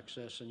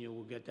cross-access, and you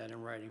will get that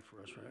in writing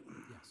for us, right?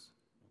 Yes.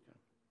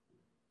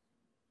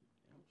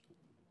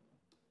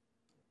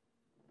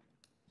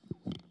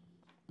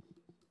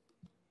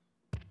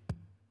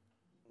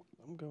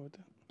 I'm good with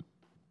that.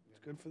 It's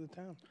good for the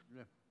town.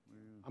 Yeah.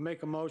 I'll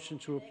make a motion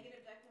to. Negative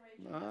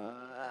declaration. Do the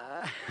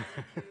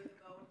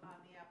vote on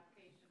the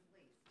application,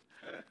 please.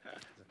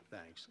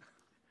 Thanks.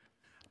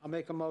 I'll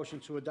make a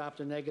motion to adopt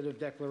a negative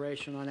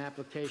declaration on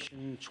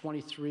application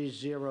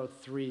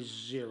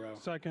 23030.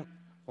 Second.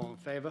 All in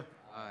favor?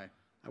 Aye.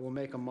 I will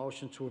make a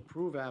motion to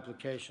approve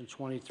application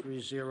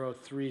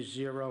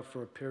 23030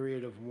 for a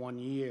period of 1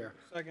 year.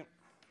 Second.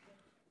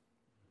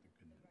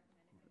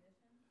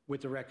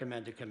 with the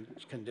recommended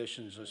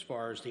conditions as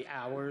far as the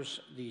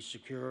hours, the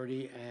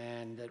security,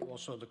 and that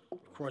also the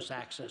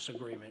cross-access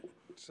agreement.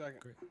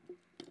 Second.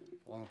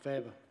 All in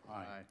favor?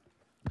 Aye.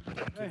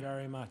 Thank you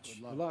very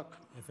much. Good luck.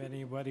 If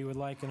anybody would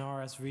like an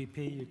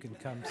RSVP, you can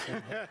come see me.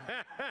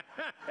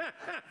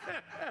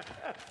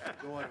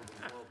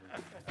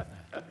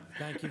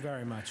 Thank you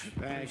very much.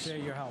 Thanks.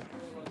 Appreciate your help.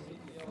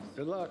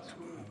 Good luck.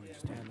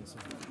 Stand this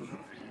up.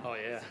 Oh,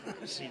 yeah.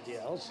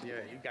 CDLs,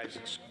 yeah, you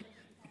guys.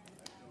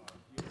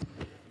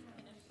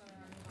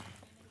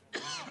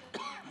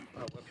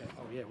 Oh, okay.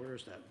 Oh, yeah, where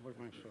is that? What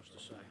am I supposed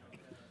to say?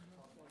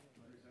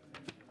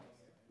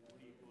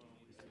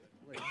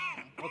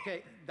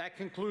 Okay, that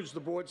concludes the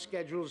board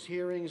schedules,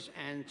 hearings,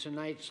 and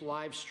tonight's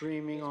live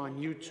streaming on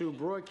YouTube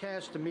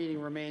broadcast. The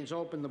meeting remains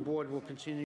open. The board will continue